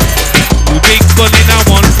 listen, you big bully now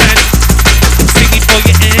one friend. Singing for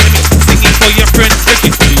your enemy, singing for your friend.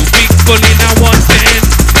 You big bully now one friend.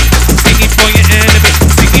 Singing for your enemy,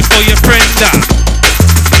 singing for your friend.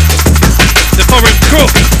 The foreign crew,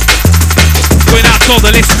 going out to all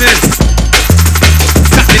the listeners.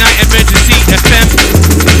 Saturday night emergency FM.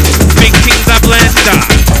 Big Kings are blender.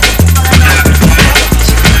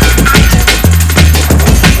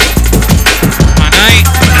 And I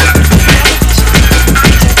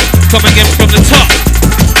come again from the top.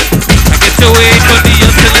 I get away from the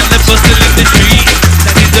hustle and the bustle in the street.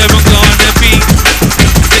 That is where I'm gonna be.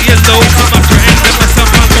 Say hello to my friend and my son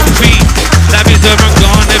on my feet. That is where I'm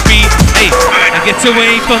gonna be. Hey, I get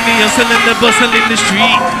away from the hustle and the bustle in the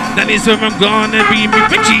street. That is where I'm gonna be. Me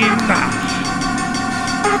bitching.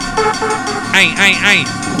 Aye.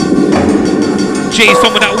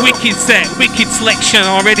 JAYS1 with that wicked set, wicked selection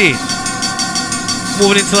already.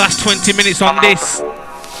 Moving into the last 20 minutes on this.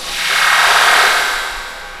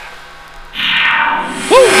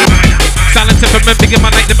 Silent temperament, big in my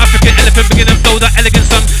night, them African elephant, begin and flow, that elegant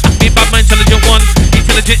son. Ask me about my intelligent one,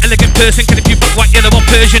 intelligent, elegant person. Can it be black, white, yellow or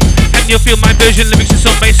Persian? Can you feel my version? Lyrics are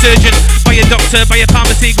sung by a surgeon, by a doctor, by a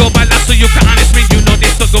pharmacy, go by last so you can honest me. You know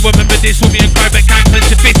this, don't go remember this, will be in cry, but can't clench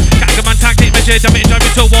your fist. Can't go man, can't take measure, damage, drive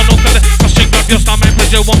it to a wall, no fella. Question, grab your star, my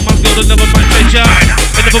pleasure, one man's gold, another man's treasure.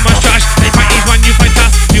 Another man's trash, they fight ease, one, you fight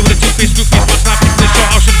fast. You with a two-faced, group-faced, man, snap, people in short,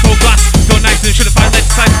 ocean, full glass. Go nice and should've find lead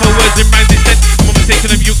side for words and rhymes instead. I'm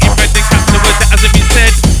mistaken of you, inbred, then cast the word that hasn't been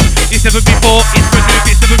said. It's never been bought, it's brand new,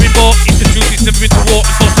 it's never been bought. It's the truth, it's never been to war,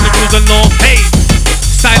 enforcing the rules and law. Hey,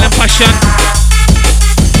 silent passion.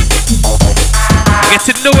 I get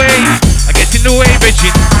in the way,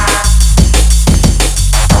 Reggie.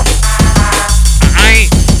 Aye.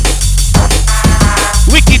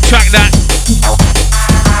 Wicked track that.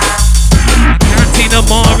 I can't see no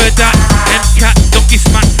more of that. M-Cat, donkey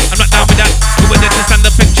smack. I'm not down with that. Go with it to stand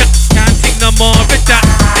up and chat. Can't see no more of that.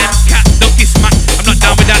 M-Cat, donkey smack. I'm not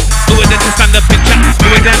down with that. Who are them to stand up and chat? Who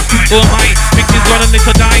are them? Who am I? Victims run and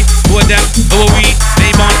little die. Who are them? Who are we?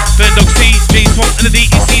 Name on FEARNDOGG C. JAYS1 and the D.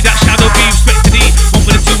 You see that shadow be respect to D. One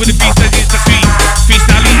with a two with a B. Says it's a three.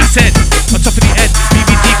 Freestyle I said. On top of the head.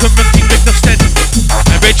 BBT come run team Rick Stead.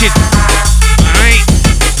 I'm Reggie. Alright.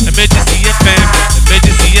 Emergency FM.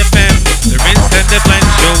 Emergency FM. The rinse and the blend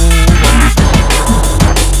show.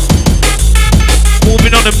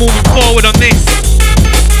 Moving on and moving forward on this.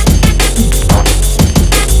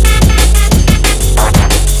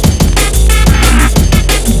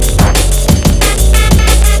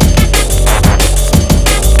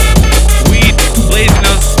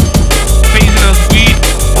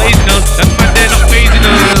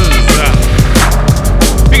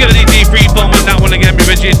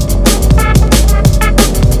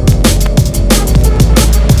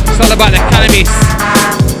 It's all about the cannabis.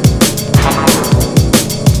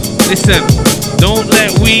 Listen, don't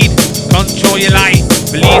let weed control your life.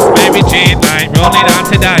 Release Mary Jane, I'm rolling out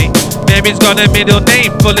to die. Mary's got a middle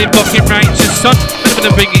name, fully fucking righteous son. I'm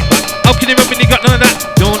gonna bring it back. How can you remember when you got none of that?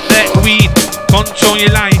 Don't let weed control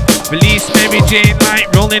your life. Release Mary Jane,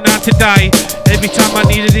 like rolling out to die. Every time I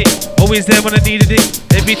needed it, always there when I needed it.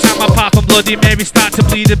 Every time I pop from Bloody Mary start to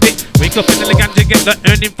bleed a bit. Wake up in the ganja, get the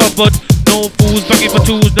earning for bud. No fools begging for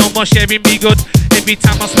tools, no more sharing me good. Every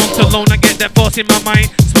time I smoke alone, I get that force in my mind.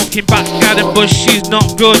 Smoking back, got a bush, she's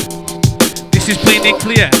not good. This is plain and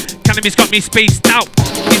clear. Cannabis got me spaced out.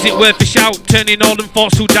 Is it worth a shout? Turning all them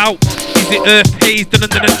thoughts to doubt. Is it earth haze? Dun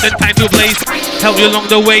time to blaze. Help you along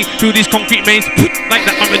the way through these concrete maze. Like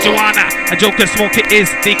that marijuana. A joker smoke it is.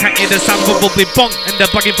 They can't hear the sound of a bubbly bong. And they're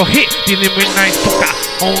bugging for hit. Dealing with nice coca.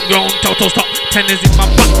 Homegrown total stop. Tenors in my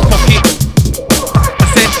back pocket. I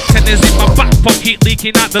said tenors in my back pocket.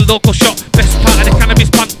 Leaking out the local shop. Best part of the cannabis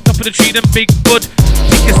plant. Top of the tree, them big bud.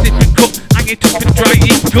 Take a snip and cut. Hang it up and dry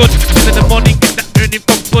it good. In the morning, get that earning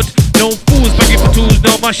from bud. No fools begging for tools.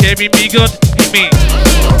 No more sharing me good. Hit me.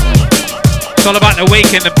 It's all about the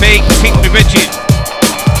wake and the bake. Take me Reggie.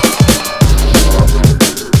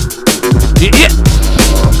 Yeah.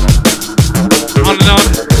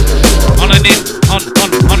 On and and in,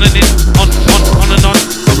 on and in, on and on.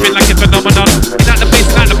 Something like a phenomenon. In at the place,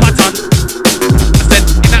 in at the pattern. I said,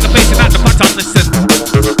 in at the place, in at the pattern. Listen.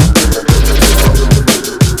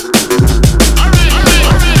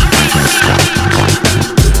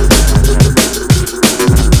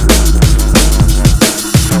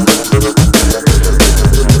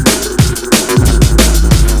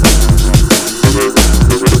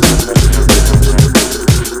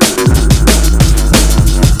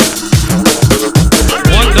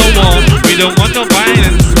 We don't want no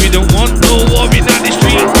violence, we don't want no war in the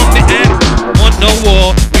street from the end. Want no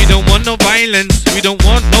war, we don't want no violence, we don't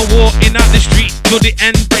want no war in the street to the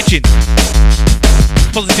end. Bridging.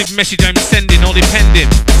 Positive message I'm sending, all depending.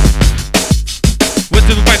 Words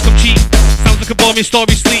of advice come cheap, sounds like a boring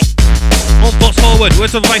story sleep. On thoughts forward,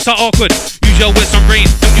 words of advice are awkward. Use your words from brain,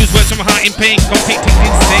 don't use words from heart in pain. Come take things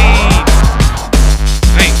insane.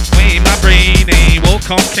 Hey, wait, my brain, hey, whoa,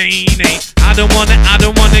 cocaine, hey. I don't wanna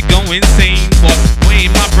go insane. What?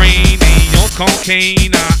 Wait, my brain, hey, yo,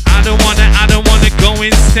 cocaine. I don't wanna go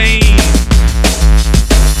insane.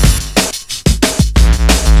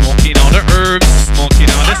 Smoking all the herbs,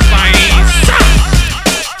 smoking all the spice.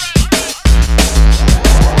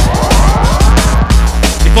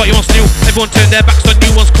 Thought you once knew, everyone turned their backs on you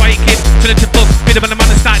once quiet kid. Turn into fuck, bit of a man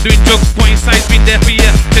and start doing drugs. Boy inside's been there for a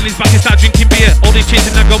year, till his back and start drinking beer. All these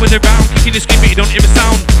chasing and going around, kicking and screaming, you don't hear a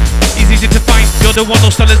sound. Easy to find, you're the one who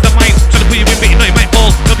still is the mind. Trying to put you in, but you know you might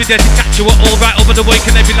fall. Nobody there to catch you, we're all right over the way,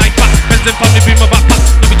 can every life back. Friends and family bring my backpack.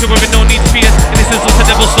 Nothing to worry, no need to fear. And this is what the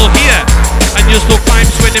devil's still here. And you'll still climb,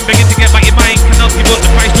 sweating, begging to get back your mind. Cannot give up, the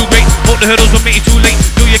price too great. Hope the hurdles will make you too late.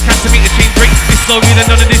 Do you can to make the chain break. This so real and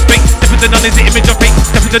none of this fake. Step with the none is the image of fate.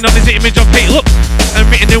 Step with the none is the image of fate. Look, and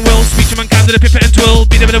written in will, speech to mankind to the pipit and twill.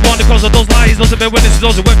 Be never the one because of those lies. Those of their witnesses,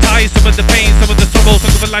 those who work ties. Some of the pain, some of the sorrow.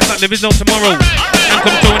 Some of the life that there is no tomorrow. And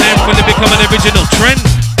come to an end when they become an original trend.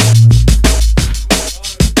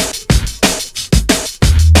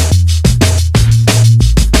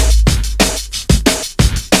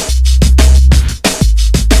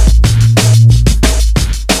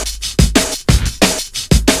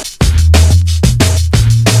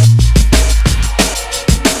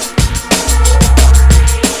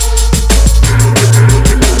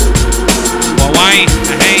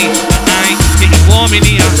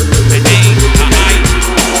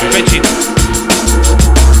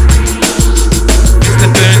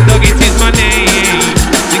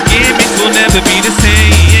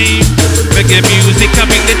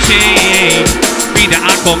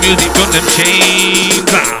 Music from them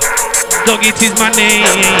chains. Dog, it is my name.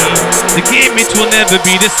 The game, it will never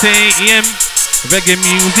be the same. Reggae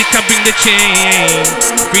music, I bring the change.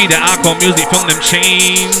 Free the hardcore music from them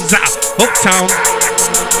chains. Uptown,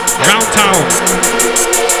 round town.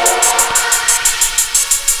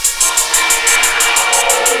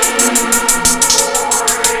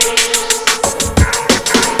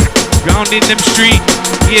 Round in them street,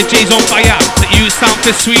 yeah, Jay's on fire. The youth sound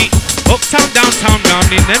for sweet. Uptown, downtown,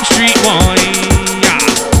 round in them street, boy. Yeah.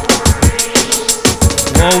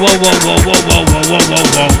 Whoa, whoa, whoa, whoa, whoa, whoa, whoa, whoa, whoa,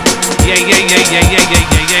 whoa. Yeah, yeah, yeah, yeah, yeah, yeah,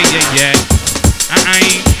 yeah, yeah, yeah, yeah. I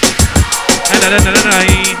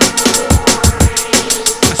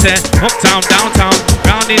said, uptown, downtown,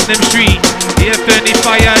 round in them street. Yeah, friendly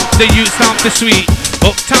fire, the youth sound for sweet.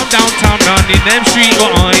 Uptown, downtown, round in them street,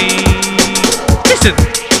 boy. Listen.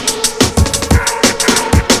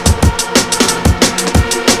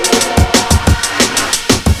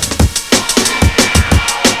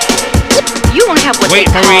 You don't have what Wait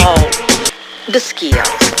they for call the skills.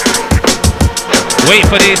 Wait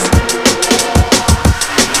for this.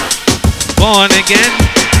 Born again,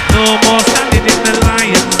 no more standing in the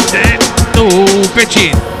lion's den. No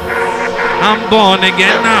bitching. I'm born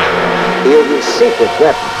again now. Here's a secret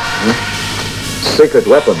weapon. Secret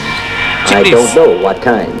weapon. I don't know what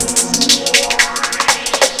kind.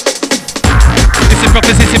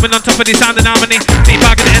 Prophecy simmering on top of the sound and harmony. Take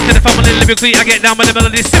part of the end to the family. Lyrically, I get down with the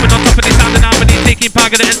melody. Simmering on top of the sound and harmony. Taking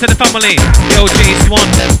part of the end to the family. Yo, JAYS1.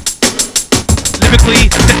 Lyrically,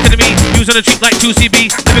 set to me, using a treat like 2CB.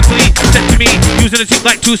 Lyrically, set to me, using a treat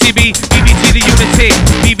like 2CB. BBT the unity,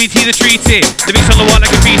 BBT the treaty. Lyrics on the wall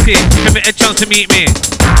like graffiti. Give me a chance to meet me.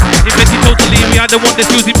 Invented totally, we are the one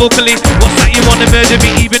that's using vocally. What's that you wanna murder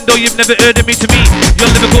me, even though you've never heard of me? To me,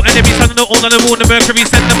 your lyrical enemies, I don't know all on the moon and Mercury.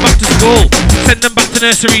 Send them back to school, send them back to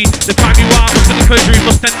nursery. The crime you are, must the perjury,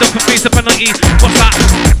 must stand up and face a penalty. What's that?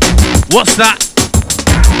 What's that?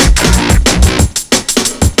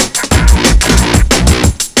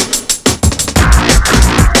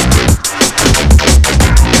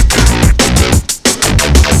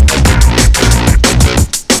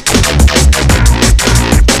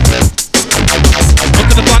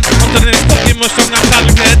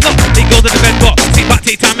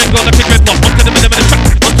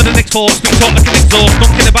 force, big talk like an exhaust.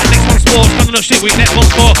 Don't care about next one's sports, none of that shit we net one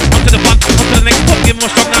score. Onto the one, onto the next pop, give him a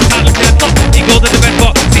strong now, time, look at the top. He goes to the red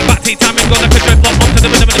block, sit back, take time and go like a dreadlock. Onto the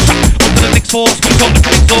rhythm of the track, onto the next force, big talk like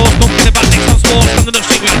an exhaust. Don't care about next one's sports, none of that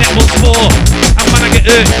shit we net one score. And when I get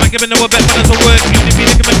hurt, I give no bet man as a work. You need me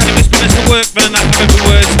to give a kind of experience to work, running out of every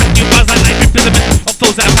word. Spent you bars like imprisonment, of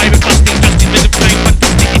those that are high with plastic, justice, rhythm, time,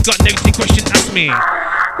 fantastic. You've got negative question, ask me.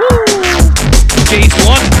 Woo!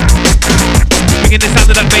 JAYS1, bringing the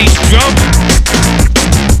sound of that bass drum.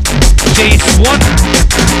 JAYS1,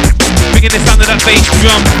 bringing the sound of that bass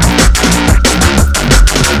drum.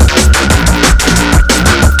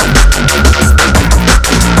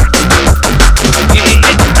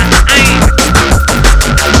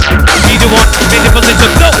 Be the one, make the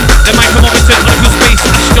position, go. The micrometer on a good space,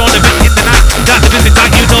 astronaut event in the night. That the visit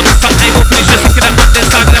that you know the sun, I will finish just thinking that man then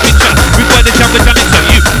started at me chat. Record the jam with Johnny to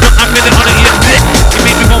you, but I'm feeling on it here. You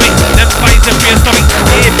make me vomit, them fights and prehistoric.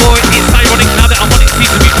 Hey boy, it's ironic now that I'm on it,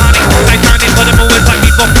 seems to be panic. Titanic, but I'm always like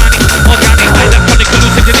me volcanic. Organic, like that chronic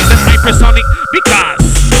hallucinogenic, that's hypersonic. Because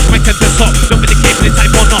my temper's hot, don't be the case with the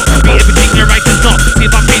type or not. Be everything your right is not. See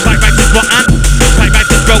if I'm paid like right is what and like right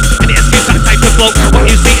is broke. Any excuse that type of bloke. What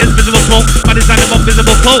you see is visible smoke, my design of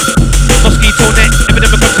invisible cloak. Mosquito net, never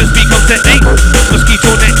never comes to speak on set, eh?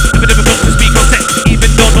 Mosquito net, never never comes to speak on set. Even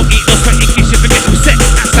though don't eat no sweat in case you forget who set.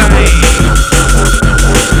 That's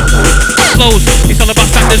flows, it's all about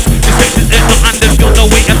standards. Respect is it, not anders. You'll know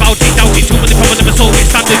way about it, doubt it. Too many problem never solve it.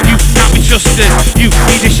 Standard, you can't be trusted. You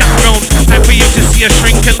need a chaperone. Time for you to see a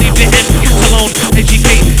shrink and leave the end alone.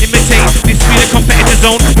 Educate, imitate, this be the competitor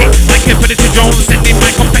zone. Hit like a predator drone, sending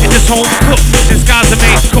my competitors home. Cook, the scars are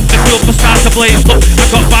made. Cook the field for stars to blaze. Look, I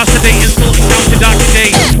got bars today and still encounter darker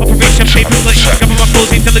days. Operation paper split, gather my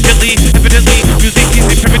clothes intelligently. Evidently, music is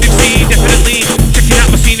the primitive seed. Definitely, checking out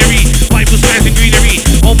my scenery. Bible skies and greenery.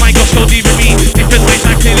 Oh my gosh, so deep in me. Different lights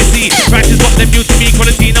I clearly see. Right is what them new to me.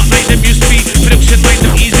 Quality not like them used to be. Production like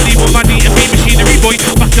them easily. More money and be machinery, boy.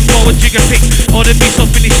 Back and forward, jigger pick. All the beats off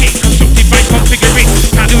finish it. Constructive by configuring.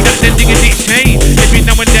 Can't do that then dig a ditch. Hey, every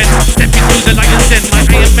now and then. Stepping through the lion's den. Like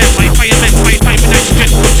Iron Man, like firemen. Fight time with nitrogen.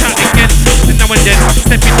 We'll chat again. And now and then.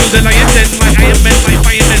 Stepping through the lion's den. Like Iron Man, like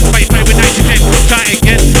firemen. Fight time with nitrogen. We'll chat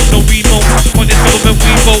again. No remote. On this government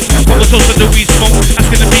we vote. Follow toast of the weed smoke.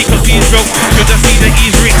 Asking the me cause he's broke. Should I see that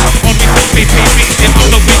he's rich? On me that pay fix. In my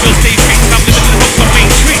love we just stay fixed. I'm living in the box of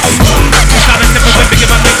matrix. Sound like never bigger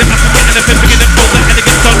man like the African elephant. Bigger than both the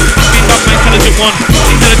elegant son. Being not my intelligent one.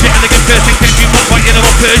 Intelligent, elegant person. Can you not white, yellow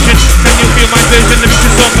or Persian? Can you feel my version? The mix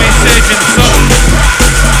is on my insurgent son.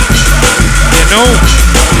 You know.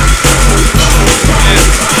 Yeah.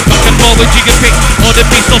 Back and forward jigger pick. All the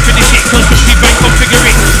beats off in the shit. Constructive by configure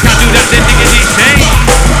it. Can't do that then dig a ditch, hey?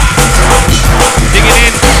 Dig it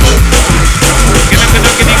in.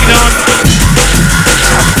 Dig it on.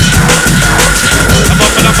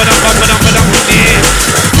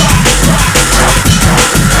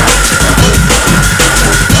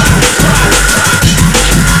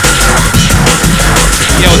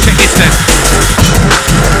 Yo, check this then.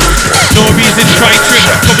 No reason, try trick.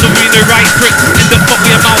 Cover the the right brick. End up fuck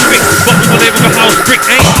with a mouth fix. But we will live with a house brick,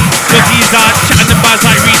 eh? Look, he's hard. Chatting the bars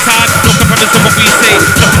like retard. No comparison to what we say.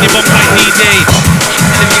 Dropping your bum like D-Day.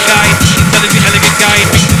 Intelligent guy. Intelligent, elegant guy.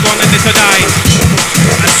 Thinks he's gonna live or die.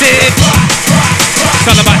 That's it. It's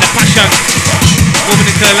all about the passion. Moving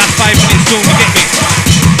into the last 5 minutes soon, you get me?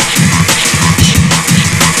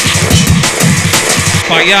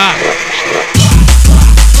 Fire.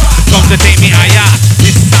 Come to take me higher.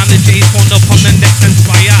 This sound the JAYS1 up on the neck and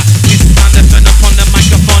fire. This sound the fun up on the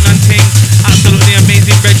microphone and ting. Absolutely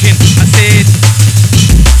amazing, Regin. I said,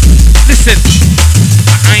 listen,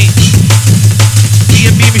 I ain't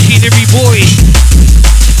D&B machinery boy.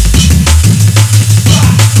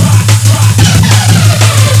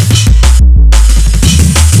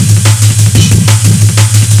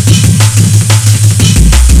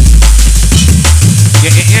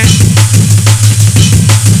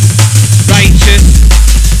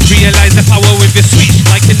 Realize the power with your switch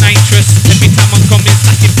like the nitrous. Every time I'm coming,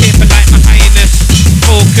 stacking paper like my highness.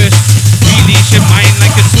 Focus, release your mind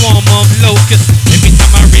like a swarm of locusts. Every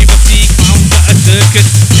time I rave, I see clowns at a circus.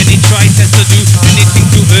 Any try test to do anything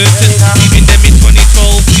to hurt us. Leaving them in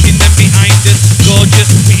 2012, leaving them behind us. Gorgeous,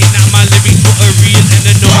 putting out my lyrics, what a real and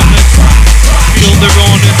enormous. Feel the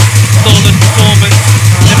rawness, flawless performance.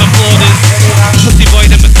 Never applauders, pussy boy,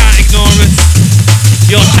 them can't ignore us.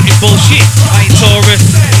 You're chatting bullshit like Taurus.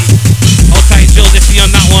 Outside Josie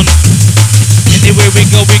on that one. Anywhere we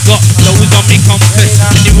go, we got those on me compass.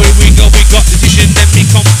 Anywhere we go, we got decision, then me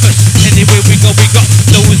compass. Anywhere we go, we got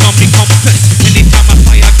those on me compass. Anytime I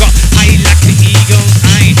fly, I got eye like the eagle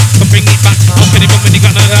eye. But bring it back, how can it run when you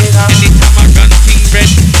got none of that? Anytime I run thing red,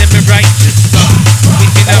 then me righteous son.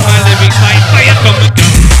 Picking out my lyrics like fire from a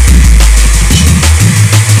gun.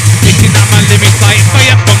 Picking out my lyrics like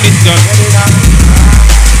fire from this gun.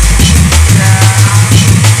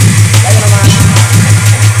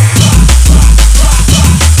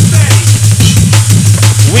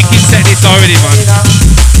 Wicked set this already, man.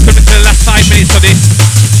 Coming to the last 5 minutes of this.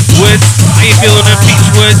 Words, how you feeling them? Pitch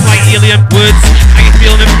words like helium. Words, how you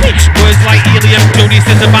feeling them? Pitch words like helium. Jody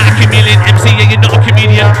says about a chameleon. MC, yeah, you're not a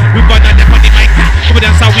comedian. We've got that on the mic. Coming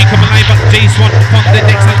down how we come alive, but JAYS1 upon the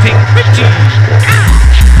next and take 50.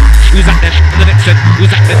 Who's that then? On the next then?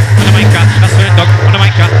 Who's that then? On the mic, that's FEARNDOGG. On the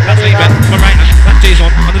mic, that's Laban. On my right hand, that's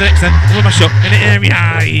JAYS1. On the next then, I'm with my shot in the area.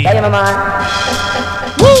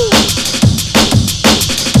 Woo!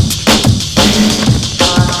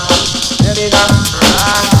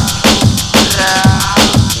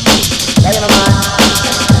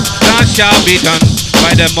 That shall be done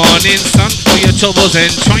by the morning sun for your troubles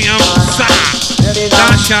and triumphs.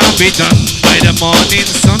 That shall be done by the morning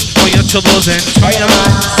sun for your troubles and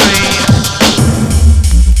triumphs.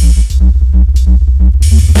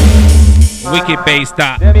 Wicked bass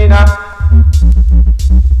that.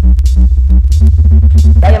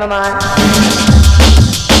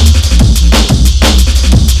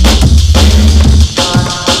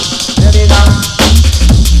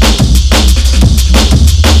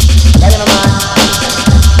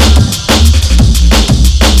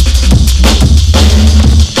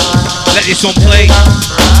 Let this one play.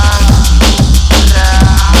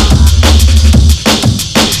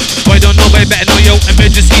 Boy, don't know, but better know, yo.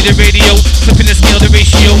 Emergency, the radio. Flipping the scale, the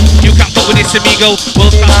ratio. You can't fuck with this amigo.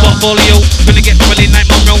 World class portfolio. Gonna get family like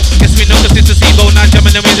Monroe. Guess we know cause it's a SIBO. Now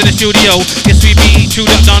jamming the ways in the studio. Guess we be true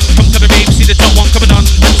that done. Come to the rave, see the top one coming on.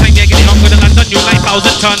 One time, yeah, get it on. Gonna land on you like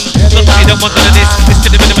 1,000 ton. Look, they don't want none of this. Listen to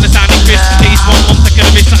the rhythm and the sounding crisp. JAYS1, one second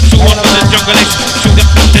of this. Not 2-1 from the junglist. True that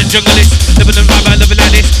from the junglist. Living the vibe, living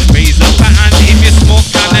like this. Raise up a hand if you smoke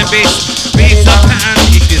cannabis. Raise up a hand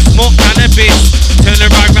if you smoke cannabis. Turn it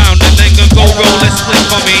right round and then go roll a split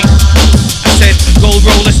for me. I said go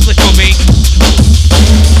roll a split for me.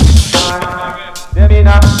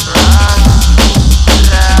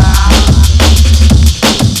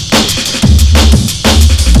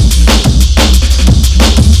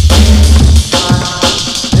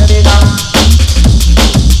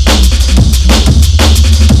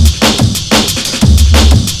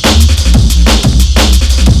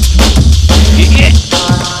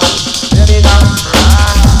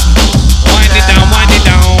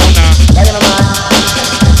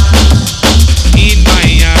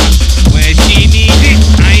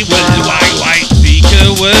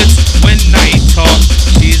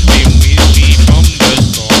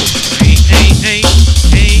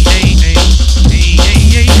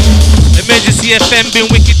 FM been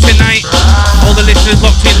wicked tonight. All the listeners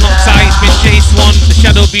locked in, locked tight. It's been JAYS1, the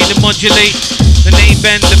Shadow B, the Modulate, the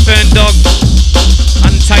Laban, the FEARNDOGG,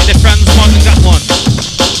 Untight, the Franz Mod, and that one.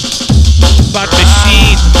 Bad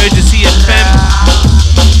Machine, Emergency FM.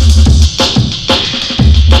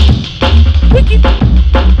 Wicked.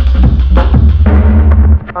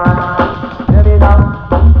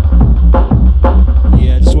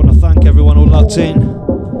 Yeah, I just want to thank everyone who locked in.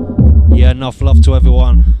 Yeah, enough love to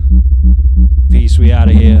everyone. Peace, we out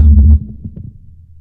of here.